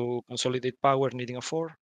gonna do consolidate power, needing a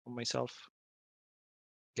 4 on myself.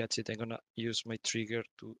 Gets it. I'm gonna use my trigger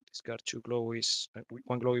to discard 2 glowies.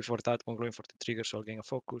 One glowy for that, one glowy for the trigger, so I'll gain a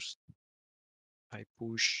focus. I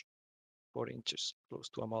push 4 inches close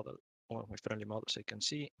to a model, one of my friendly models I can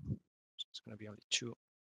see. So it's gonna be only 2,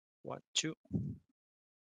 1, 2.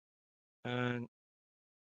 And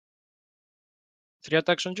 3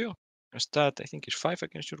 attacks on you. A stat I think is 5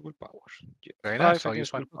 against your willpower. Yeah, Very 5 nice. I'll use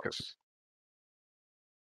against my willpower. focus.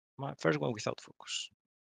 My first one without focus.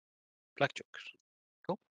 Black Joker.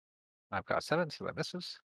 Cool. I've got 7, so that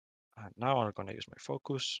misses. And now I'm gonna use my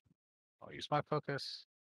focus. I'll use my focus.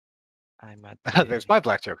 I'm at There's my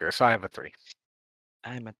black joker, so I have a 3.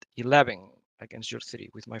 I'm at 11 against your 3.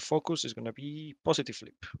 With my focus is gonna be positive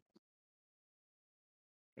flip.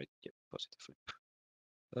 Right? Yeah, positive flip.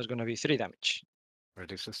 That's gonna be 3 damage.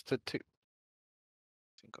 Reduces to 2.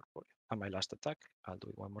 And my last attack, I'll do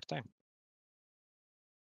it one more time.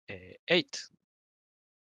 8.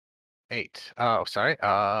 8. Oh, sorry.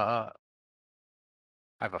 I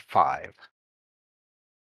have a 5.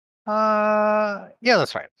 Yeah,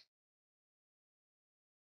 that's right.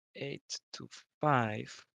 8 to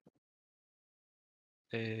 5.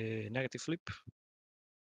 Negative flip.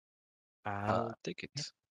 I'll take it. Yeah.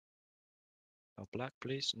 No black,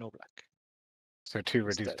 please. No black. So 2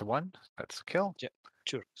 reduced Instead. to 1. That's a kill. Yeah,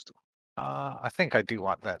 sure. I think I do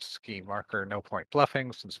want that ski marker. No point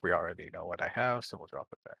bluffing since we already know what I have, so we'll drop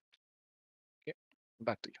it there. Okay,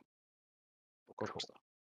 back to you. Cool.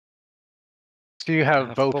 So you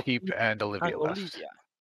have Bo Bo Peep and Olivia left. Olivia.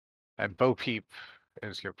 And Bo Peep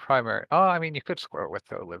is your primary. Oh, I mean, you could square with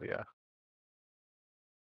the Olivia.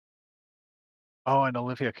 Oh, and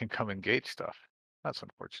Olivia can come engage stuff. That's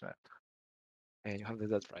unfortunate. And you have the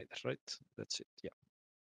Dead Rider, right? That's it. Yeah.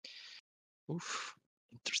 Oof.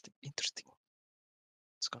 Interesting. Interesting.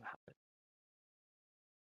 What's gonna happen?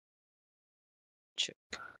 Check.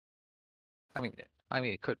 I mean,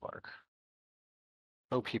 it could work.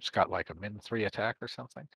 Bo Peep's got like a -3 attack or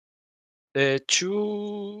something.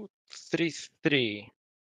 2, 3, 3.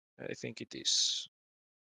 I think it is.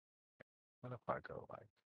 What if I go like?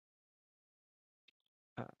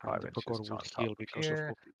 And the Pokor will heal because of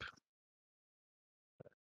Popeep.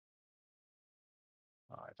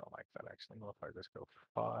 Oh, I don't like that actually. What if I just go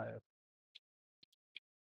 5,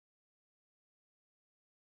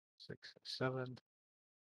 6, 7?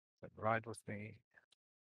 Then ride with me.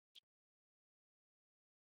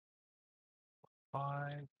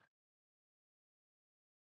 5.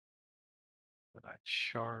 Then I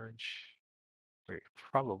charge. Wait,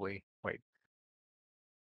 probably. Wait.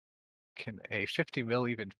 Can a 50 mil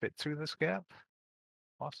even fit through this gap?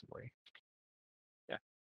 Possibly. Yeah.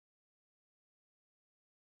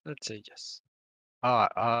 Let's say yes.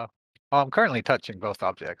 I'm currently touching both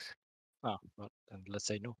objects. Oh, well, then let's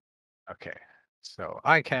say no. Okay, so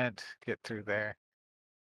I can't get through there.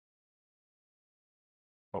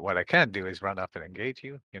 But what I can do is run up and engage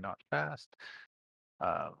you. You're not fast.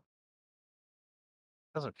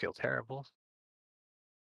 Doesn't feel terrible.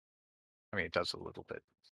 I mean, it does a little bit.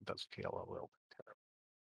 It does feel a little bit terrible.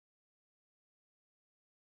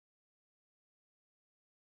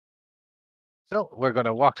 So we're going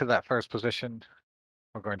to walk to that first position.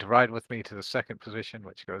 We're going to ride with me to the second position,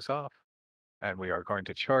 which goes off. And we are going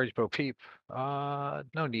to charge Bo Peep.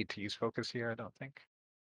 No need to use focus here, I don't think.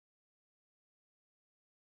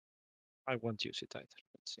 I won't use it either.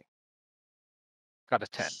 Let's see. Got a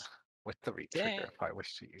 10 with the re-trigger if I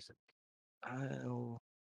wish to use it. I'm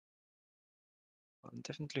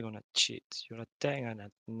definitely gonna cheat. You're at 10 and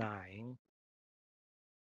at 9.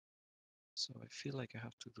 So I feel like I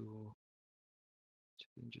have to do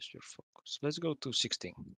just your focus. Let's go to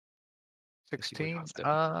 16. 16?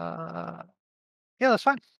 Yeah, that's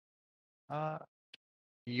fine.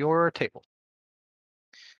 Your table.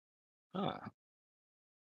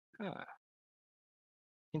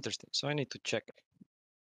 Interesting. So I need to check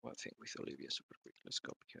one thing with Olivia super quick. Let's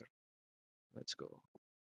go here. Let's go.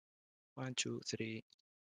 1, 2, 3,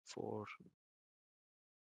 4.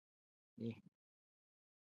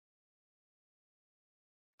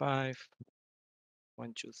 5.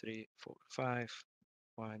 1, 2, 3, 4, 5.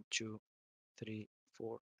 1, 2, 3,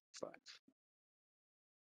 4, 5.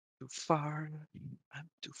 Too far. I'm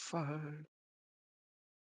too far.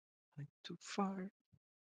 I'm too far.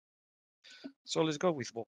 So let's go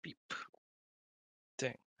with Bo Peep.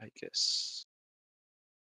 10, I guess.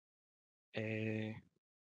 Yeah.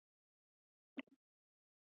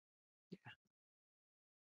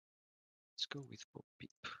 Let's go with Bo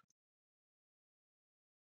Peep.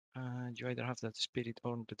 And you either have that spirit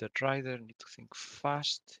or the Dead Rider. Need to think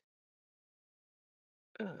fast.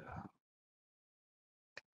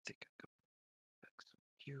 Take a couple back to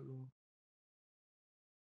you.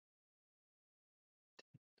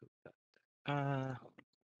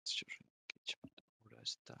 It's your engagement, all that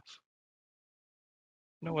stuff.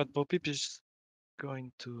 You know what? Bo Peep is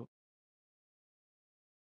going to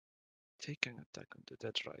take an attack onto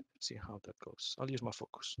that right. See how that goes. I'll use my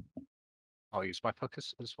focus. I'll use my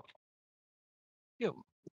focus as well. Yeah.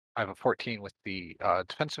 I have a 14 with the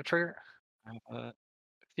defensive trigger.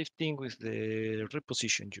 15 with the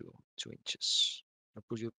reposition you 2 inches.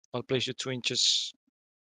 I'll place you 2 inches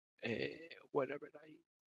wherever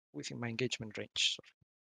within my engagement range. Sorry.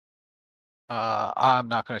 I'm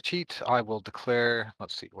not going to cheat. I will declare.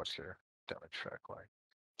 Let's see. What's your damage track like?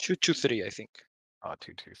 2, 2, 3, I think.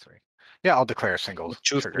 2, 2, 3. Yeah, I'll declare a single Or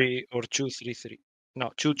 2, trigger. 3, or 2, 3, 3.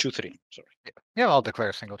 No, 2, 2, 3. Sorry. Yeah, I'll declare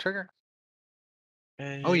a single trigger.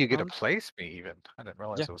 Oh, you get to I'll- place me even. I didn't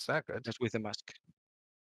realize Yeah. it was that good. That's with the mask.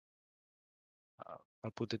 I'll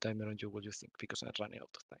put the timer on you. What do you think? Because I'm running out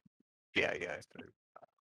of time. Yeah, yeah.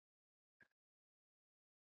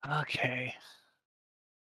 Okay.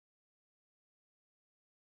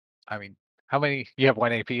 I mean, how many? You have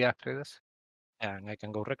 1 AP after this? And I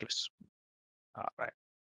can go reckless. All right.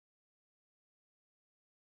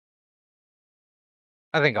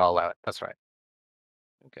 I think I'll allow it. That's right.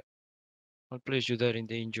 Okay. I'll place you there in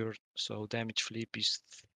the injured. So damage flip is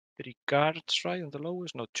 3 cards, right? On the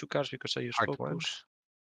lowest? No, 2 cards because I use Hard to focus.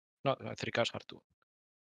 wound. No, 3 cards hard to.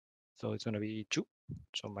 So it's gonna be 2.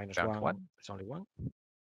 So minus Down to 1. 1. It's only 1.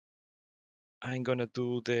 I'm gonna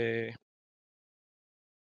do the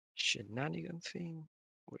shenanigan thing.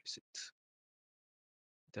 Where is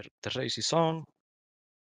it? The race is on.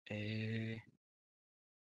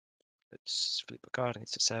 Let's flip a card.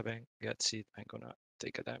 It's a 7. That's it. I'm gonna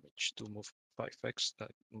take a damage to move 5x.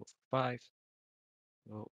 Move 5.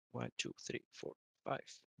 Go 1, 2, 3, 4,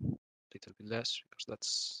 5. Little bit less because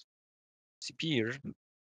that's severe.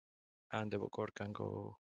 And the Bokor can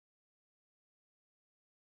go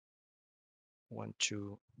 1,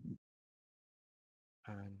 2,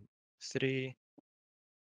 and 3.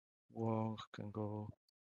 Wong can go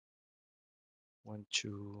 1,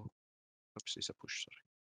 2. Oops, it's a push. Sorry.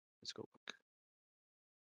 Let's go back.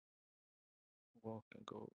 Wong can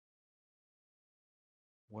go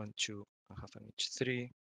 1, 2, and half an inch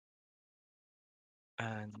 3.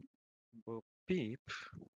 And Bo Peep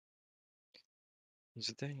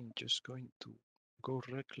is then just going to go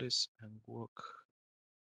reckless and walk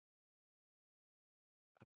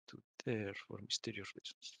up to there for mysterious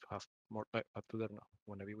reasons. Have more up to there now.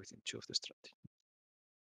 Wanna be within 2 of the strategy.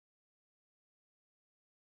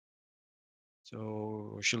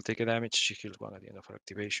 So she'll take a damage. She heals 1 at the end of her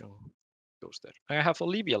activation. Goes there. And I have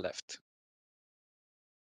Olivia left,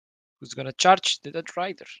 who's gonna charge the Dead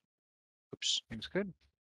Rider. Oops. Seems good.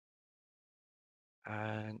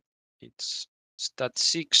 And it's stat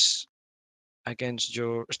 6 against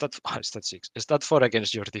your stat 6. Stat 4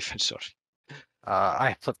 against your defense. Sorry.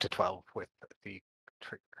 I flipped to 12 with the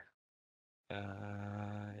trigger.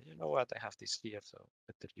 You know what? I have this here, so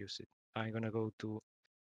better use it. I'm gonna go to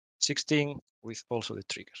 16 with also the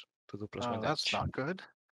trigger to do plus 1 That's damage. not good.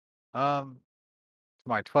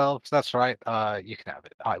 My 12. That's right. You can have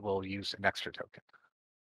it. I will use an extra token.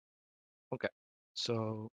 Okay.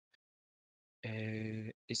 So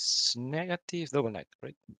it's negative double neg,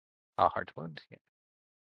 right? Hard to wound. Yeah.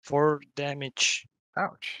 4 damage.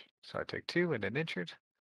 Ouch. So I take 2 and an injured.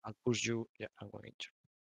 I'll push you. Yeah, I'm going injured.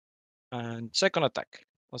 And second attack.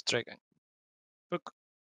 Let's try again. Look.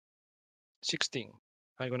 16.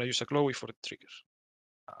 I'm gonna use a glowy for the trigger.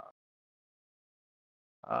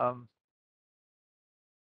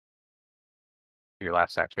 Your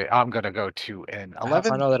last activate. I'm gonna go to an I have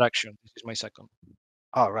 11. another action. This is my second.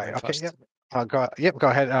 All right. I'm Okay. fast. Yep. Go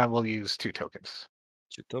ahead. We'll use 2 tokens.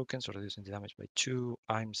 2 tokens, or reducing the damage by 2.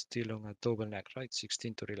 I'm still on a double neck, right?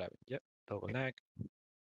 16 to 11. Yep, double neck.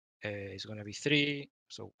 It's gonna be 3,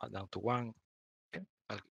 so down to 1. Okay.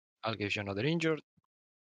 I'll give you another injured,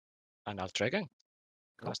 and I'll try again.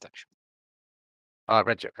 Cool. Last action.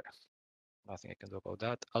 Red Joker. Nothing I can do about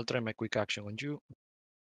that. I'll try my quick action on you.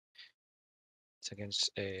 It's against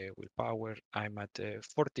willpower. I'm at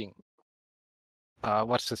 14.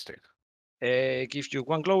 What's this do? Gives you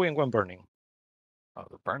 1 glowing and 1 burning. Oh,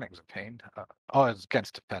 the burning's a pain. It's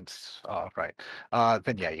against defense. Right.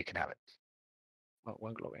 Then yeah, you can have it.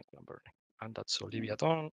 1 glowing, 1 burning. And that's Olivia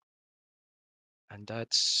done. And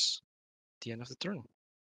that's the end of the turn.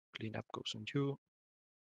 Cleanup goes on you.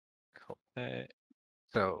 Cool.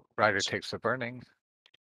 So Ryder so- takes the burning.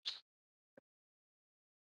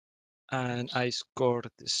 And I scored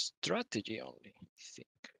the strategy only, I think,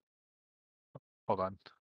 Hold on.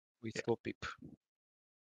 with Yeah. Bo Peep.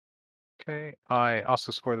 Okay. I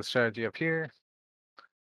also score the strategy up here.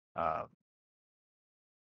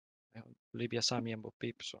 Olivia, Sammy, and Bo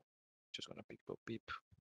Peep. So just gonna pick Bo Peep.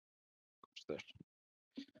 Goes there.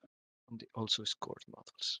 And they also scored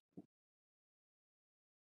models.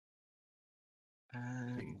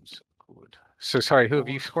 And Seems good. So sorry, who have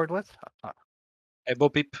you scored with? Bo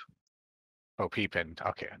Peep. Oh, Peep and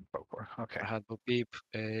okay, and Bokor. Okay. I had Bo Peep,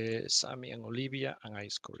 Sammy, and Olivia, and I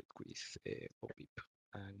scored with Bo Peep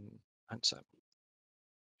and Sammy.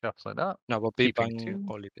 Shuffle it up. No, Bo Peep Keeping and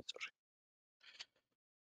two. Olivia. Sorry.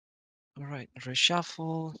 All right,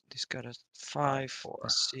 reshuffle. This got a 5, 4. a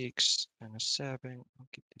 6, and a 7. I'll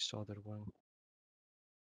keep this other one.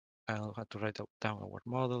 I'll have to write down our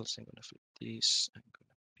models. I'm gonna flip this. I'm gonna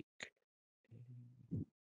pick.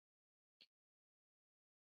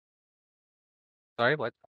 Sorry,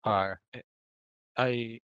 what? I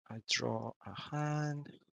draw a hand,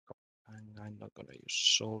 and I'm not gonna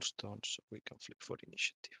use soulstone, so we can flip for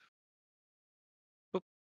initiative. Oop.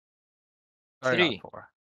 Sorry, 3. 4.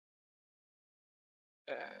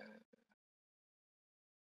 What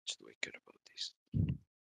do I care about this?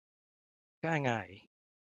 Can I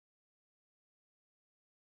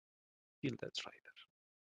kill that rider?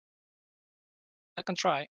 I can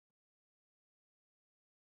try.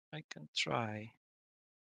 I can try.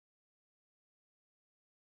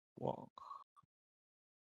 Wong.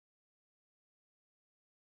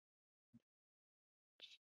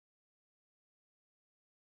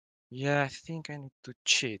 Yeah, I think I need to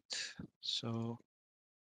cheat. So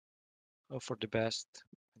go for the best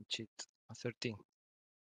and cheat a 13.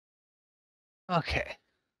 Okay.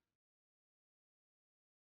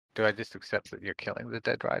 Do I just accept that you're killing the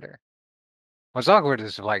dead rider? What's awkward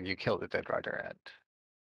is like you kill the dead rider and,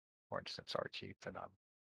 for instance, Archie, then I'm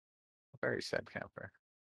a very sad camper.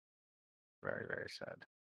 Very, very sad.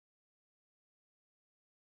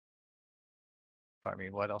 I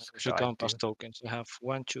mean, what else could So I count do? as tokens. I have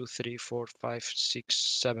 1, 2, 3, 4, 5,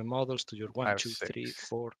 6, 7 models to your 1, 2, 3,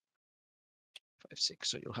 4, 5, 6.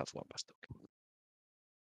 So you'll have 1 pass token.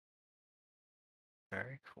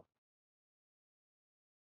 Very cool.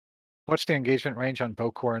 What's the engagement range on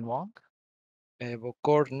Bokor and Wong?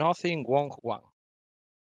 Bokor nothing, Wong 1.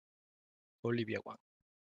 Olivia 1.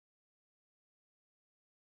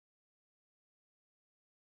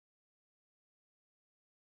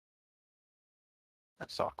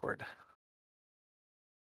 That's awkward.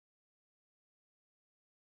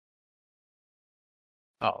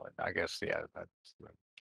 Oh, I guess, yeah,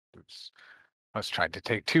 that's I was trying to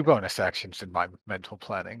take 2 bonus actions in my mental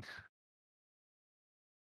planning.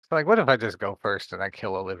 So like, what if I just go first and I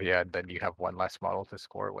kill Olivia and then you have 1 less model to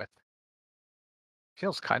score with?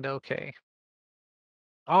 Feels kind of okay.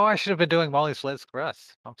 Oh, I should have been doing Molly's Liz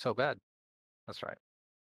Grass. I'm so bad. That's right.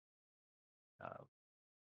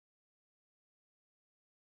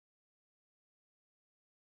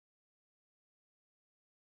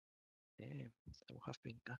 Damn, that would have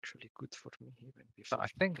been actually good for me even So before.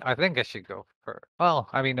 I think I should go for. Well,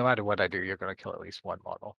 I mean, no matter what I do, you're going to kill at least 1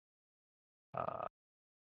 model.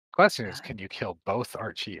 Question is, can you kill both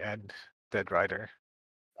Archie and Dead Rider?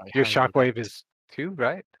 Your shockwave is 2,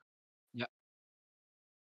 right? Yeah.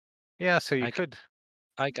 Yeah, so you could.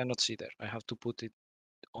 I cannot see there. I have to put it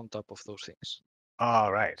on top of those things.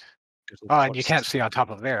 Oh, right. Oh, and you can't see on top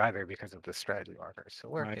of there either because of the strategy marker. So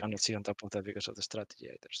where I cannot see on top of that because of the strategy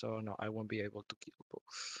either. So no, I won't be able to kill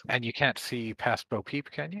both. And you can't see past Bo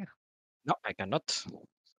Peep, can you? No, I cannot.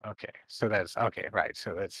 Okay, so that's okay, right?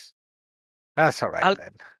 So that's all right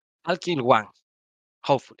then. I'll kill 1,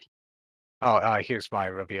 hopefully. Oh, here's my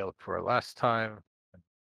reveal for last time.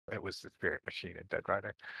 It was the Spirit Machine and Dead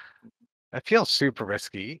Rider. It feels super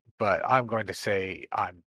risky, but I'm going to say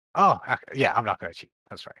I'm. Oh, yeah, I'm not going to cheat.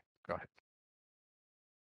 That's right. Go ahead.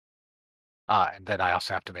 And then I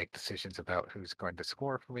also have to make decisions about who's going to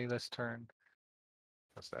score for me this turn.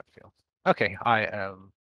 How's that feel? Okay, I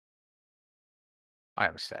am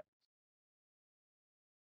set.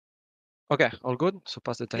 Okay, all good. So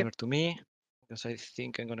pass the timer to me because I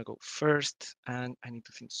think I'm gonna go first, and I need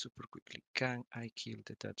to think super quickly. Can I kill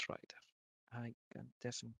the dead rider? I can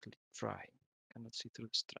definitely try. Cannot see through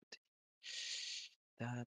the strategy.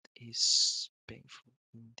 That is painful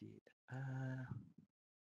indeed.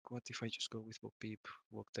 What if I just go with Bo Peep,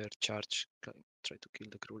 walk there, charge, try to kill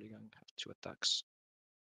the Crooligan, have 2 attacks,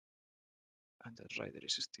 and that rider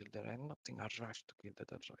is still there. I don't think I'll rush to kill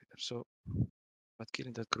that rider. So, but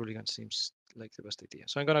killing that Crooligan seems like the best idea.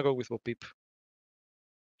 So I'm gonna go with Bo Peep.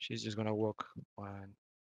 She's just gonna walk 1,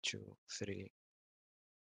 2, 3,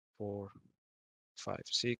 4, 5,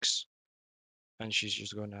 6, and she's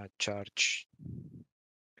just gonna charge.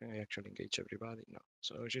 Can I actually engage everybody? No.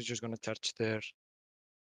 So she's just gonna charge there,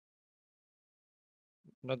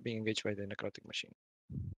 not being engaged by the Necrotic Machine.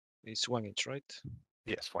 It's 1 inch, right?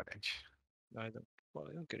 Yes, 1 inch. I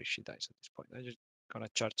don't care if she dies at this point. I'm just gonna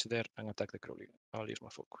charge there and attack the Crooligan. I'll use my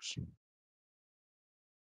focus. And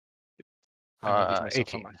I'll give myself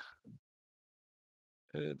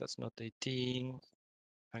 18. That's not 18.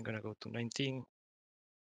 I'm gonna go to 19.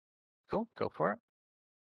 Cool, go for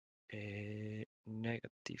it.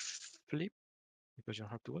 Negative flip because you're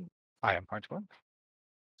hard to win. I am hard to win.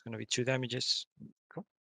 It's gonna be 2 damages. Cool.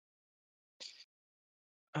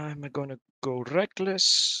 I'm gonna go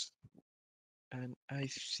reckless, and I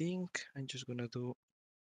think I'm just gonna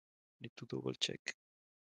need to double check.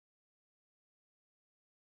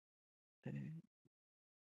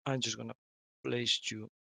 I'm just gonna place you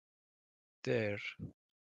there,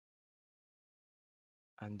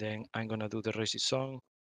 and then I'm gonna do the racy song.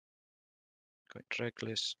 Going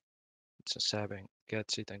reckless. It's a 7.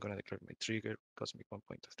 Gets it. I'm gonna declare my trigger. Cost me 1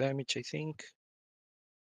 point of damage, I think.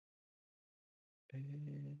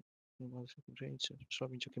 Normal second range.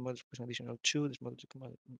 Swapping jockey models plus an additional 2. This model jockey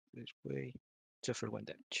model this way. Suffer 1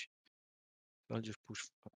 damage. I'll just push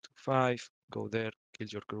up to 5. Go there. Kill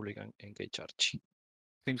your Crooligan. Engage Archie.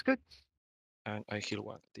 Seems good. And I heal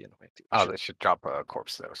 1 at the end of my activation. Oh, they should drop a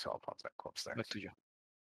corpse though, so I'll pop that corpse there. Back to you.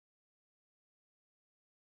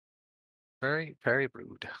 Very, very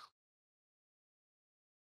rude.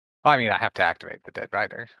 I mean, I have to activate the Dead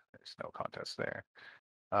Rider. There's no contest there.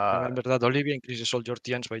 Remember that Olivia increases all your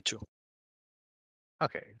TNs by 2.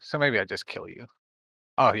 Okay, so maybe I just kill you.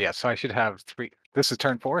 Oh, yeah, so I should have 3. This is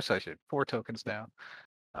turn 4, so I should have 4 tokens down.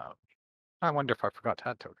 I wonder if I forgot to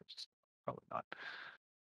add tokens. Probably not.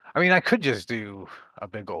 I mean, I could just do a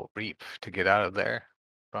big old reap to get out of there,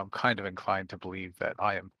 but I'm kind of inclined to believe that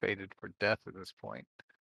I am fated for death at this point.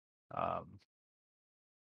 I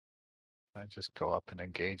just go up and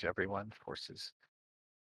engage everyone, forces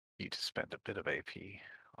you to spend a bit of AP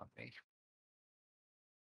on me.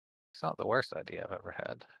 It's not the worst idea I've ever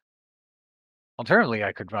had. Alternatively,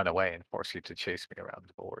 I could run away and force you to chase me around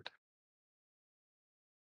the board.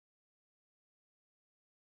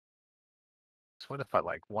 So what if I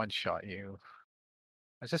like one-shot you?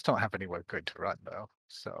 I just don't have anywhere good to run though.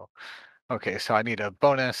 So, okay, so I need a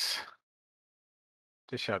bonus.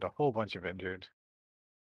 Dish out a whole bunch of injured.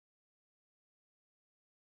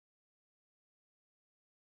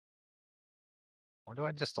 Or do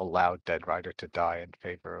I just allow Dead Rider to die in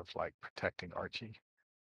favor of like protecting Archie?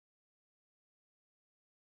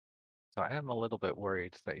 So I am a little bit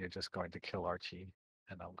worried that you're just going to kill Archie,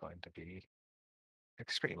 and I'm going to be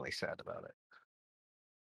extremely sad about it.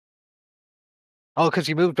 Oh, because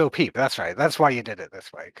you moved Bo Peep. That's right. That's why you did it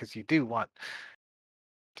this way, because you do want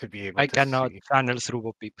to be able I to cannot see. channel through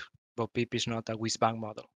Bo Peep. Bo Peep is not a whiz-bang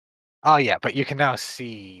model. Oh yeah, but you can now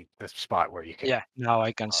see the spot where you can. Yeah, now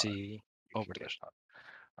I can see over there.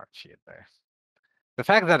 Archie in there. The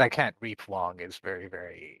fact that I can't reap Wong is very,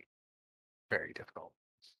 very, very difficult.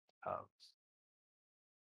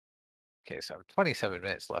 Okay, so 27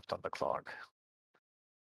 minutes left on the clock.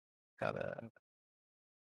 Gotta.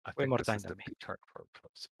 I Way think more this time is than the me. big turn for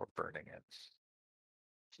burning it.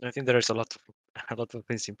 I think there is a lot of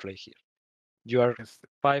things in play here. You are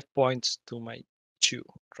 5 points to my 2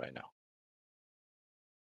 right now.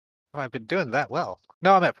 I've been doing that well.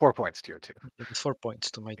 No, I'm at 4 points to your 2. It's 4 points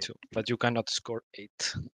to my 2, but you cannot score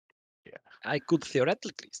 8. Yeah. I could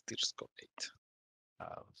theoretically still score 8.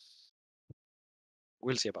 Um,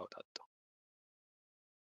 We'll see about that though.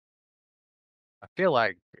 I feel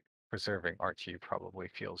like preserving Archie probably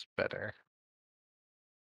feels better.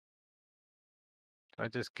 Do I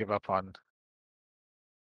just give up on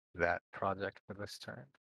that project for this turn?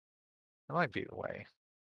 That might be the way.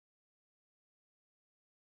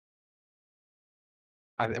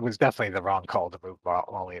 It was definitely the wrong call to move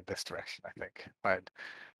Molly in this direction, I think. If I had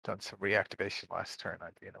done some reactivation last turn,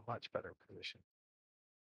 I'd be in a much better position.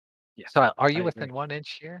 Yeah. So are you within 1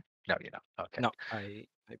 inch here? No, you're not. Okay. No, I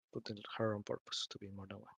put her on purpose to be more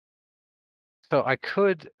than 1. So I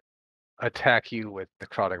could attack you with the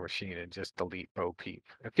Necrotic Machine and just delete Bo Peep.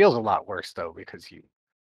 It feels a lot worse though because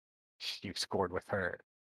you've scored with her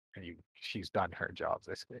and she's done her job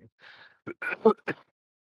this game.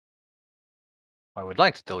 I would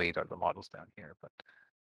like to delete the models down here, but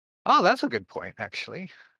oh, that's a good point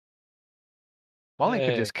actually. Molly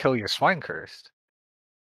could just kill your Swine Cursed.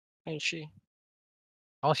 And she?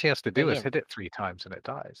 All she has to do is hit it 3 times and it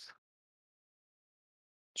dies.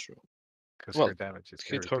 True. Because her damage is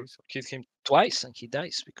hit him twice and he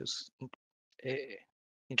dies because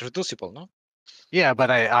introducible, no? Yeah,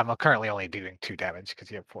 but I'm currently only doing 2 damage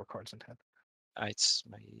because you have 4 cards in hand. It's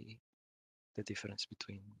the difference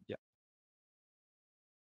between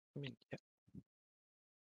I mean, yeah.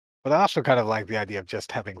 But I also kind of like the idea of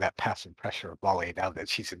just having that passive pressure of Molly now that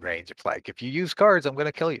she's in range. It's like, if you use cards, I'm going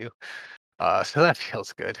to kill you. So that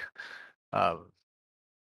feels good. I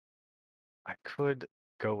could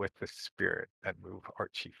go with the spirit and move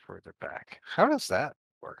Archie further back. How does that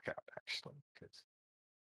work out, actually? 'Cause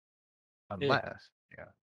unless,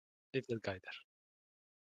 yeah. Little guy there.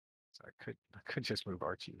 So I could just move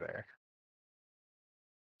Archie there.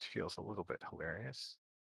 Which feels a little bit hilarious.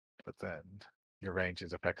 But then your range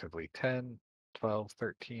is effectively 10, 12,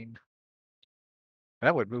 13.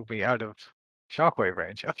 That would move me out of shockwave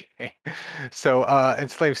range. Okay. So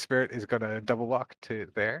Enslaved Spirit is gonna double walk to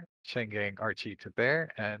there, chain gang Archie to there,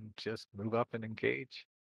 and just move up and engage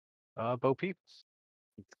Bo Peeps.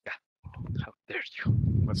 How dare you?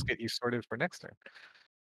 Let's get you sorted for next turn.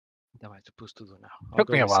 What am I supposed to do now? Took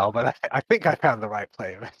me a while, but I think I found the right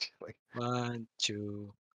play eventually. 1,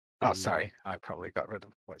 2, Oh, 3, sorry. I probably got rid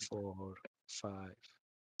of what. 4, 5,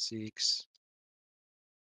 6.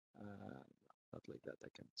 Not like that. I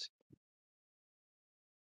can't see.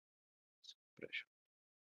 Pressure.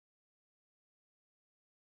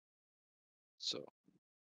 So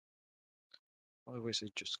always I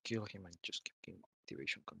just kill him and just keep getting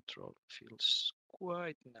activation control. Feels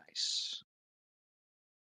quite nice.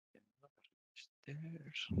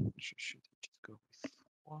 There. Should I just go with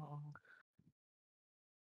Wong?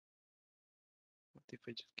 What if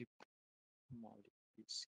I just keep Molly?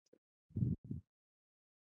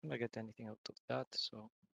 I'm not get anything out of that, so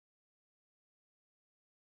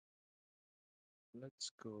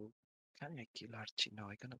let's go. Can I kill Archie? No,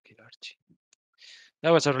 I cannot kill Archie.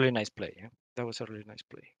 That was a really nice play. Yeah? That was a really nice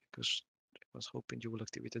play because I was hoping you will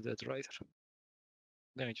activate the Dead Rider.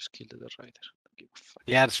 Then I just killed the Dead Rider. Don't give a fuck.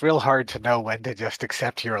 Yeah, it's real hard to know when to just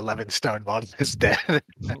accept your 11 stone mod is dead.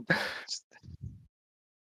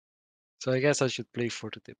 So I guess I should play for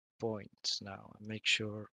the points now and make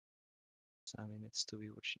sure Sammy needs to be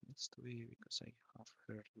where she needs to be because I have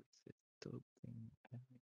her with the token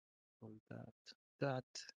and all that.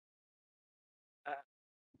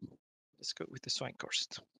 Let's go with the Swine Curse.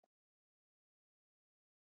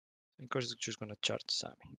 Swine Curse is just gonna charge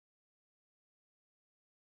Sammy.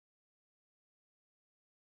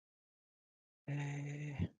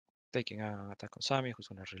 Taking an attack on Sammy, who's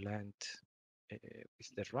gonna relent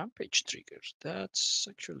with the Rampage triggers. That's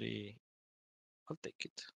actually, I'll take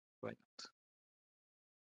it. Why not?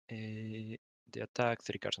 The attack,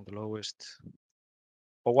 3 cards on the lowest.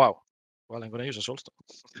 Oh wow! Well, I'm gonna use a Soulstone.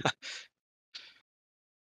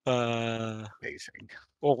 Amazing.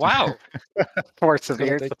 Oh wow! Force of the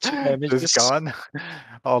Gonna Earth take 2 damage. is gone.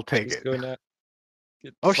 I'll take She's it. gonna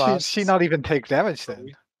get Oh, fast. she not even take damage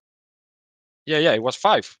then? Yeah, it was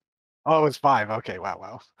 5. Oh, it was 5. Okay,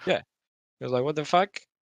 wow. Yeah. I was like, what the fuck?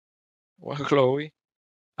 Well, Chloe,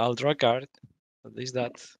 I'll draw a card. At least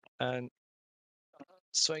that. And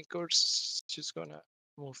Swine Curse just gonna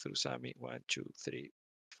move through Sammy. 1, 2, 3,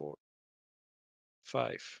 4,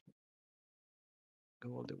 5.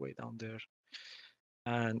 Go all the way down there.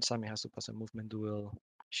 And Sammy has to pass a movement duel.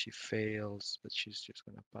 She fails, but she's just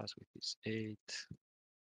gonna pass with this 8.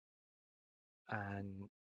 And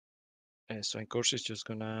Swine Curse is just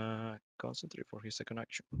gonna concentrate for his second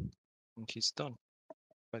action. And he's done.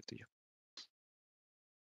 Back to you.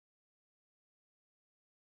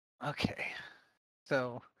 Okay.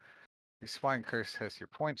 So your Swine Curse has your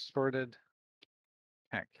points sorted.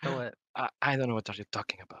 Can't kill it. I don't know what are you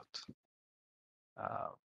talking about.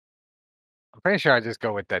 I'm pretty sure I just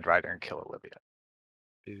go with Dead Rider and kill Olivia.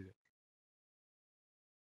 Ew.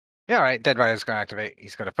 Yeah, all right. Dead Rider's gonna activate.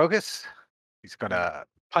 He's gonna focus. He's gonna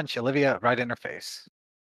punch Olivia right in her face.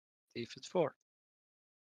 If it's 4.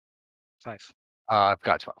 5. I've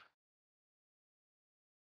got 12.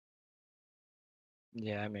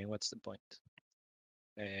 Yeah, I mean, what's the point?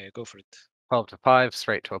 Go for it. 12 to 5,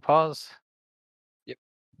 straight to a pause. Yep.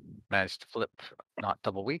 Managed to flip, not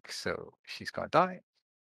double weak, so she's gonna die.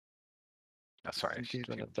 No, sorry. She's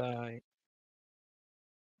gonna die.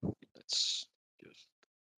 Let's just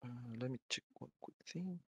let me check one quick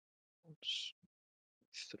thing. Oops.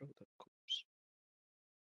 Throw that corpse.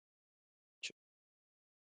 Check.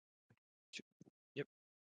 Yep.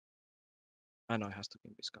 I know it has to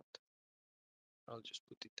be discount. I'll just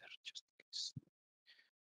put it there just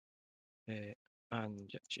in case. And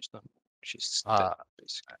yeah, she's done. She's dead,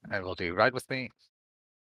 basically. And we'll do Ride With Me.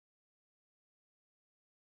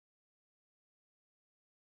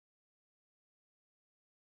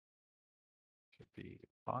 Should be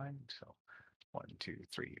fine. So 1, 2,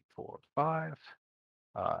 3, 4, 5.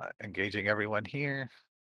 Engaging everyone here.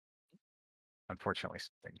 Unfortunately,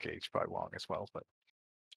 engaged by Wong as well, but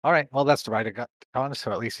All right. Well, that's the right on,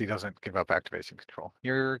 so at least he doesn't give up activation control.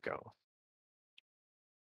 Your go.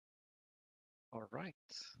 All right.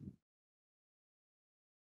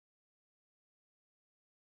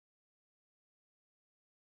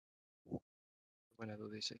 When I do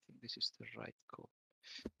this, I think this is the right call.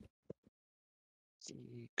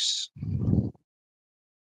 6.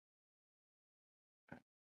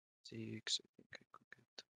 6. I think I could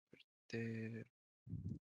get over there.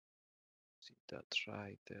 See that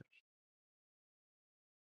right there.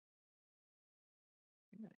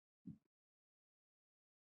 Yeah.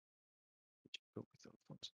 Go with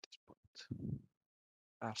Alphonse at this point.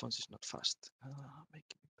 Alphonse is not fast.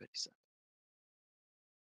 Making me very sad.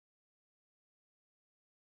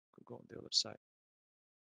 Could go on the other side.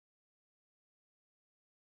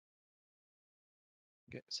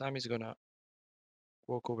 Okay, Sammy's gonna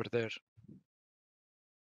walk over there.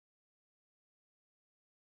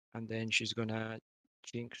 And then she's gonna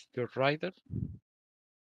jinx the rider.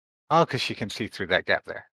 Oh, because she can see through that gap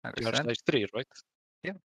there. She has Understand? size 3, right?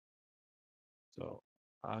 Yeah. So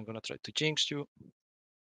I'm gonna try to jinx you.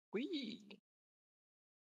 Whee!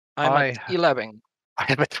 I'm at 11. I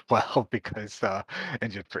have a 12 because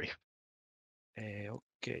engine free.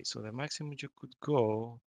 Okay, so the maximum you could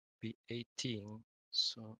go be 18.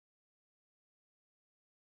 So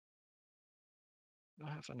I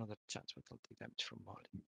have another chance, but I'll take damage from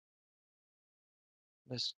Molly.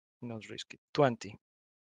 Let's not risk it. 20.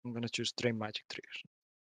 I'm gonna choose Drain Magic triggers.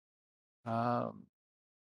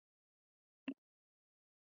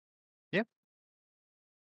 Yep.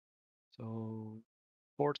 So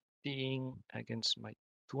 14 against my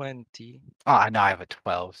 20. Oh, no, I have a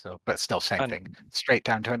 12, so but still same And- thing. Straight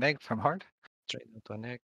down to an egg from hard. Straight into an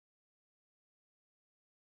egg.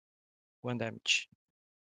 1 damage.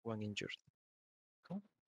 1 injured. Cool.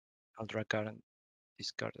 I'll draw a card and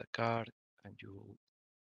discard a card, and you.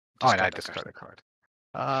 Oh, and I discard discard a card.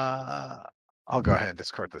 I'll go ahead and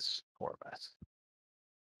discard this 4 mass.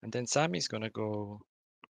 And then Sammy's gonna go.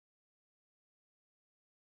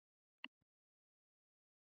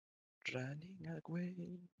 Running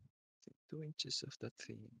away. 2 inches of that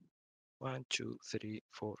thing. 1, 2, 3,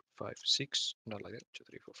 4, 5, 6. Not like that. 2,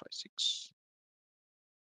 3, 4, 5, 6.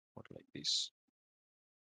 More like this.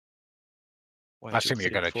 I assume you're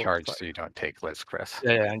going to charge 5. so you don't take Liz, Chris.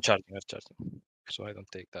 Yeah, I'm charging. So I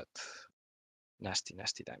don't take that nasty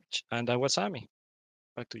damage. And that was Sammy.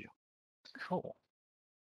 Back to you. Cool.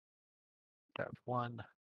 Have 1,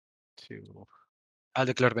 2. I'll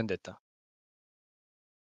declare Vendetta.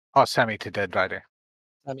 Oh, Sammy to Dead Rider.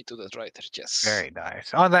 Sammy to Dead Rider, yes. Very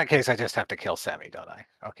nice. Oh, in that case, I just have to kill Sammy, don't I?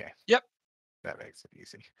 Okay. Yep. That makes it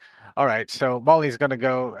easy. All right, so Molly's going to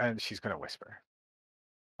go and she's going to whisper.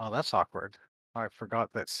 Oh, that's awkward. I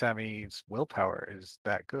forgot that Sammy's willpower is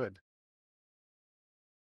that good.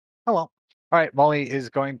 Oh well. All right, Molly is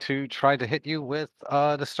going to try to hit you with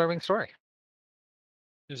a Disturbing Story.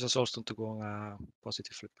 Use a Soul Stone to go on a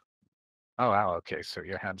positive flip. Oh wow, okay, so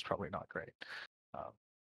your hand's probably not great.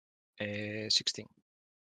 16.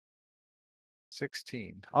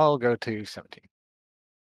 16. I'll go to 17.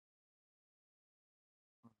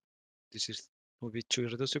 This is will be 2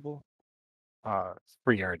 irreducible.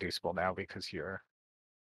 3 are reducible now because you're.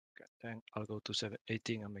 Okay, then I'll go to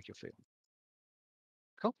 18 and make you fail.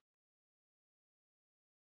 Cool.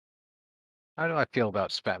 How do I feel about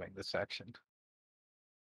spamming this action?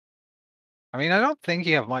 I mean, I don't think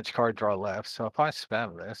you have much card draw left, so if I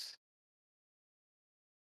spam this.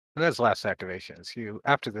 That's last activations.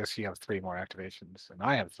 After this, you have 3 more activations, and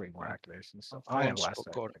I have 3 more activations. So I have last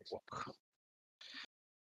activations.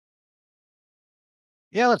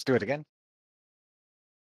 Yeah, let's do it again.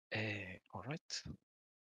 All right.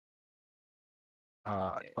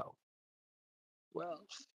 12. 12,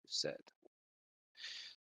 you said.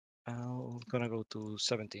 I'm gonna go to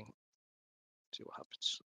 17. See what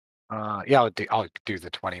happens. Yeah, I'll do the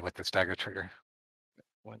 20 with the stagger trigger.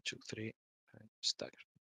 1, 2, 3, and stagger.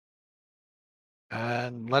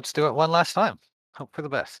 And let's do it one last time. Hope for the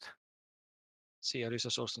best. See, I'll use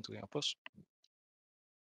a Soul Stone to gain a plus.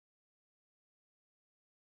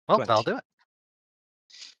 Well, 20. I'll do it.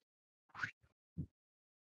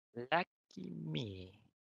 Lucky me.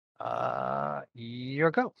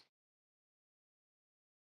 Your go.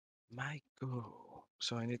 My go.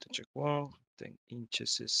 So I need to check 1. 10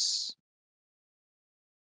 inches is.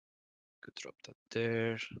 Could drop that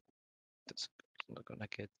there. That's not gonna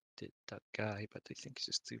get that guy, but I think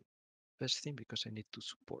it's still best thing because I need to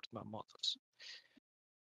support my models.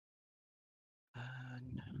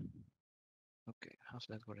 And okay, how's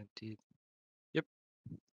that guaranteed? Yep.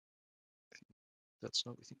 That's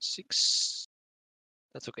not within 6.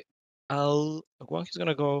 That's okay. Wong is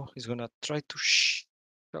gonna go. He's gonna try to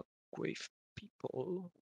shockwave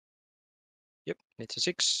people. Yep, it's a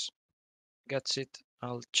 6. Gets it.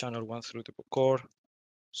 I'll channel 1 through the core.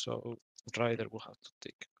 So Rider will have to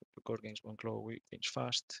take the core gains 1 glow, gains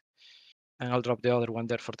fast. And I'll drop the other one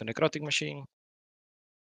there for the Necrotic Machine.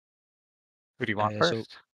 Who do you want So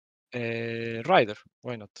first? Rider,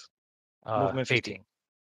 why not? Movement 80. 15.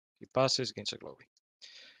 He passes, gains a glowy.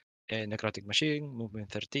 Necrotic Machine, movement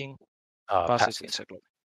 13. Passes, gains a glowy.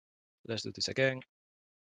 Let's do this again.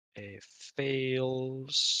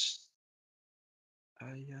 Fails.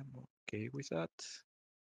 I am okay with that.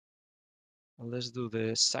 Let's do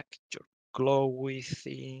the sack your glowy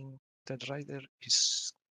thing. That Rider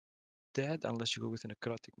is dead unless you go with a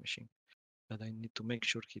Necrotic Machine. But I need to make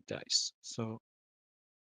sure he dies. So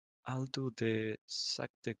I'll do the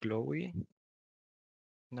sack the glowy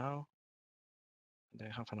now. And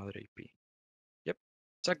I have another AP. Yep,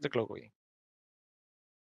 sack the glowy.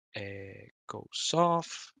 Goes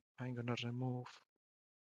off. I'm gonna remove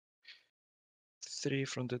 3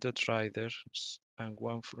 from the Dead Riders and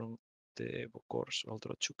 1 from the Bokor, so I'll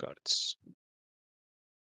draw 2 cards.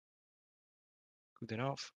 Good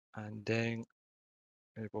enough. And then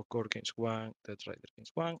Bokor gains 1, Dead Rider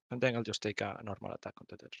gains 1, and then I'll just take a normal attack on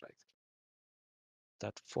the Dead Rider.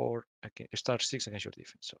 That 4 against start 6 against your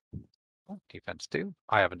defense. So defense 2.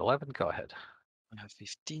 I have an 11. Go ahead. I have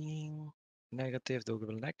 15. Negative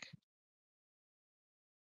double neck.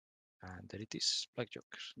 And there it is. Black Joker.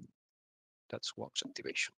 That's Wong's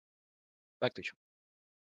activation. Back to you.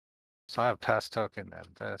 So I have pass token and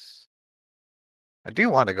this. I do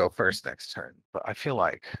want to go first next turn, but I feel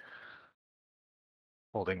like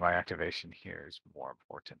holding my activation here is more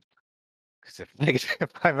important. Because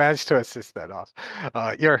if I manage to assist that off,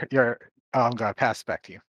 I'm gonna pass back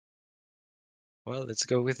to you. Well, let's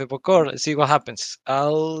go with the Bokor. Let's see what happens.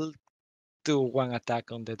 I'll do 1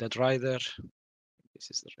 attack on the Dead Rider. This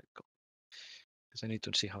is the red call. Because I need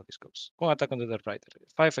to see how this goes. 1 attack on the Dead Rider.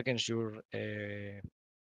 5 against your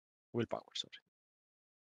willpower,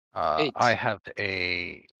 sorry. 8. I have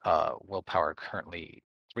a willpower currently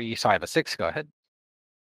 3, so I have a 6. Go ahead.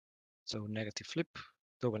 So negative flip,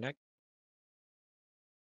 double neck.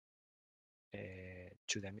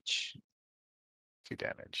 2 damage. 2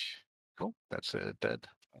 damage. Cool. That's dead.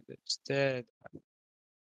 That's dead.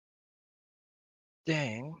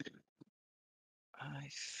 Then I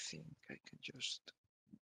think I can just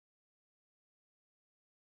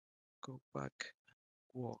go back,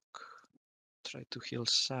 walk, try to heal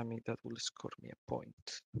Sammy. That will score me a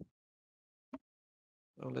point.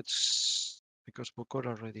 So let's, because Bokor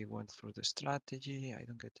already went through the strategy, I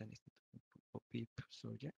don't get anything for Peep.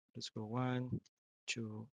 So yeah, let's go 1,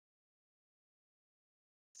 2,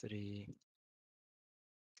 3,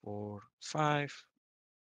 4, 5.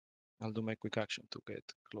 I'll do my quick action to get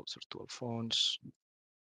closer to Alphonse.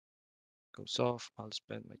 Goes off. I'll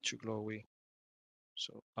spend my 2 glowy.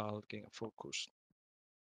 So I'll gain a focus.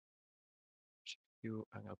 You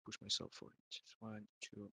and I'll push myself 4 inches. 1,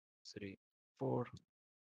 2, 3, 4.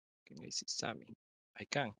 Can I see Sammy? I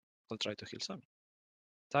can. I'll try to heal Sammy.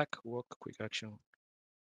 Attack, walk, quick action.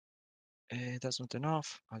 That's not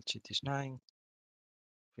enough. I'll cheat this 9.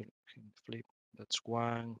 Flip. That's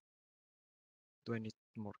 1. Do I need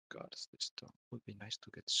more cards this turn? Would be nice to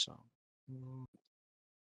get some.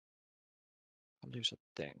 I'll use a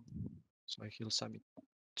 10. So I heal Sammy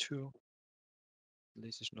 2.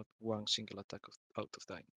 This is not 1 single attack out of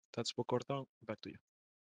dying. That's Bokor down. Back to you.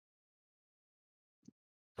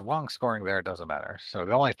 The Wong scoring there doesn't matter. So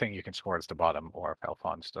the only thing you can score is the bottom, or if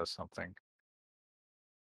Alphonse does something.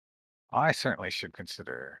 I certainly should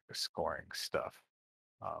consider scoring stuff.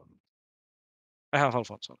 I have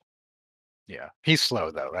Alphonse. Yeah, he's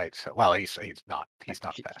slow though, right? So well, he's not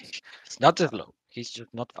fast. He's not slow. He's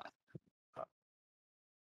just not fast.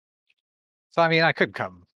 So I mean, I could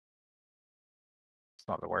come. It's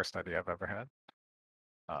not the worst idea I've ever had.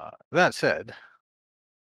 That said,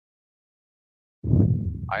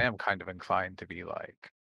 I am kind of inclined to be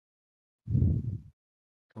like,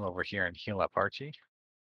 come over here and heal up Archie.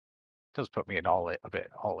 It does put me in all in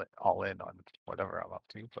on whatever I'm up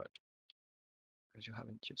to, but because you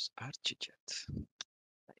haven't used Archie yet.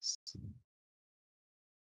 Nice.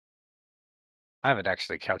 I haven't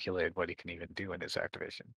actually calculated what he can even do in his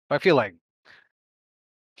activation. But I feel like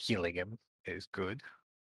healing him is good.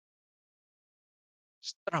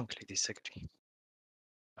 Strongly disagree.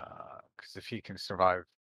 Because if he can survive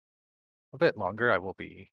a bit longer, I will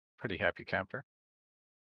be pretty happy camper.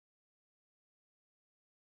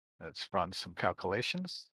 Let's run some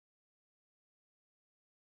calculations.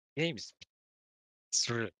 Games. It's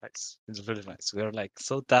really nice. It's really nice. We're like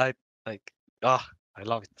so tight. Like, I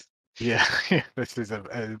love it. Yeah, this is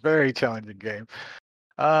a very challenging game.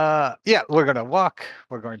 Yeah, we're gonna walk,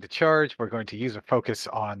 we're going to charge, we're going to use a focus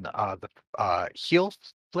on the heel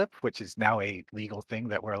flip, which is now a legal thing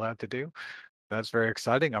that we're allowed to do. That's very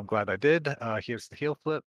exciting. I'm glad I did. Here's the heel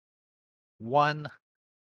flip. 1.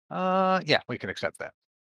 Yeah, we can accept that.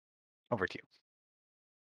 Over to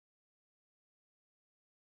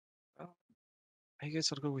you. I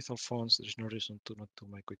guess I'll go with Alphonse. There's no reason to not do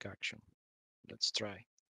my quick action. Let's try.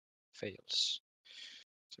 Fails.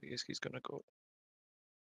 So I guess he's gonna go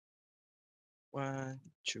 1,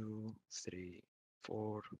 2, 3,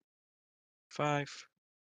 4, 5.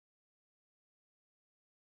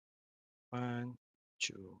 1,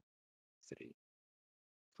 2, 3,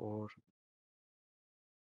 4,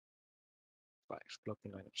 5.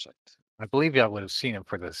 Blocking line of sight. I believe I would have seen him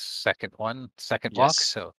for the second walk. Yes.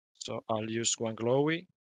 So So I'll use 1 glowy.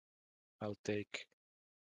 I'll take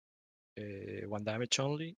 1 damage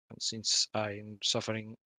only, and since I'm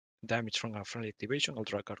suffering damage from a friendly activation, I'll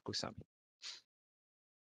draw Karkusami.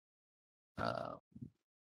 I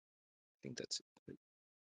think that's it.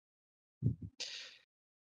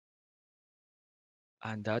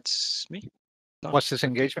 And that's me. No, what's his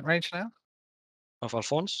engagement range now? of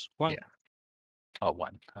Alphonse? 1. Yeah. Oh,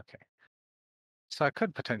 1. Okay. So I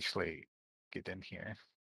could potentially get in here.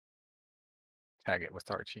 Tag it with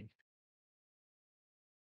Archie.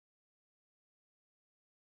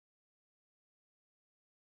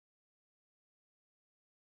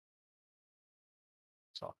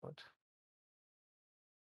 Softwood.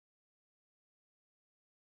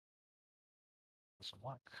 Doesn't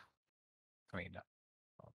work. I mean, no.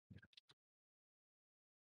 Oh,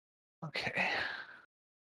 yeah. Okay.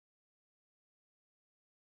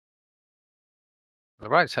 The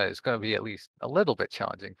right side is going to be at least a little bit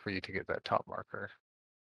challenging for you to get that top marker.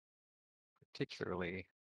 Particularly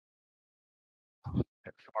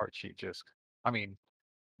if Archie just, I mean,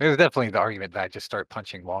 there's definitely the argument that I just start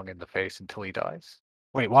punching Wong in the face until he dies.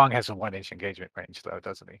 Wait, Wong has a 1-inch engagement range though,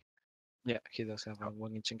 doesn't he? Yeah, he does have a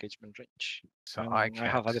 1-inch engagement range. So And I I can't.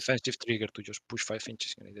 have a defensive trigger to just push 5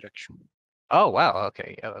 inches in any direction. Oh, wow.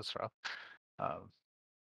 Okay. Yeah, that's rough.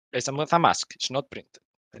 It's a mask. It's not printed.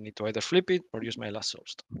 I need to either flip it or use my last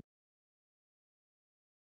soulstone.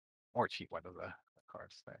 Or cheat one of the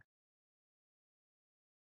cards there.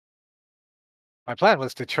 My plan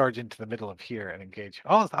was to charge into the middle of here and engage.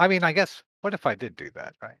 Oh, I mean, I guess, what if I did do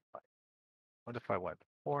that, right? What if I went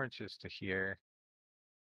 4 inches to here,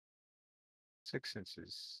 6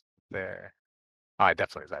 inches there? I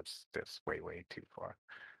definitely, that's way, way too far.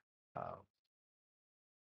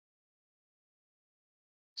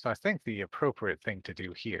 So I think the appropriate thing to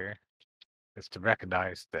do here is to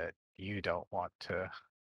recognize that you don't want to.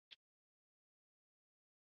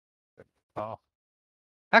 Oh,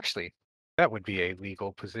 actually, that would be a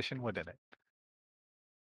legal position, wouldn't it?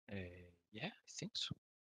 Yeah, I think so.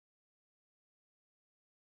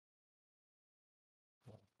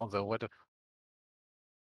 Although, what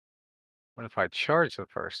if I charge the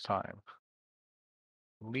first time,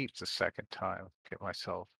 leap the second time, get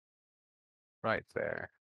myself right there,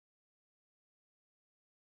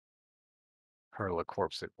 hurl a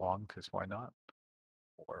corpse at Wong, because why not?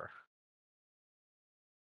 Or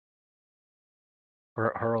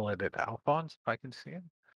hurl it at Alphonse if I can see him.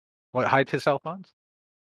 What height is Alphonse?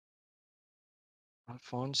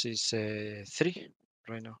 Alphonse is 3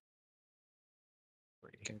 right now.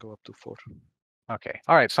 It can go up to 4. Okay.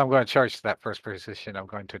 All right. So I'm going to charge to that first position. I'm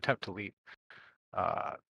going to attempt to leap.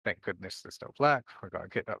 Thank goodness there's no black. We're going to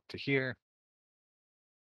get up to here.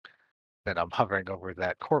 Then I'm hovering over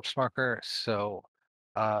that corpse marker. So,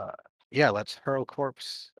 yeah, let's hurl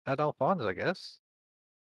corpse at Alphonse, I guess.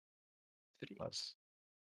 3.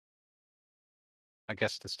 I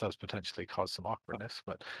guess this does potentially cause some awkwardness,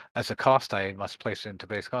 but as a cost, I must place it into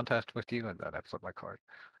base contact with you, and then I flip my card.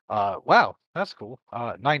 Wow, that's cool.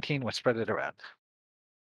 19 was spread it around.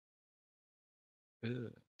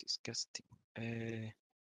 Disgusting.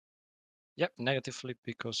 Yep, negatively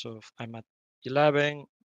because of I'm at 11.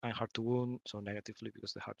 I'm hard to wound, so negatively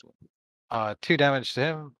because they're hard to wound. 2 damage to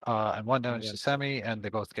him, and 1 damage to Yes. Semi, and they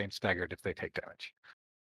both gain staggered if they take damage.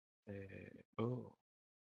 Oh.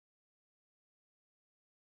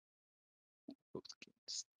 Both gain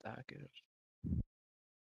staggered.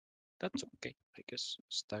 That's okay, I guess.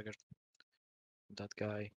 Staggered that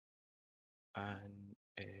guy, and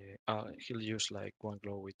he'll use like 1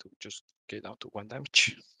 glowy to just get down to 1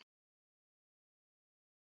 damage.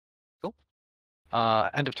 Cool.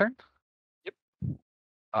 End of turn. Yep.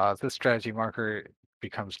 This strategy marker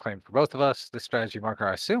becomes claimed for both of us. This strategy marker,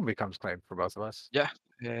 I assume, becomes claimed for both of us. Yeah,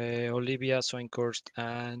 Olivia, Soinkhorst,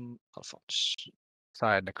 and Alphonse.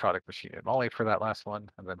 Side Necrotic Machine and Molly for that last one,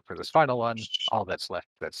 and then for this final one, all that's left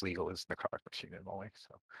that's legal is Necrotic Machine and Molly.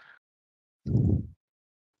 So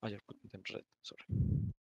Oh, you're putting them red. Sorry.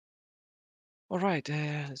 All right,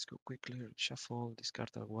 let's go quickly. Shuffle, discard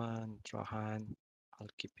a one, draw a hand. I'll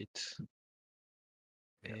keep it.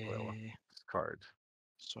 yeah, we'll discard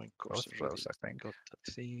Soinkhorst both of already those, I think. got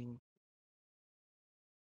that thing.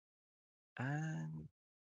 And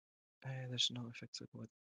there's no effects of what.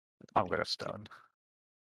 I'm gonna stone.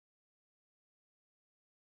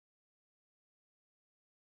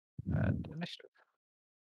 And initiative.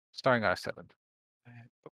 Starting on a 7.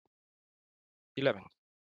 11.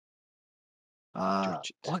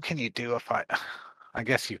 What can you do if I? I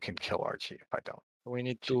guess you can kill Archie if I don't. We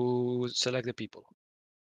need to select the people.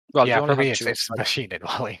 Well, yeah, you only for me, have two. it's Machine and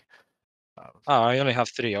Molly. I only have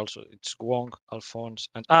 3 also. It's Wong, Alphonse,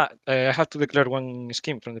 and I have to declare one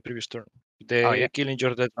scheme from the previous turn. The killing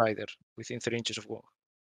your dead rider within 3 inches of Wong.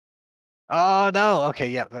 Oh no! Okay,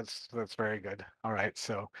 yeah, that's very good. All right,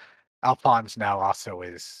 so Alphonse now also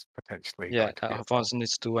is potentially. Yeah, Alphonse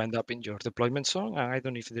needs to end up in your deployment zone. I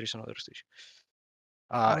don't know if there is another station.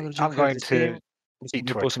 I'm going to eat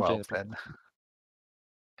toward 12 then.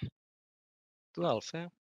 12, eh?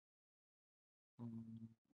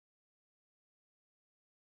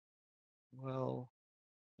 Well.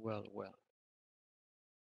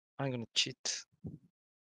 I'm gonna cheat.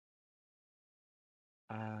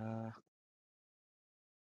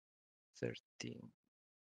 13.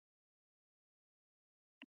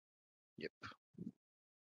 Yep.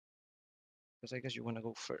 Because I guess you wanna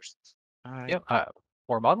go first. Yep.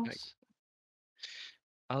 4 models.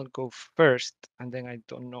 I'll go first, and then I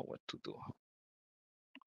don't know what to do.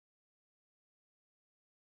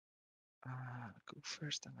 Go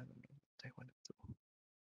first, and I don't know what I want to do.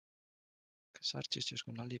 Because Archie's just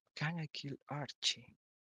gonna leave. Can I kill Archie?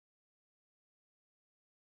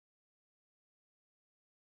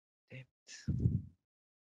 Damn it.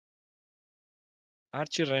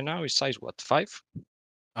 Archie right now is size what? 5?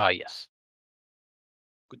 Yes.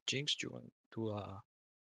 Good jinx. You want to do a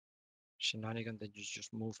shenanigan that you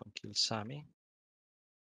just move and kill Sammy.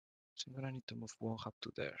 So I'm gonna need to move Wong up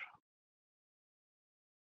to there.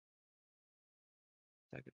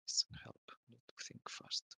 That doesn't help. Need to think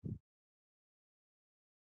fast.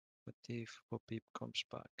 What if Popip comes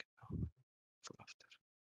back? No, for after.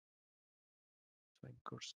 So of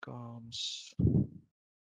course comes.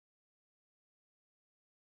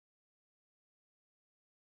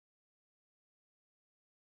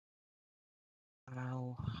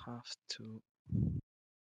 I'll have to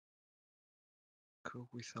go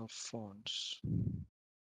with Alphonse.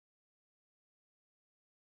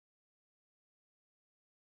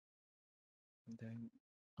 And then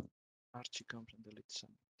Archie comes and deletes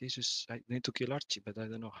some. This is, I need to kill Archie, but I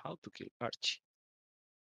don't know how to kill Archie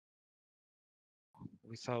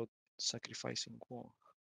without sacrificing Wong.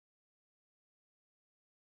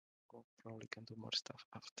 Wong probably can do more stuff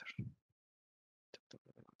after.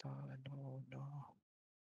 No.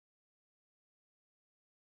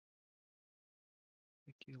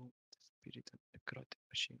 We kill the spirit and necrotic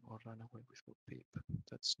machine or run away with a peep.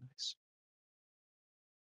 That's nice.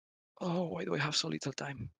 Oh, why do I have so little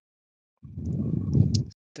time?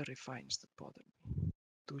 Terrifying that bother me.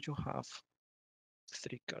 Do you have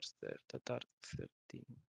 3 cards there that are 13?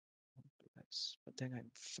 Nice. But then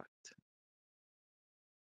I'm fucked.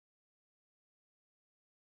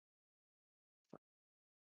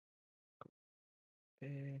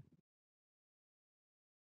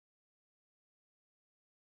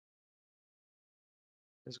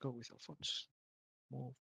 Let's go with Alphonse.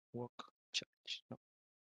 Move, walk, charge. No.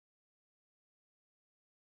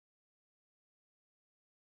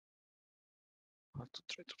 I have to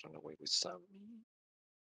try to run away with Sammy.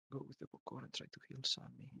 Go with the Bokor and try to heal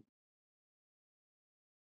Sammy.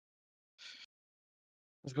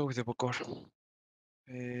 Let's go with the Bokor.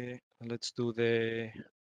 Let's do the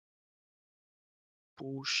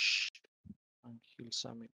push and heal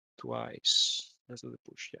Sammy twice. Let's do the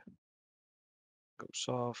push, yeah. Goes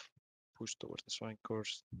off, push towards the swine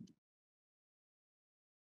course.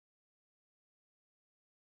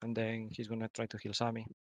 And then he's gonna try to heal Sammy.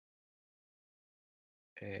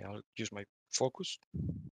 I'll use my focus.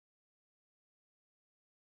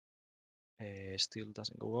 Still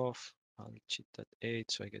doesn't go off. I'll cheat at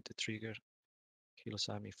 8 so I get the trigger. Heal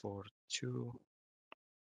Sammy for 2.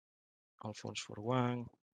 Alphonse for 1.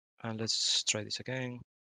 And let's try this again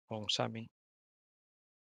on Sammy.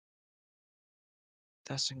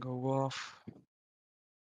 Doesn't go off.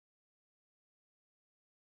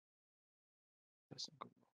 Doesn't go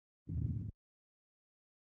off.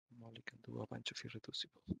 do a bunch of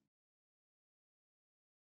irreducible.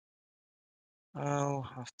 I'll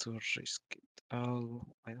have to risk it. I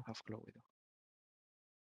don't have glowy though.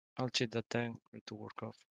 I'll cheat that tank to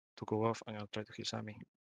go off, and I'll try to heal Sammy.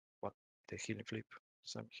 What? The healing flip.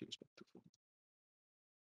 Sammy heals back to full.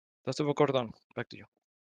 That's the record done. Back to you.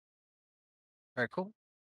 Very cool.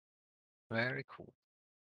 Very cool.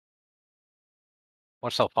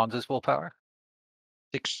 What's Alphonse's willpower?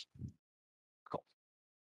 6. Cool.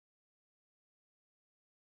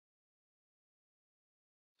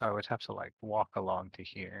 So I would have to like walk along to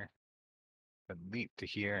here, then leap to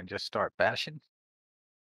here and just start bashing.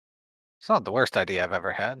 It's not the worst idea I've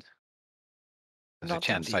ever had. There's a Not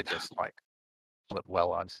chance I indeed. just like flip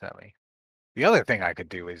well on Semi. The other thing I could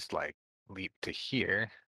do is like leap to here.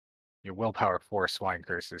 Your willpower 4 swine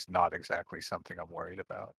curse is not exactly something I'm worried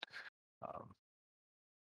about.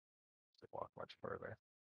 To walk much further.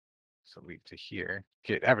 So leap to here.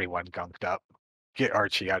 Get everyone gunked up. Get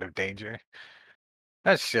Archie out of danger.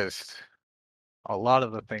 That's just a lot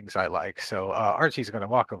of the things I like. So Archie's going to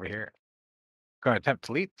walk over here. Going to attempt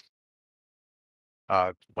to leap.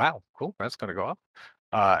 Wow, cool. That's going to go up.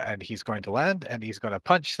 And he's going to land, and he's going to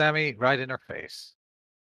punch Sammy right in her face.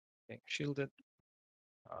 Okay, shielded.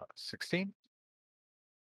 16.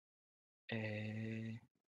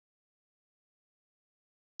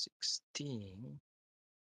 16.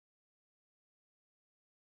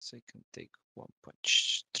 So you can take 1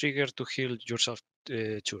 punch. Trigger to heal yourself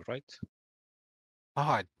 2, right?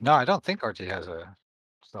 Oh, no, I don't think Archie has a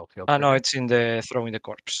self-heal. Ah, no, it's in the throwing the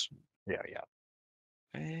corpse. Yeah.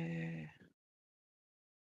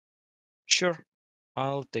 Sure,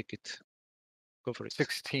 I'll take it. Go for it.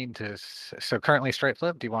 16 to... So currently straight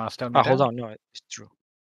flip. Do you want to stone me down? Hold on. No, it's true.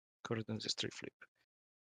 Correct, the straight flip.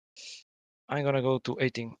 I'm gonna go to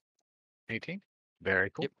 18. 18. Very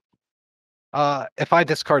cool. Yep. If I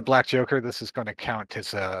discard Black Joker, this is going to count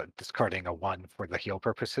as discarding a 1 for the heal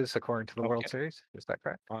purposes, according to the World Series. Is that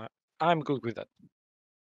correct? I'm good with that.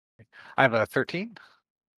 I have a 13.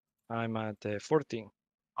 I'm at 14.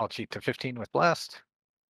 I'll cheat to 15 with Blast.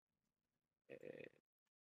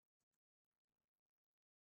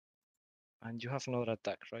 And you have another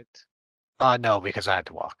attack, right? No, because I had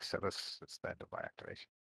to walk, so this is the end of my activation.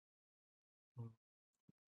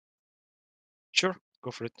 Sure,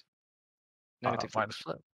 go for it. Negative Minus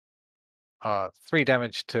flip. 3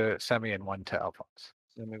 damage to Semi and 1 to Alphonse.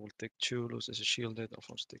 Semi will take 2, loses a shielded,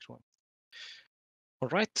 Alphonse takes 1.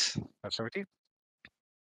 Alright. That's over to you.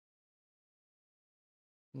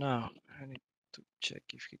 Now, I need to check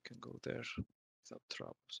if he can go there without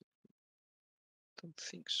troubles. Don't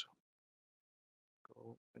think so.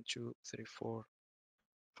 Go 1, 2, 3, 4,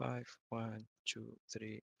 5. 1, 2,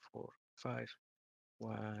 3, 4, 5.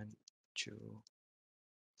 1, 2,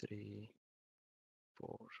 3,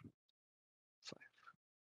 4, 5.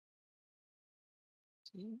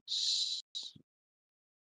 Yes.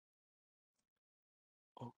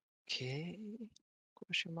 Okay.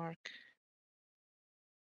 Question mark.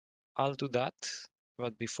 I'll do that,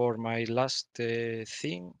 but before my last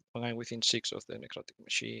thing, when I'm within 6 of the Necrotic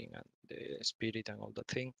Machine and the Spirit and all that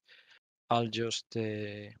thing, I'll just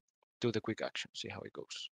do the quick action, see how it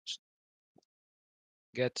goes.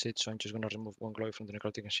 Gets it, so I'm just gonna remove 1 glory from the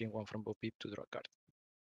Necrotic Machine, 1 from Bo Peep to draw a card.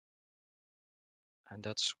 And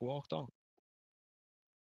that's Wong done.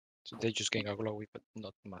 So they just gain a glowy, but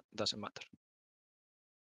doesn't matter.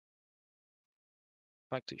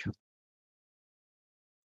 Back to you.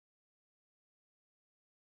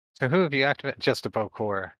 So who have you activated? Just a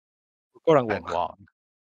Bokor and Wong.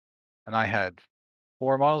 And I had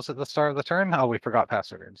 4 models at the start of the turn. Oh, we forgot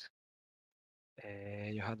passwords.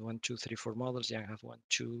 You had 1, 2, 3, 4 models. Yang had 1,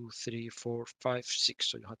 2, 3, 4, 5,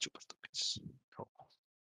 6. So you had super tokens. Cool.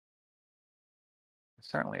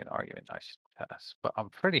 Certainly an argument I should pass, but I'm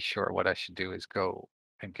pretty sure what I should do is go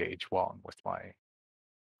engage Wong with my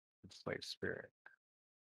enslaved spirit.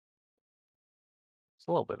 It's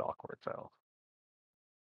a little bit awkward though.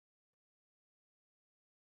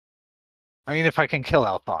 I mean, if I can kill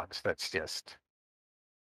Alphonse, that's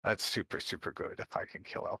super, super good. If I can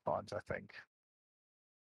kill Alphonse, I think.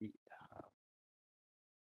 Yeah.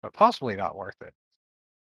 But possibly not worth it.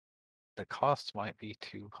 The costs might be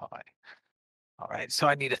too high. All right, so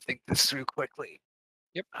I need to think this through quickly.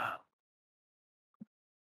 Yep.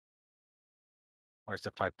 Whereas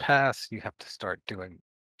if I pass, you have to start doing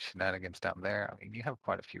shenanigans down there. I mean, you have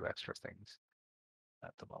quite a few extra things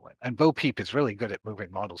at the moment. And Bo Peep is really good at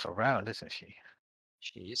moving models around, isn't she?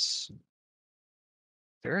 She is.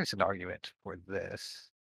 There is an argument for this.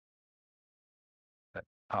 But,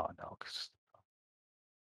 oh no, because...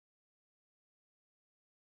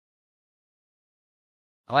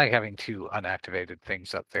 I like having two unactivated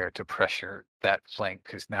things up there to pressure that flank,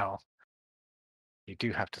 because now you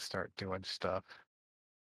do have to start doing stuff.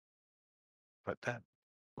 But that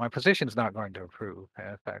my position's not going to improve.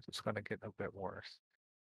 In fact, it's going to get a bit worse.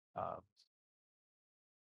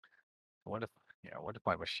 What if, what if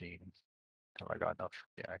my machine? Have I got enough?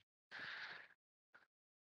 Yeah.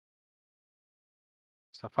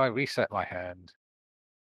 So if I reset my hand,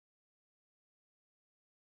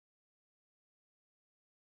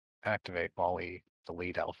 activate Molly,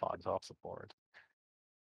 delete Alphonse off the board.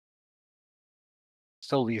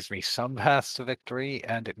 Still leaves me some paths to victory,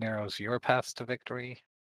 and it narrows your paths to victory,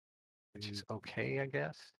 which is okay, I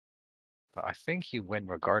guess. But I think you win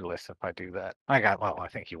regardless if I do that. I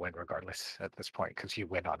think you win regardless at this point, because you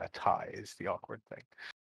win on a tie is the awkward thing.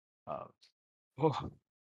 Oh,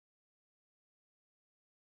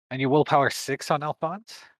 And you willpower 6 on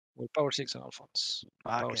Alphonse? willpower 6 on Alphonse.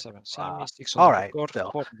 Willpower Okay. 7 Sammy, 6 on All the right, core,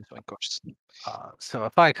 so 4 on the swing course. so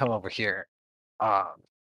if I come over here,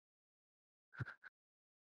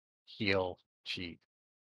 heal, cheat,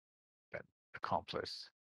 then accomplice,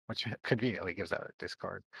 which conveniently gives out a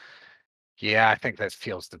discard. Yeah, I think that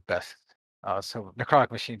feels the best. So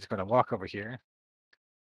Necrotic Machine's going to walk over here.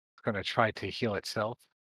 It's going to try to heal itself.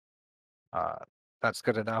 That's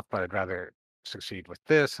good enough, but I'd rather succeed with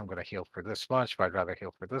this. I'm going to heal for this much, but I'd rather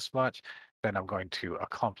heal for this much. Then I'm going to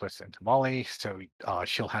accomplice into Molly, so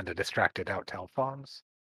she'll hand a distracted out to Alphonse.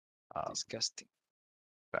 Disgusting.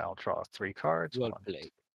 I'll draw 3 cards. Well 1,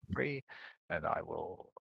 played. 2, 3, and I will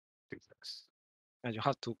do this. And you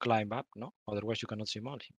have to climb up, no? Otherwise you cannot see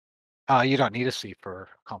Molly. You don't need a C for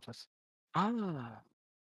accomplice. Ah.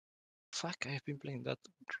 Fuck, I have been playing that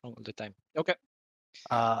wrong all the time. Okay.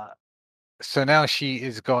 So now she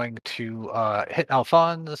is going to hit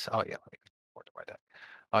Alphonse. Oh yeah, let me forward that.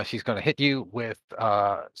 She's going to hit you with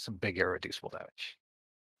some big irreducible damage.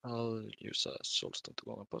 I'll use a soulstone to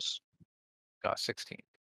go and pause. 16.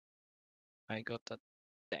 I got that.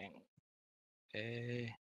 Dang.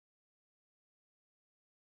 I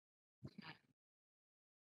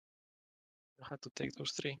had to take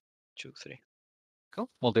those 3. 2, 3. Cool.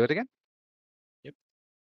 We'll do it again. Yep.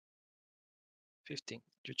 15.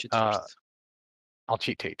 You cheat first. I'll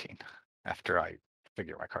cheat to 18 after I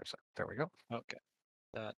figure my cards out. There we go. Okay.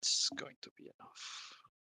 That's going to be enough.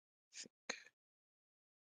 I think.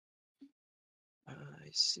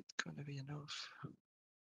 Is it gonna be enough?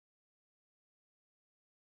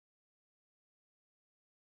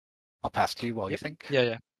 I'll pass to you while you think. Yeah,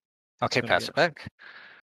 yeah. That's Okay, gonna pass be it back.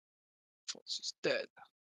 Alphonse is dead.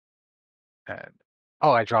 And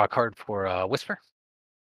I draw a card for Whisper.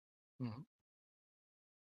 Mhm.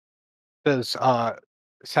 Does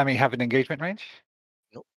Sammy have an engagement range?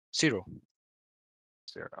 No, 0.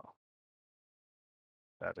 0.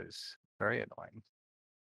 That is very annoying.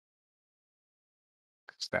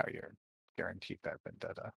 Because now you're guaranteed that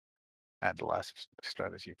Vendetta. And the last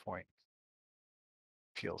strategy point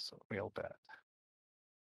feels real bad.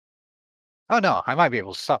 Oh no, I might be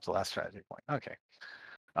able to stop the last strategy point. Okay.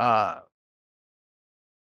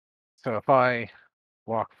 So if I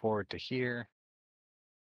walk forward to here.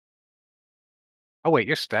 Oh wait,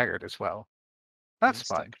 you're staggered as well. That's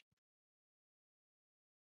fine. Staggered.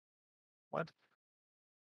 What?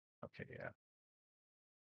 Okay, yeah.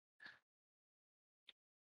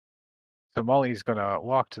 So Molly's gonna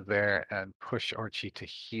walk to there and push Archie to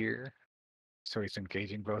here. So he's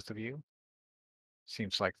engaging both of you.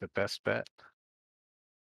 Seems like the best bet.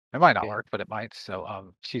 It might not work, but it might.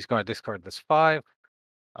 So she's gonna discard this 5.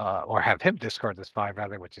 Or have him discard this 5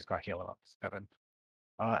 rather, which is gonna heal him up to 7.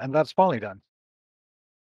 And that's Molly done.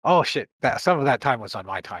 Oh shit! Some of that time was on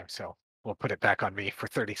my time, so we'll put it back on me for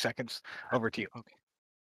 30 seconds. Over to you. Okay.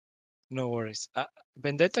 No worries.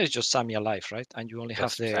 Vendetta is just Sammy alive, right? And you only have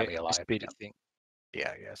Just the Sammy alive, spirit yeah. thing.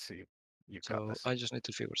 Yeah. So you've got So this. I just need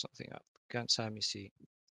to figure something out. Can Sammy see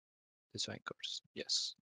the swine course?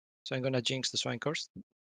 Yes. So I'm gonna jinx the swine course.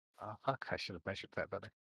 Fuck! I should have measured that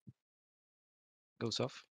better. Goes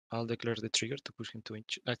off. I'll declare the trigger to push him to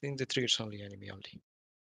inch. I think the trigger's only enemy only.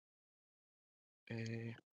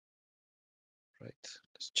 Right.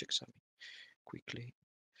 Let's check Sammy quickly.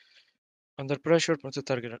 Under pressure, puts the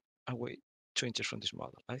target away 2 inches from this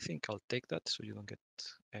model. I think I'll take that so you don't get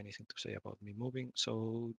anything to say about me moving.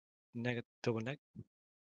 So double neg.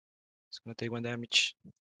 It's gonna take 1 damage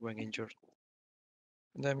when injured.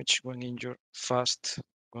 Damage when injured, fast,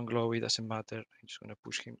 when glowy, doesn't matter. I'm just gonna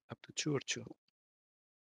push him up to 2 or 2.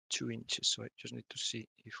 2 inches. So I just need to see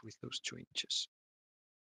if with those 2 inches.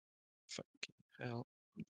 Fucking hell.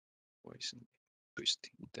 Why isn't it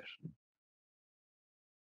twisting there?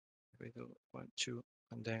 I do 1, 2,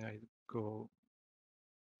 and then I go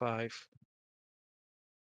 5,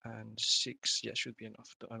 and 6. Yeah, should be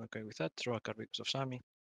enough. I'm okay with that. Draw a card because of Sammy.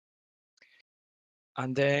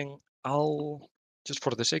 And then I'll, just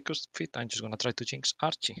for the sake of it, I'm just going to try to jinx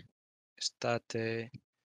Archie. Is that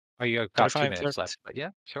Oh, you got 2 Terrifying minutes Flirt? left, but yeah,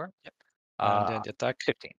 sure. Yep. And then the attack.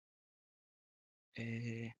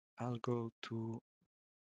 15. I'll go to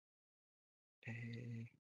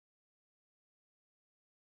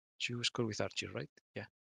choose score with Archie, right? Yeah.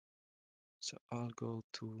 So I'll go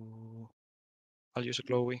to, I'll use a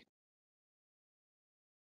Chloe.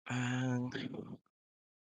 And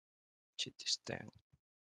cheat this 10.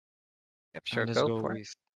 Yep, sure, And let's go go for it.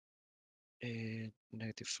 with a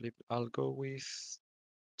negative flip. I'll go with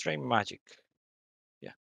Train Magic.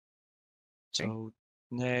 Yeah. So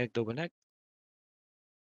neck, double neck.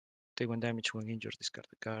 Take 1 damage when injured, discard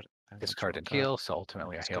the card. And Discard and heal, so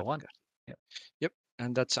ultimately I heal 1. Yep. Yep.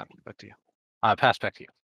 And that's Sammy. Back to you. Pass back to you.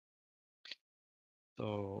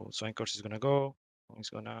 So Swine Course is gonna go. He's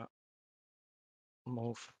gonna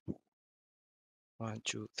move 1,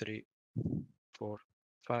 2, 3, 4,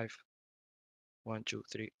 5. 1, 2,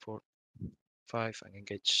 3, 4, 5, and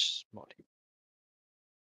engage Molly.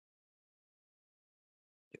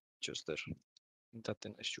 Yep, just there. That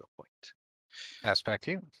denies you a point. Pass back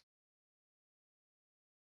to you.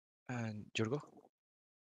 And Jorgo.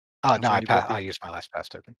 Oh, And no, finally I Bobby. used my last pass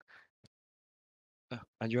token.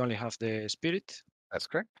 And you only have the spirit. That's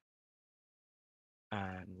correct.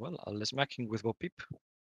 And well, I'll smack him with Bob Peep.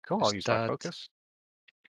 Cool, I'll use my focus.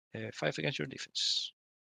 5 against your defense.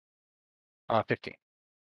 15.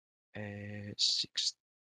 6,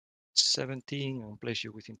 17, and place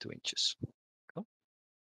you within 2 inches. Cool.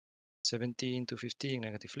 17 to 15,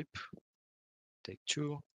 negative flip. Take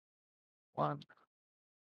 2. 1.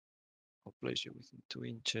 I'll place you within 2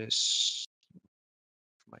 inches.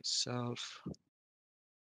 Myself.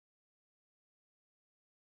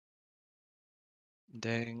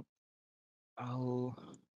 Then I'll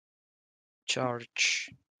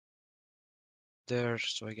charge there,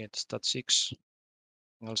 so I get stat 6.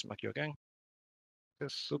 And I'll smack you again.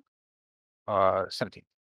 This. Oop. 17.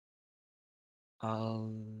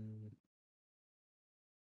 I'll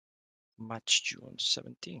match you on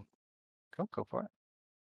 17. Cool, go for it.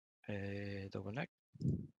 Double neck.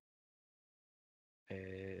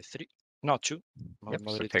 3. No, 2. My Yep, so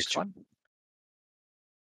moderate it is takes 2. 1.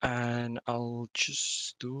 And I'll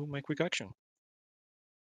just do my quick action.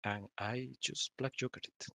 And I just Black Jokered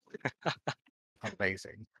it.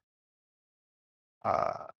 Amazing.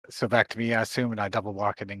 So back to me, I assume, and I double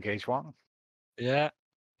walk and engage Wong. Yeah,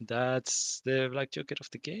 that's the Black Joker of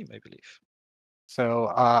the game, I believe.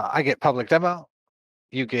 So I get public demo.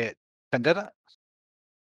 You get Vendetta.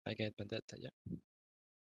 I get Vendetta,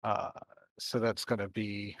 yeah. So that's going to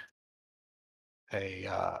be a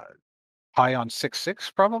high on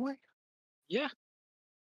 6/6 probably. Yeah.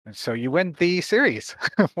 And so you win the series.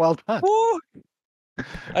 Well done. Woo!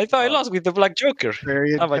 I thought I lost with the Black Joker.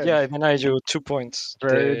 Very intense. But yeah, I denied you 2 points.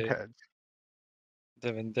 Very intense.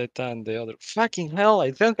 The Vendetta and the other. Fucking hell!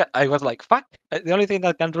 I think I was like, fuck. The only thing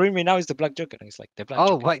that can ruin me now is the Black Joker. And it's like the Black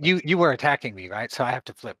Joker. Oh, but you were attacking me, right? So I have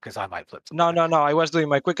to flip because I might flip. No. I was doing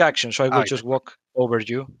my quick action, so I will just walk over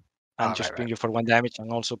you and just ping you for 1 damage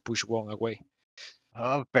and also push Wong away.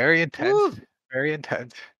 Oh, very intense. Woo! Very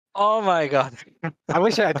intense. Oh my god. I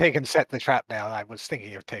wish I had taken set the trap down. I was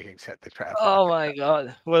thinking of taking set the trap. Oh my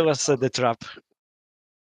god. What was the trap?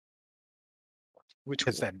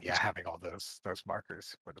 Because then, yeah, having all those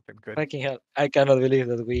markers would have been good. Fucking hell. I cannot believe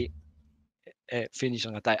that we finished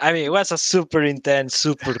on a tie. I mean, it was a super intense,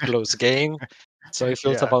 super close game. So it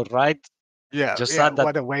feels about right. Yeah, just yeah. that,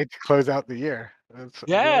 what a way to close out the year.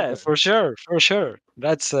 Yeah, for sure.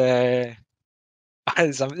 That's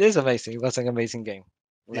it's amazing. It was an amazing game.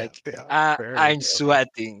 Like I'm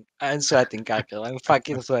sweating. I'm sweating, Kakel. I'm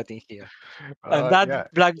fucking sweating here. And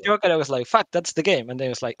that Black Joker, I was like, fuck, that's the game. And then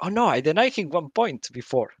it was like, oh no, I denied him 1 point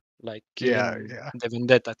before. Like killing the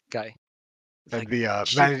Vendetta guy. And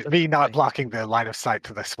like, me not blocking the line of sight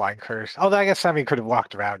to the swine curse. Although I guess Sammy could have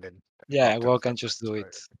walked around and walk and just do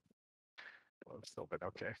it. Well, it's still been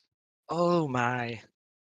okay. Oh my,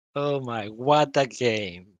 what a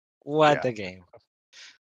game! What a game!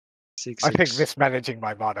 6-6. I think mismanaging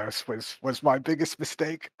my Manos was my biggest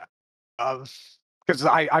mistake. Because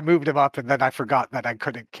I moved him up and then I forgot that I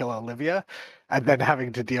couldn't kill Olivia, and then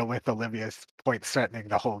having to deal with Olivia's points threatening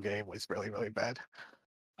the whole game was really, really bad.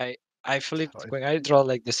 I flipped when I draw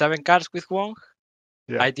like the 7 cards with Wong.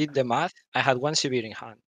 Yeah. I did the math. I had 1 severe in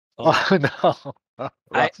hand. Oh no!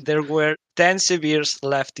 There were 10 severes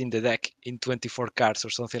left in the deck in 24 cards or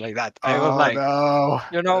something like that. I was like, no.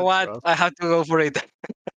 you know what? Rough. I have to go for it.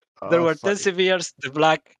 There were 10 funny. severes, the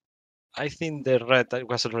black. I think the red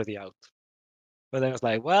was already out. But then I was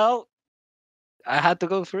like, well, I had to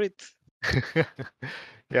go for it.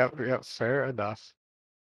 Yep, fair enough.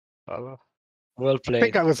 Well I played.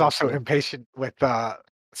 think I was well also played. impatient with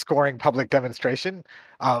scoring public demonstration.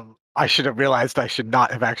 I should have realized I should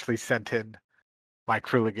not have actually sent in my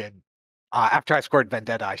Crooligan. After I scored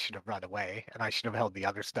Vendetta, I should have run away, and I should have held the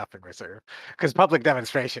other stuff in reserve. Because public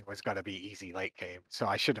demonstration was going to be easy late game, so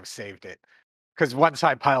I should have saved it. Because once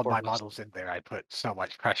I piled my Foremost. models in there, I put so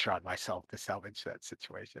much pressure on myself to salvage that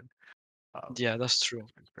situation. Yeah, that's true.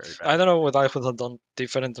 It's very I bad. don't know what I would have done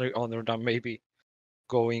differently other than maybe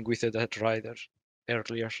going with the Dead Rider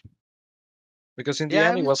earlier. Because in the Yeah,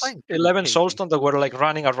 end, I it was was playing pretty 11 cagey. Soulstone that were like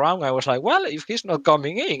running around. I was like, well, if he's not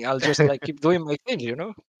coming in, I'll just like keep doing my thing, you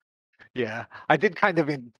know? Yeah, I did kind of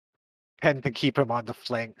intend to keep him on the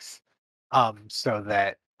flanks, so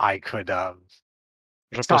that I could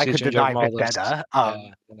Reposition your deny models. Vendetta,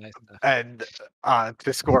 Yeah, nice stuff. and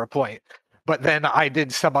to score a point. But then I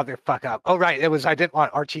did some other fuck up. Oh right, it was I didn't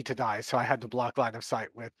want Archie to die, so I had to block line of sight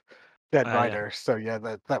with Dead Yeah. Rider. So yeah,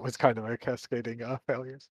 that was kind of a cascading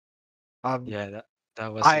failures. Yeah,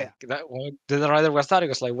 that was I like that when the rider was that, it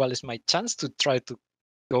was like, well, it's my chance to try to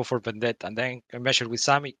go for Vendetta, and then I measured with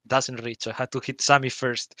Sammy, doesn't reach. I had to hit Sammy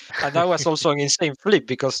first, and that was also an insane flip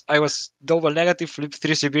because I was double negative, flip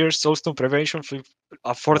 3 severe, soulstone prevention, flip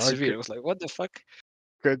a 4th severe. I was like, what the fuck?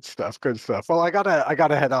 Good stuff. Good stuff. Well, I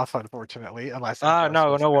gotta head off, unfortunately, unless No MWS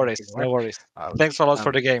wants to worries, anything no more. worries. Thanks a lot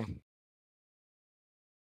for the game.